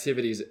these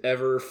activities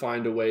ever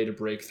find a way to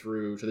break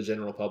through to the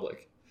general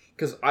public?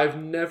 Because I've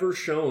never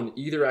shown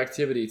either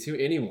activity to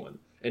anyone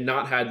and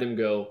not had them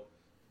go,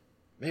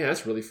 man,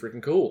 that's really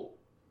freaking cool.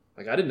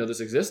 Like, I didn't know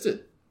this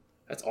existed.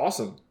 That's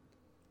awesome.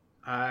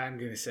 I'm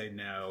going to say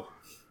no.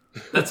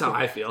 That's how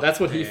I feel. That's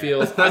what he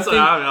feels. That's what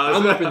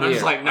I'm up in the air.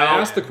 Just like, no. I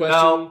asked the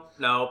question.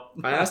 No.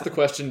 I asked the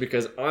question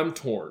because I'm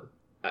torn.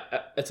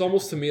 It's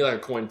almost to me like a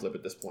coin flip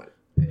at this point.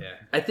 Yeah.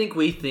 I think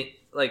we think,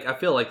 like, I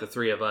feel like the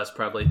three of us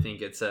probably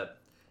think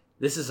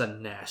this is a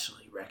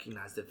nationally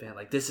recognized event.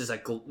 Like, this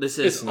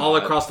is all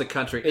across the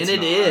country. It's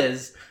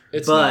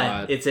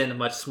it's in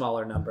much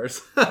smaller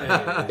numbers.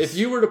 If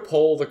you were to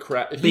poll the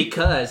crowd...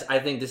 Because I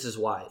think this is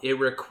why. It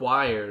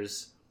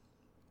requires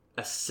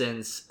a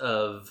sense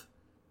of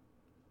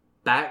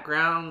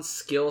background,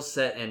 skill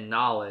set, and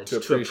knowledge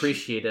to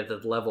appreciate it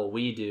at the level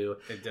we do.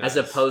 As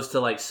opposed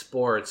to, like,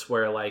 sports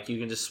where, like, you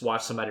can just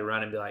watch somebody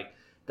run and be like,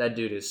 that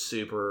dude is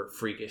super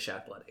freakish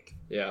athletic.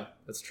 Yeah,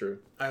 that's true.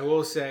 I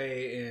will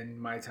say in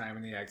my time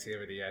in the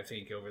activity, I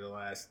think over the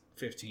last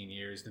 15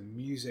 years, the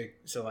music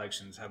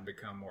selections have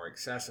become more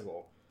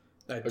accessible.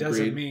 That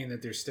doesn't mean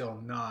that they're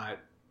still not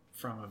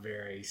from a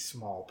very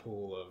small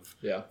pool of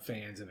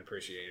fans and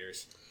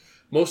appreciators.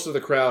 Most of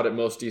the crowd at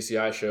most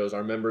DCI shows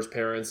are members,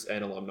 parents,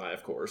 and alumni,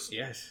 of course.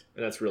 Yes.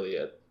 And that's really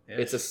it.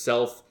 Yes. It's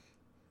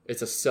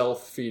it's a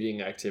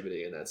self-feeding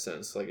activity in that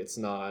sense. Like it's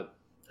not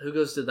Who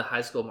goes to the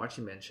high school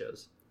marching band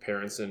shows?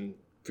 parents and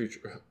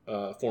future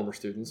former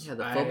students. Yeah,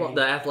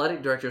 the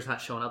athletic director's not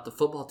showing up. The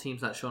football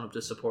team's not showing up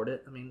to support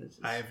it. I mean,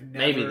 I've never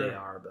maybe they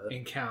are, but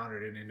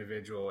encountered an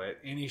individual at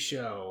any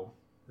show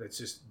that's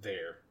just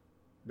there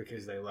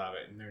because they love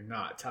it and they're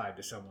not tied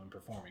to someone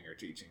performing or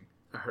teaching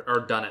or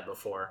done it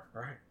before.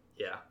 Right.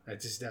 Yeah, that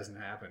just doesn't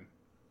happen.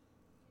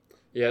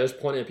 Yeah, there's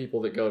plenty of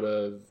people that go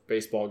to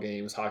baseball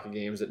games, hockey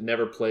games that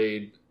never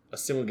played a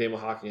single game of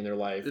hockey in their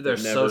life.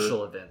 There's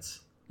social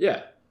events.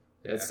 Yeah,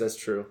 that's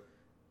true.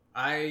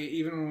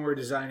 Even when we're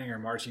designing our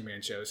marching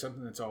band shows,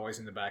 something that's always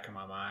in the back of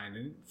my mind,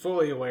 and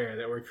fully aware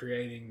that we're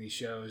creating these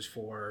shows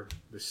for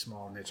this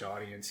small niche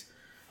audience,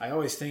 I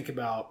always think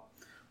about,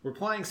 we're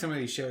playing some of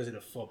these shows at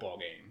a football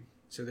game.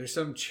 So there's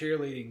some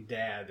cheerleading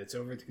dad that's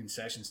over at the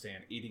concession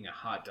stand eating a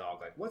hot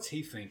dog. Like, what's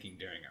he thinking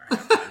during our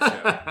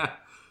halftime show?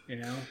 You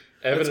know?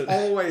 It's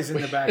always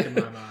in the back of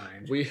my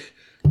mind.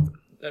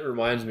 That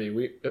reminds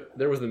me,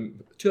 there was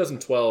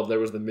 2012, there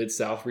was the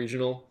Mid-South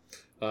Regional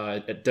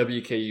at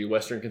WKU,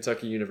 Western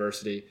Kentucky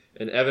University,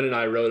 and Evan and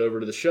I rode over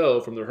to the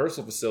show from the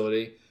rehearsal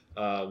facility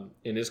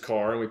in his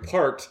car, and we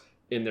parked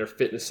in their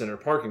fitness center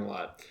parking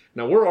lot.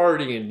 Now, we're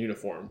already in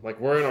uniform. Like,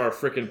 we're in our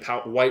freaking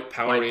white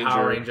Power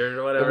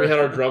Ranger or whatever. And we had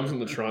our drums in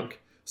the trunk.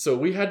 So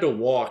we had to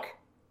walk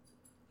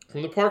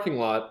from the parking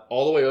lot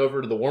all the way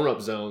over to the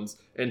warm-up zones,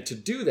 and to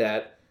do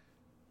that,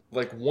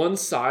 like, one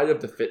side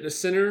of the fitness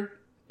center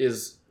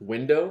is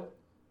window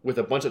with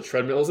a bunch of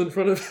treadmills in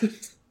front of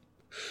it.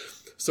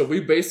 So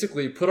we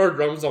basically put our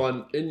drums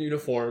on in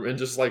uniform and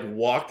just like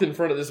walked in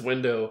front of this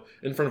window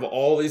in front of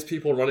all these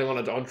people running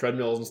on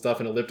treadmills and stuff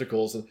and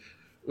ellipticals. And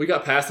we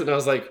got past it and I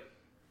was like,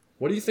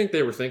 what do you think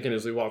they were thinking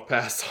as we walked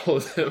past all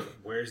of them?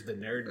 Where's the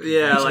nerd?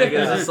 Yeah, like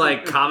is this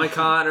like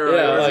Comic-Con or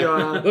what's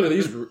going on? Look at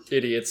these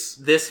idiots.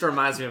 This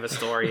reminds me of a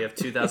story of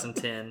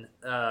 2010.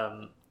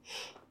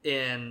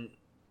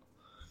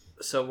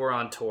 So we're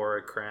on tour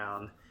at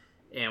Crown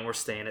and we're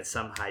staying at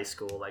some high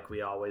school like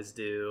we always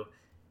do.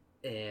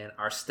 And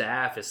our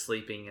staff is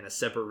sleeping in a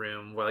separate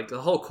room where like the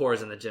whole core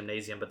is in the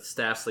gymnasium, but the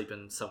staff's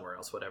sleeping somewhere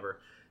else,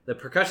 whatever. The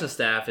percussion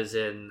staff is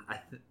in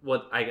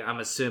what I'm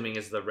assuming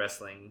is the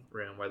wrestling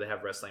room where they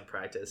have wrestling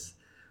practice.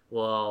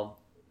 Well,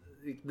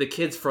 the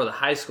kids for the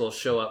high school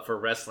show up for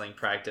wrestling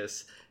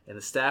practice and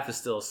the staff is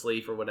still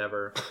asleep or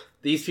whatever.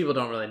 These people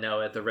don't really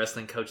know it. The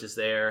wrestling coach is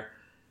there.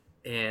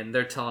 And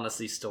they're telling us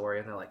these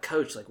stories, and they're like,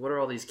 "Coach, like, what are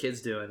all these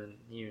kids doing?" And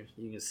you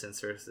can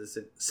censor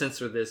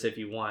this if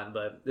you want,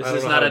 but this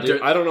is not I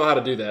don't know how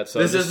to do that. So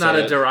this is not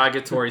a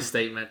derogatory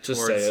statement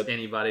Just towards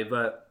anybody.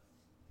 But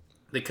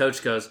the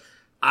coach goes,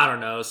 "I don't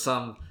know,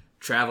 some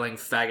traveling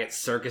faggot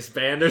circus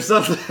band or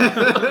something."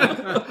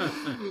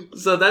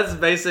 So that's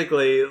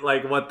basically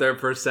like what their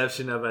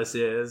perception of us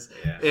is,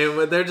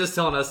 and they're just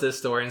telling us this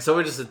story, and so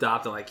we just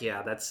adopted like,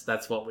 yeah,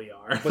 that's what we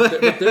are.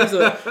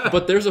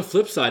 but there's a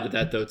flip side to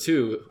that though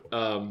too.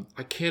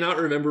 I cannot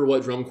remember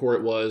what drum corps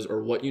it was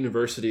or what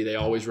university they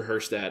always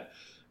rehearsed at,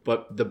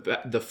 but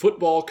the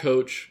football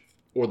coach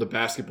or the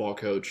basketball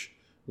coach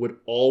would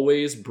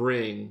always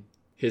bring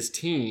his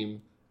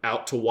team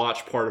out to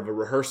watch part of a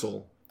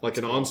rehearsal, like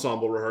an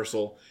ensemble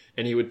rehearsal,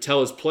 and he would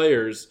tell his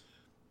players,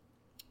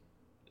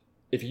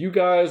 if you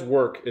guys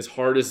work as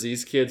hard as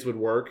these kids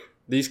work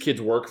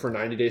for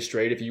 90 days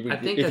straight. I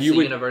think that's the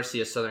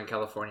University of Southern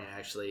California,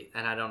 actually,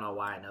 and I don't know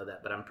why I know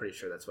that, but I'm pretty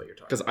sure that's what you're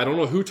talking about. Because I don't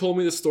know who told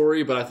me the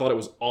story, but I thought it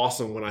was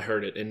awesome when I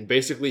heard it. And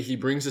basically, he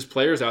brings his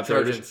players out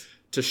there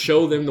to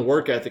show them the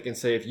work ethic and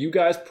say, if you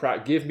guys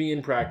give me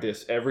in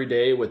practice every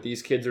day what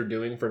these kids are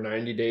doing for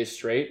 90 days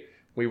straight,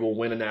 we will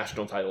win a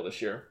national title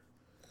this year.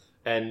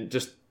 And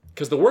just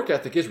because the work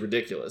ethic is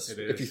ridiculous.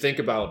 If you think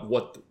about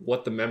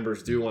what the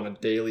members do on a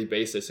daily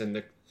basis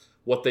and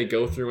what they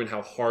go through and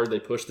how hard they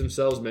push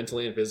themselves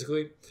mentally and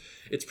physically,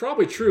 it's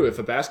probably true if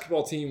a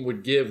basketball team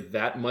would give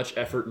that much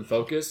effort and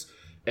focus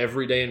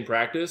every day in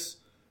practice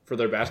for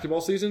their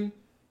basketball season,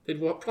 they'd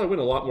probably win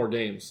a lot more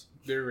games.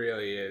 There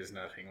really is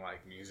nothing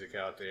like music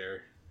out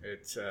there.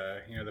 It's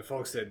the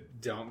folks that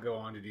don't go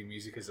on to do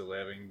music as a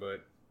living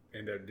but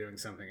end up doing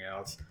something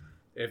else.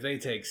 If they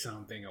take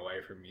something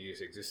away from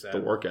music, just that,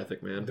 the work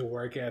ethic, man. The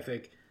work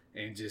ethic,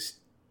 and just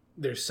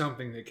there's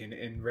something that can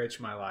enrich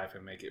my life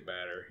and make it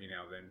better,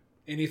 than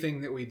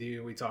anything that we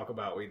do, we talk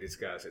about, we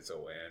discuss, it's a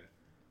win.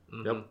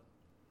 Mm-hmm. Yep.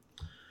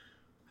 I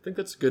think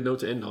that's a good note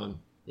to end on.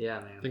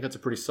 Yeah, man. I think that's a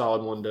pretty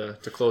solid one to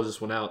close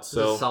this one out.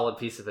 So, a solid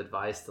piece of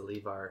advice to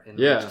leave our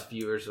enriched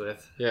viewers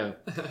with. Yeah.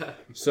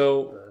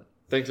 So,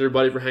 thanks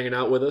everybody for hanging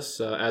out with us.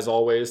 As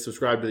always,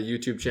 subscribe to the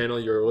YouTube channel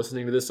you're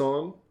listening to this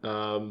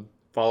on.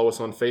 Follow us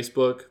on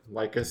Facebook.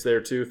 Like us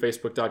there too,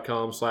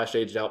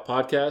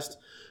 facebook.com/AgedOutPodcast.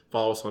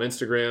 Follow us on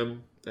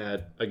Instagram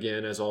at,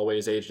 again, as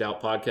always, Aged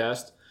Out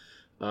Podcast.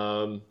 Did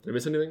I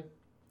miss anything?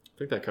 I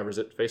think that covers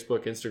it.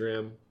 Facebook,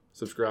 Instagram,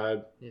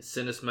 subscribe. Yeah,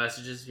 send us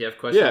messages if you have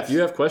questions. Yeah, if you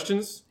have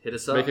questions, hit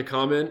us up. Make a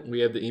comment.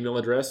 We have the email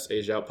address,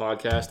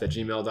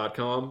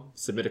 agedoutpodcast@gmail.com.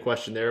 Submit a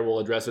question there. We'll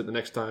address it the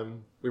next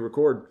time we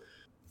record.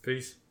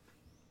 Peace.